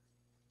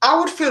 I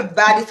would feel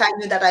bad if I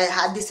knew that I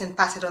had this and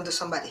pass it on to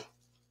somebody.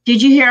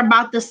 Did you hear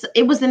about this?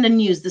 It was in the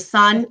news.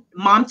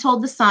 Mom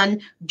told the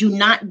son, do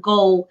not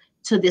go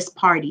to this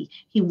party.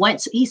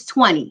 He's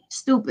 20,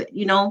 stupid,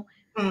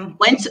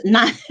 went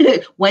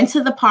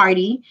to the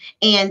party,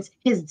 and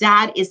his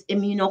dad is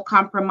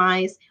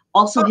immunocompromised.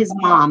 Also his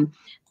mom.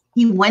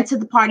 He went to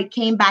the party,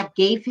 came back,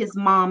 gave his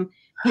mom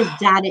his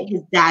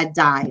dad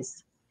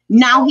dies.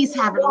 Now he's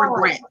having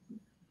regret.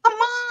 Come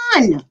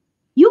on.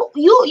 You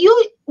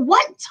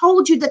what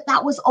told you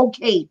that was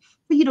okay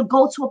for you to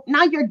go to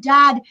now your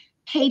dad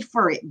paid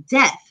for it,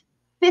 death,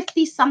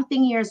 50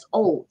 something years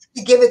old.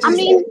 He gave it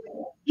to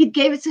he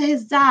gave it to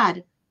his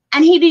dad,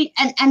 and he did,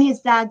 and his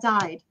dad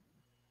died.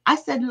 I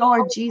said,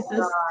 Lord Jesus,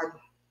 God.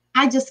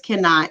 I just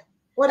cannot.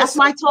 That's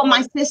why I told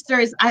my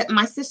sisters.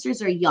 My sisters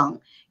are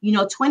young.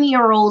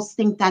 20-year-olds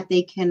think that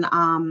they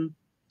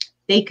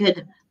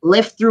could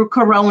live through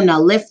Corona,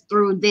 live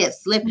through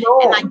this, and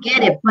I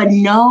get it, but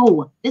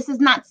no, this is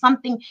not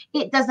something.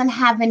 It doesn't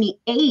have any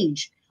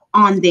age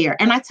on there.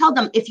 And I tell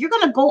them, if you're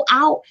gonna go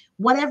out,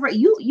 whatever,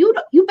 you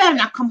better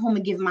not come home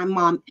and give my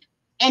mom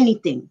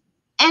anything.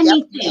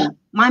 Yep.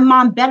 My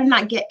mom better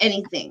not get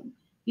anything,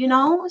 you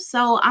know.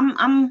 So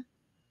I'm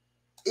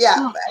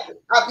yeah.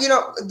 You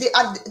know,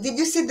 did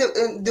you see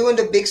during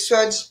the big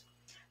surge,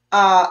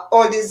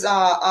 all these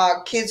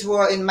kids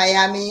were in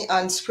Miami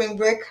on spring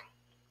break?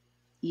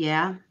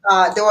 Yeah.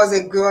 There was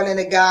a girl and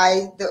a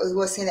guy that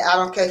was saying, "I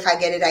don't care if I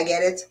get it, I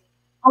get it."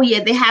 Oh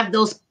yeah, they have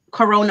those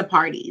Corona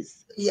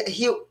parties. Yeah,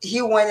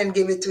 he went and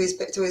gave it to his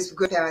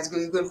grandparents.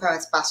 His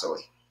grandparents passed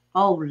away.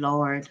 Oh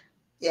Lord.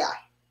 Yeah.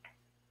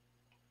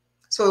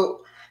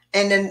 So,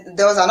 and then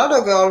there was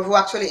another girl who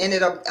actually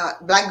ended up,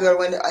 black girl,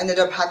 when ended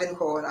up having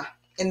corona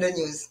in the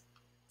news.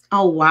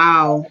 Oh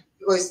wow.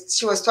 Because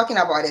she was talking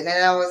about it,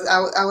 and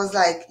I was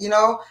like, you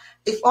know,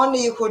 if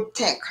only you could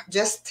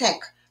just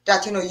think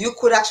that, you know, you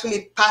could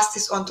actually pass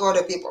this on to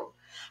other people.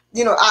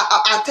 You know,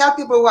 I tell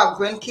people who have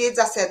grandkids,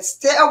 I said,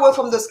 stay away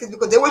from those kids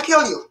because they will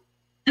kill you.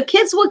 The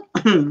kids will.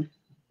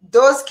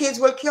 Those kids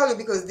will kill you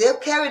because they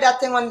carry that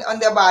thing on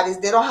their bodies.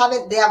 They don't have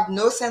it. They have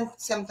no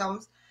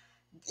symptoms.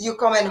 You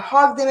come and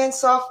hug them and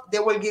stuff, they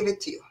will give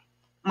it to you.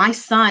 My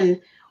son,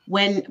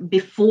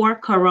 before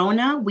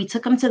Corona, we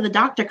took him to the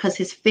doctor because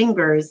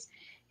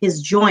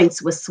his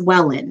joints was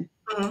swelling.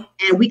 Mm-hmm.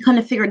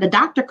 And the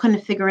doctor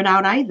couldn't figure it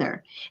out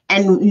either.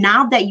 And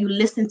now that you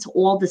listen to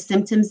all the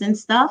symptoms and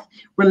stuff,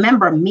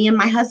 remember, me and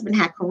my husband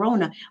had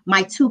Corona.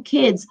 My two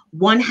kids,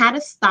 one had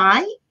a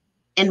sty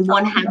and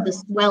one had the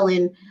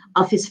swelling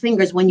of his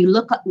fingers. When you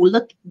look,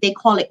 they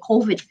call it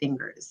COVID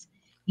fingers.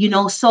 You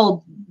know,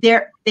 so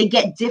they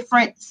get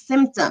different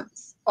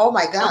symptoms. Oh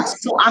my gosh.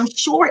 So I'm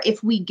sure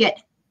if we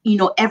get, you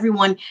know,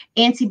 everyone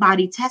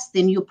antibody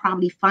testing, you'll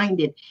probably find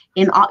it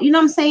in all, you know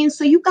what I'm saying?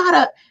 So you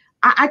gotta,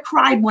 I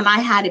cried when I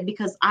had it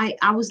because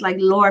I was like,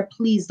 Lord,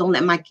 please don't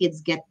let my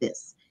kids get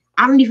this.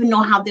 I don't even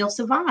know how they'll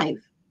survive,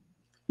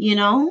 you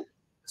know?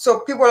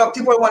 So people want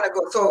to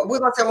go. So we're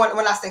going to say one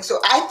last thing. So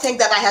I think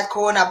that I had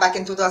Corona back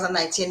in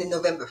 2019 in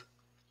November.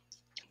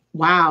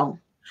 Wow.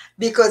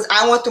 Because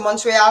I went to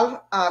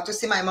Montreal to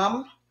see my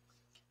mom.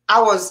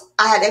 I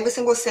had every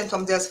single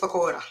symptom just for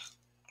Corona.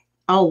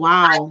 Oh,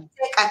 wow. I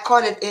think I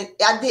caught it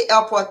at the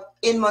airport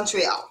in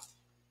Montreal.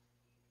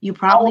 You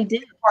probably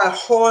did. For a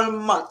whole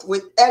month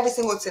with every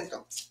single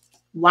symptom.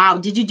 Wow.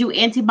 Did you do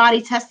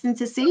antibody testing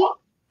to see?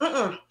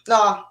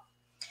 No.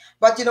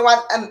 But you know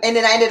what? And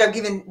then I ended up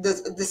giving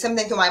the same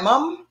thing to my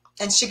mom,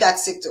 and she got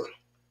sick too.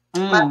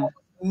 My mom was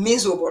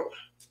miserable.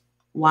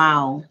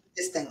 Wow.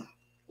 This thing.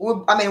 We're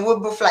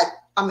both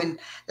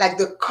like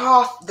the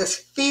cough, the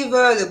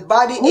fever, the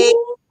body ache.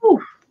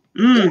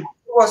 Yeah, it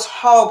was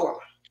horrible.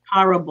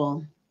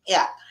 Horrible.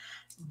 Yeah.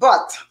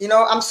 But, you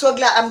know, I'm so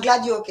glad. I'm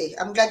glad you're okay.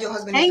 I'm glad your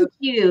husband is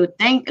okay.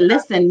 Thank you.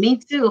 Listen, me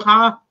too,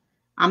 huh?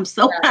 I'm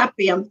so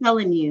happy. I'm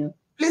telling you.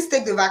 Please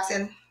take the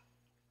vaccine.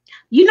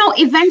 You know,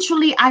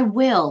 eventually I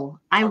will.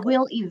 I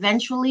will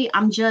eventually.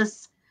 I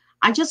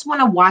just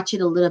want to watch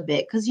it a little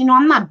bit because, you know,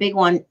 I'm not big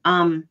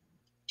on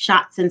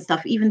shots and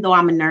stuff, even though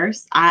I'm a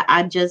nurse.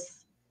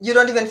 You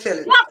don't even feel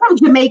it. Not from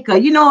Jamaica,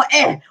 you know.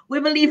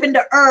 We believe in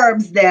the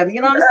herbs, them.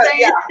 You know what I'm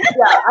saying?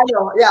 Yeah, I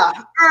know. Yeah,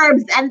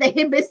 herbs and the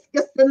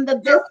hibiscus and the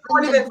this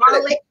and the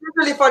garlic.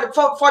 Usually, for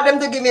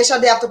them to give me a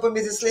shot, they have to put me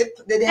to sleep.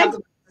 They didn't have to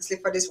put me to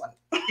sleep for this one.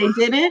 They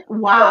didn't.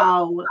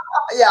 Wow.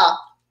 Yeah.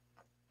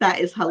 That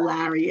is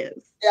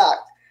hilarious. Yeah.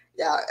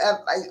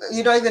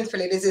 You don't even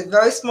feel it. It's a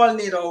very small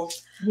needle.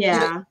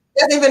 Yeah.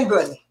 It doesn't even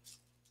burn.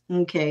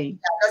 Okay. Yeah,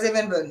 it doesn't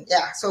even burn.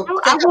 Yeah. So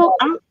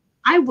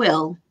I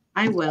will.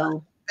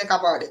 Think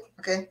about it.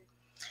 Okay.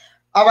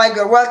 All right,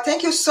 girl. Well,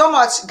 thank you so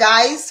much,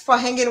 guys, for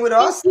hanging with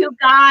us. Thank you,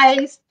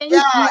 guys. Thank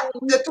you.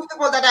 The two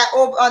people that I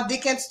owe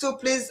Dickens to,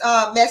 please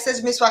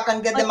message me so I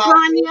can get them out.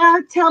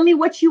 Tanya, tell me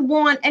what you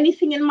want.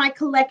 Anything in my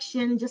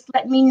collection, just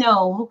let me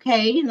know,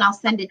 okay? And I'll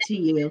send it to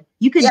you.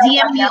 You can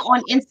DM me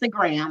on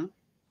Instagram.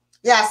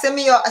 Yeah, send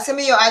me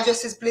your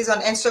addresses, please,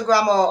 on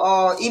Instagram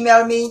or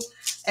email me,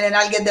 and then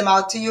I'll get them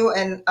out to you.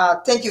 And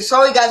thank you.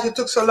 Sorry, guys, we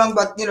took so long,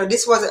 but you know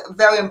this was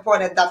very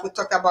important that we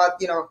talked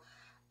about. You know,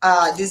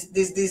 this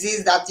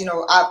disease that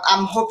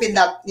I'm hoping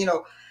that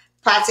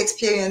Pat's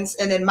experience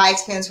and then my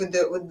experience with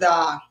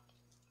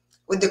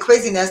the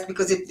craziness,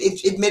 because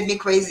it made me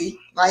crazy,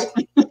 right?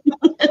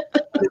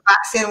 The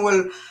vaccine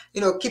will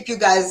keep you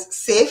guys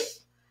safe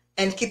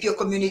and keep your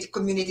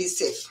community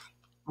safe,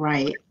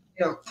 right?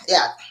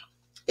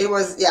 It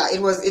was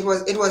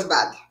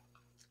bad.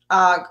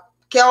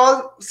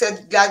 Carol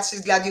said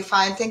she's glad you're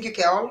fine. Thank you,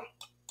 Carol.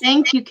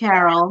 Thank you,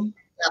 Carol.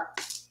 Yeah.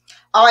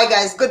 All right,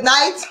 guys. Good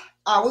night.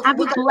 Have a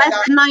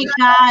blessed night,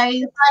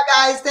 guys. Bye,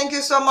 guys. Thank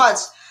you so much.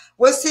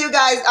 We'll see you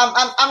guys.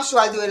 I'm sure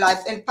I'll do it live,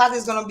 and Pat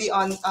is gonna be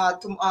on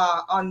Sunday.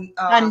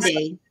 All right.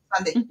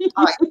 I'm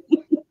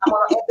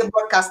gonna end the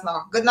broadcast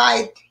now. Good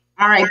night.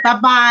 All right. Bye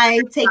bye.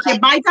 Take care.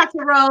 Bye,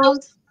 Dr.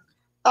 Rose.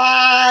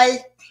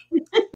 Bye.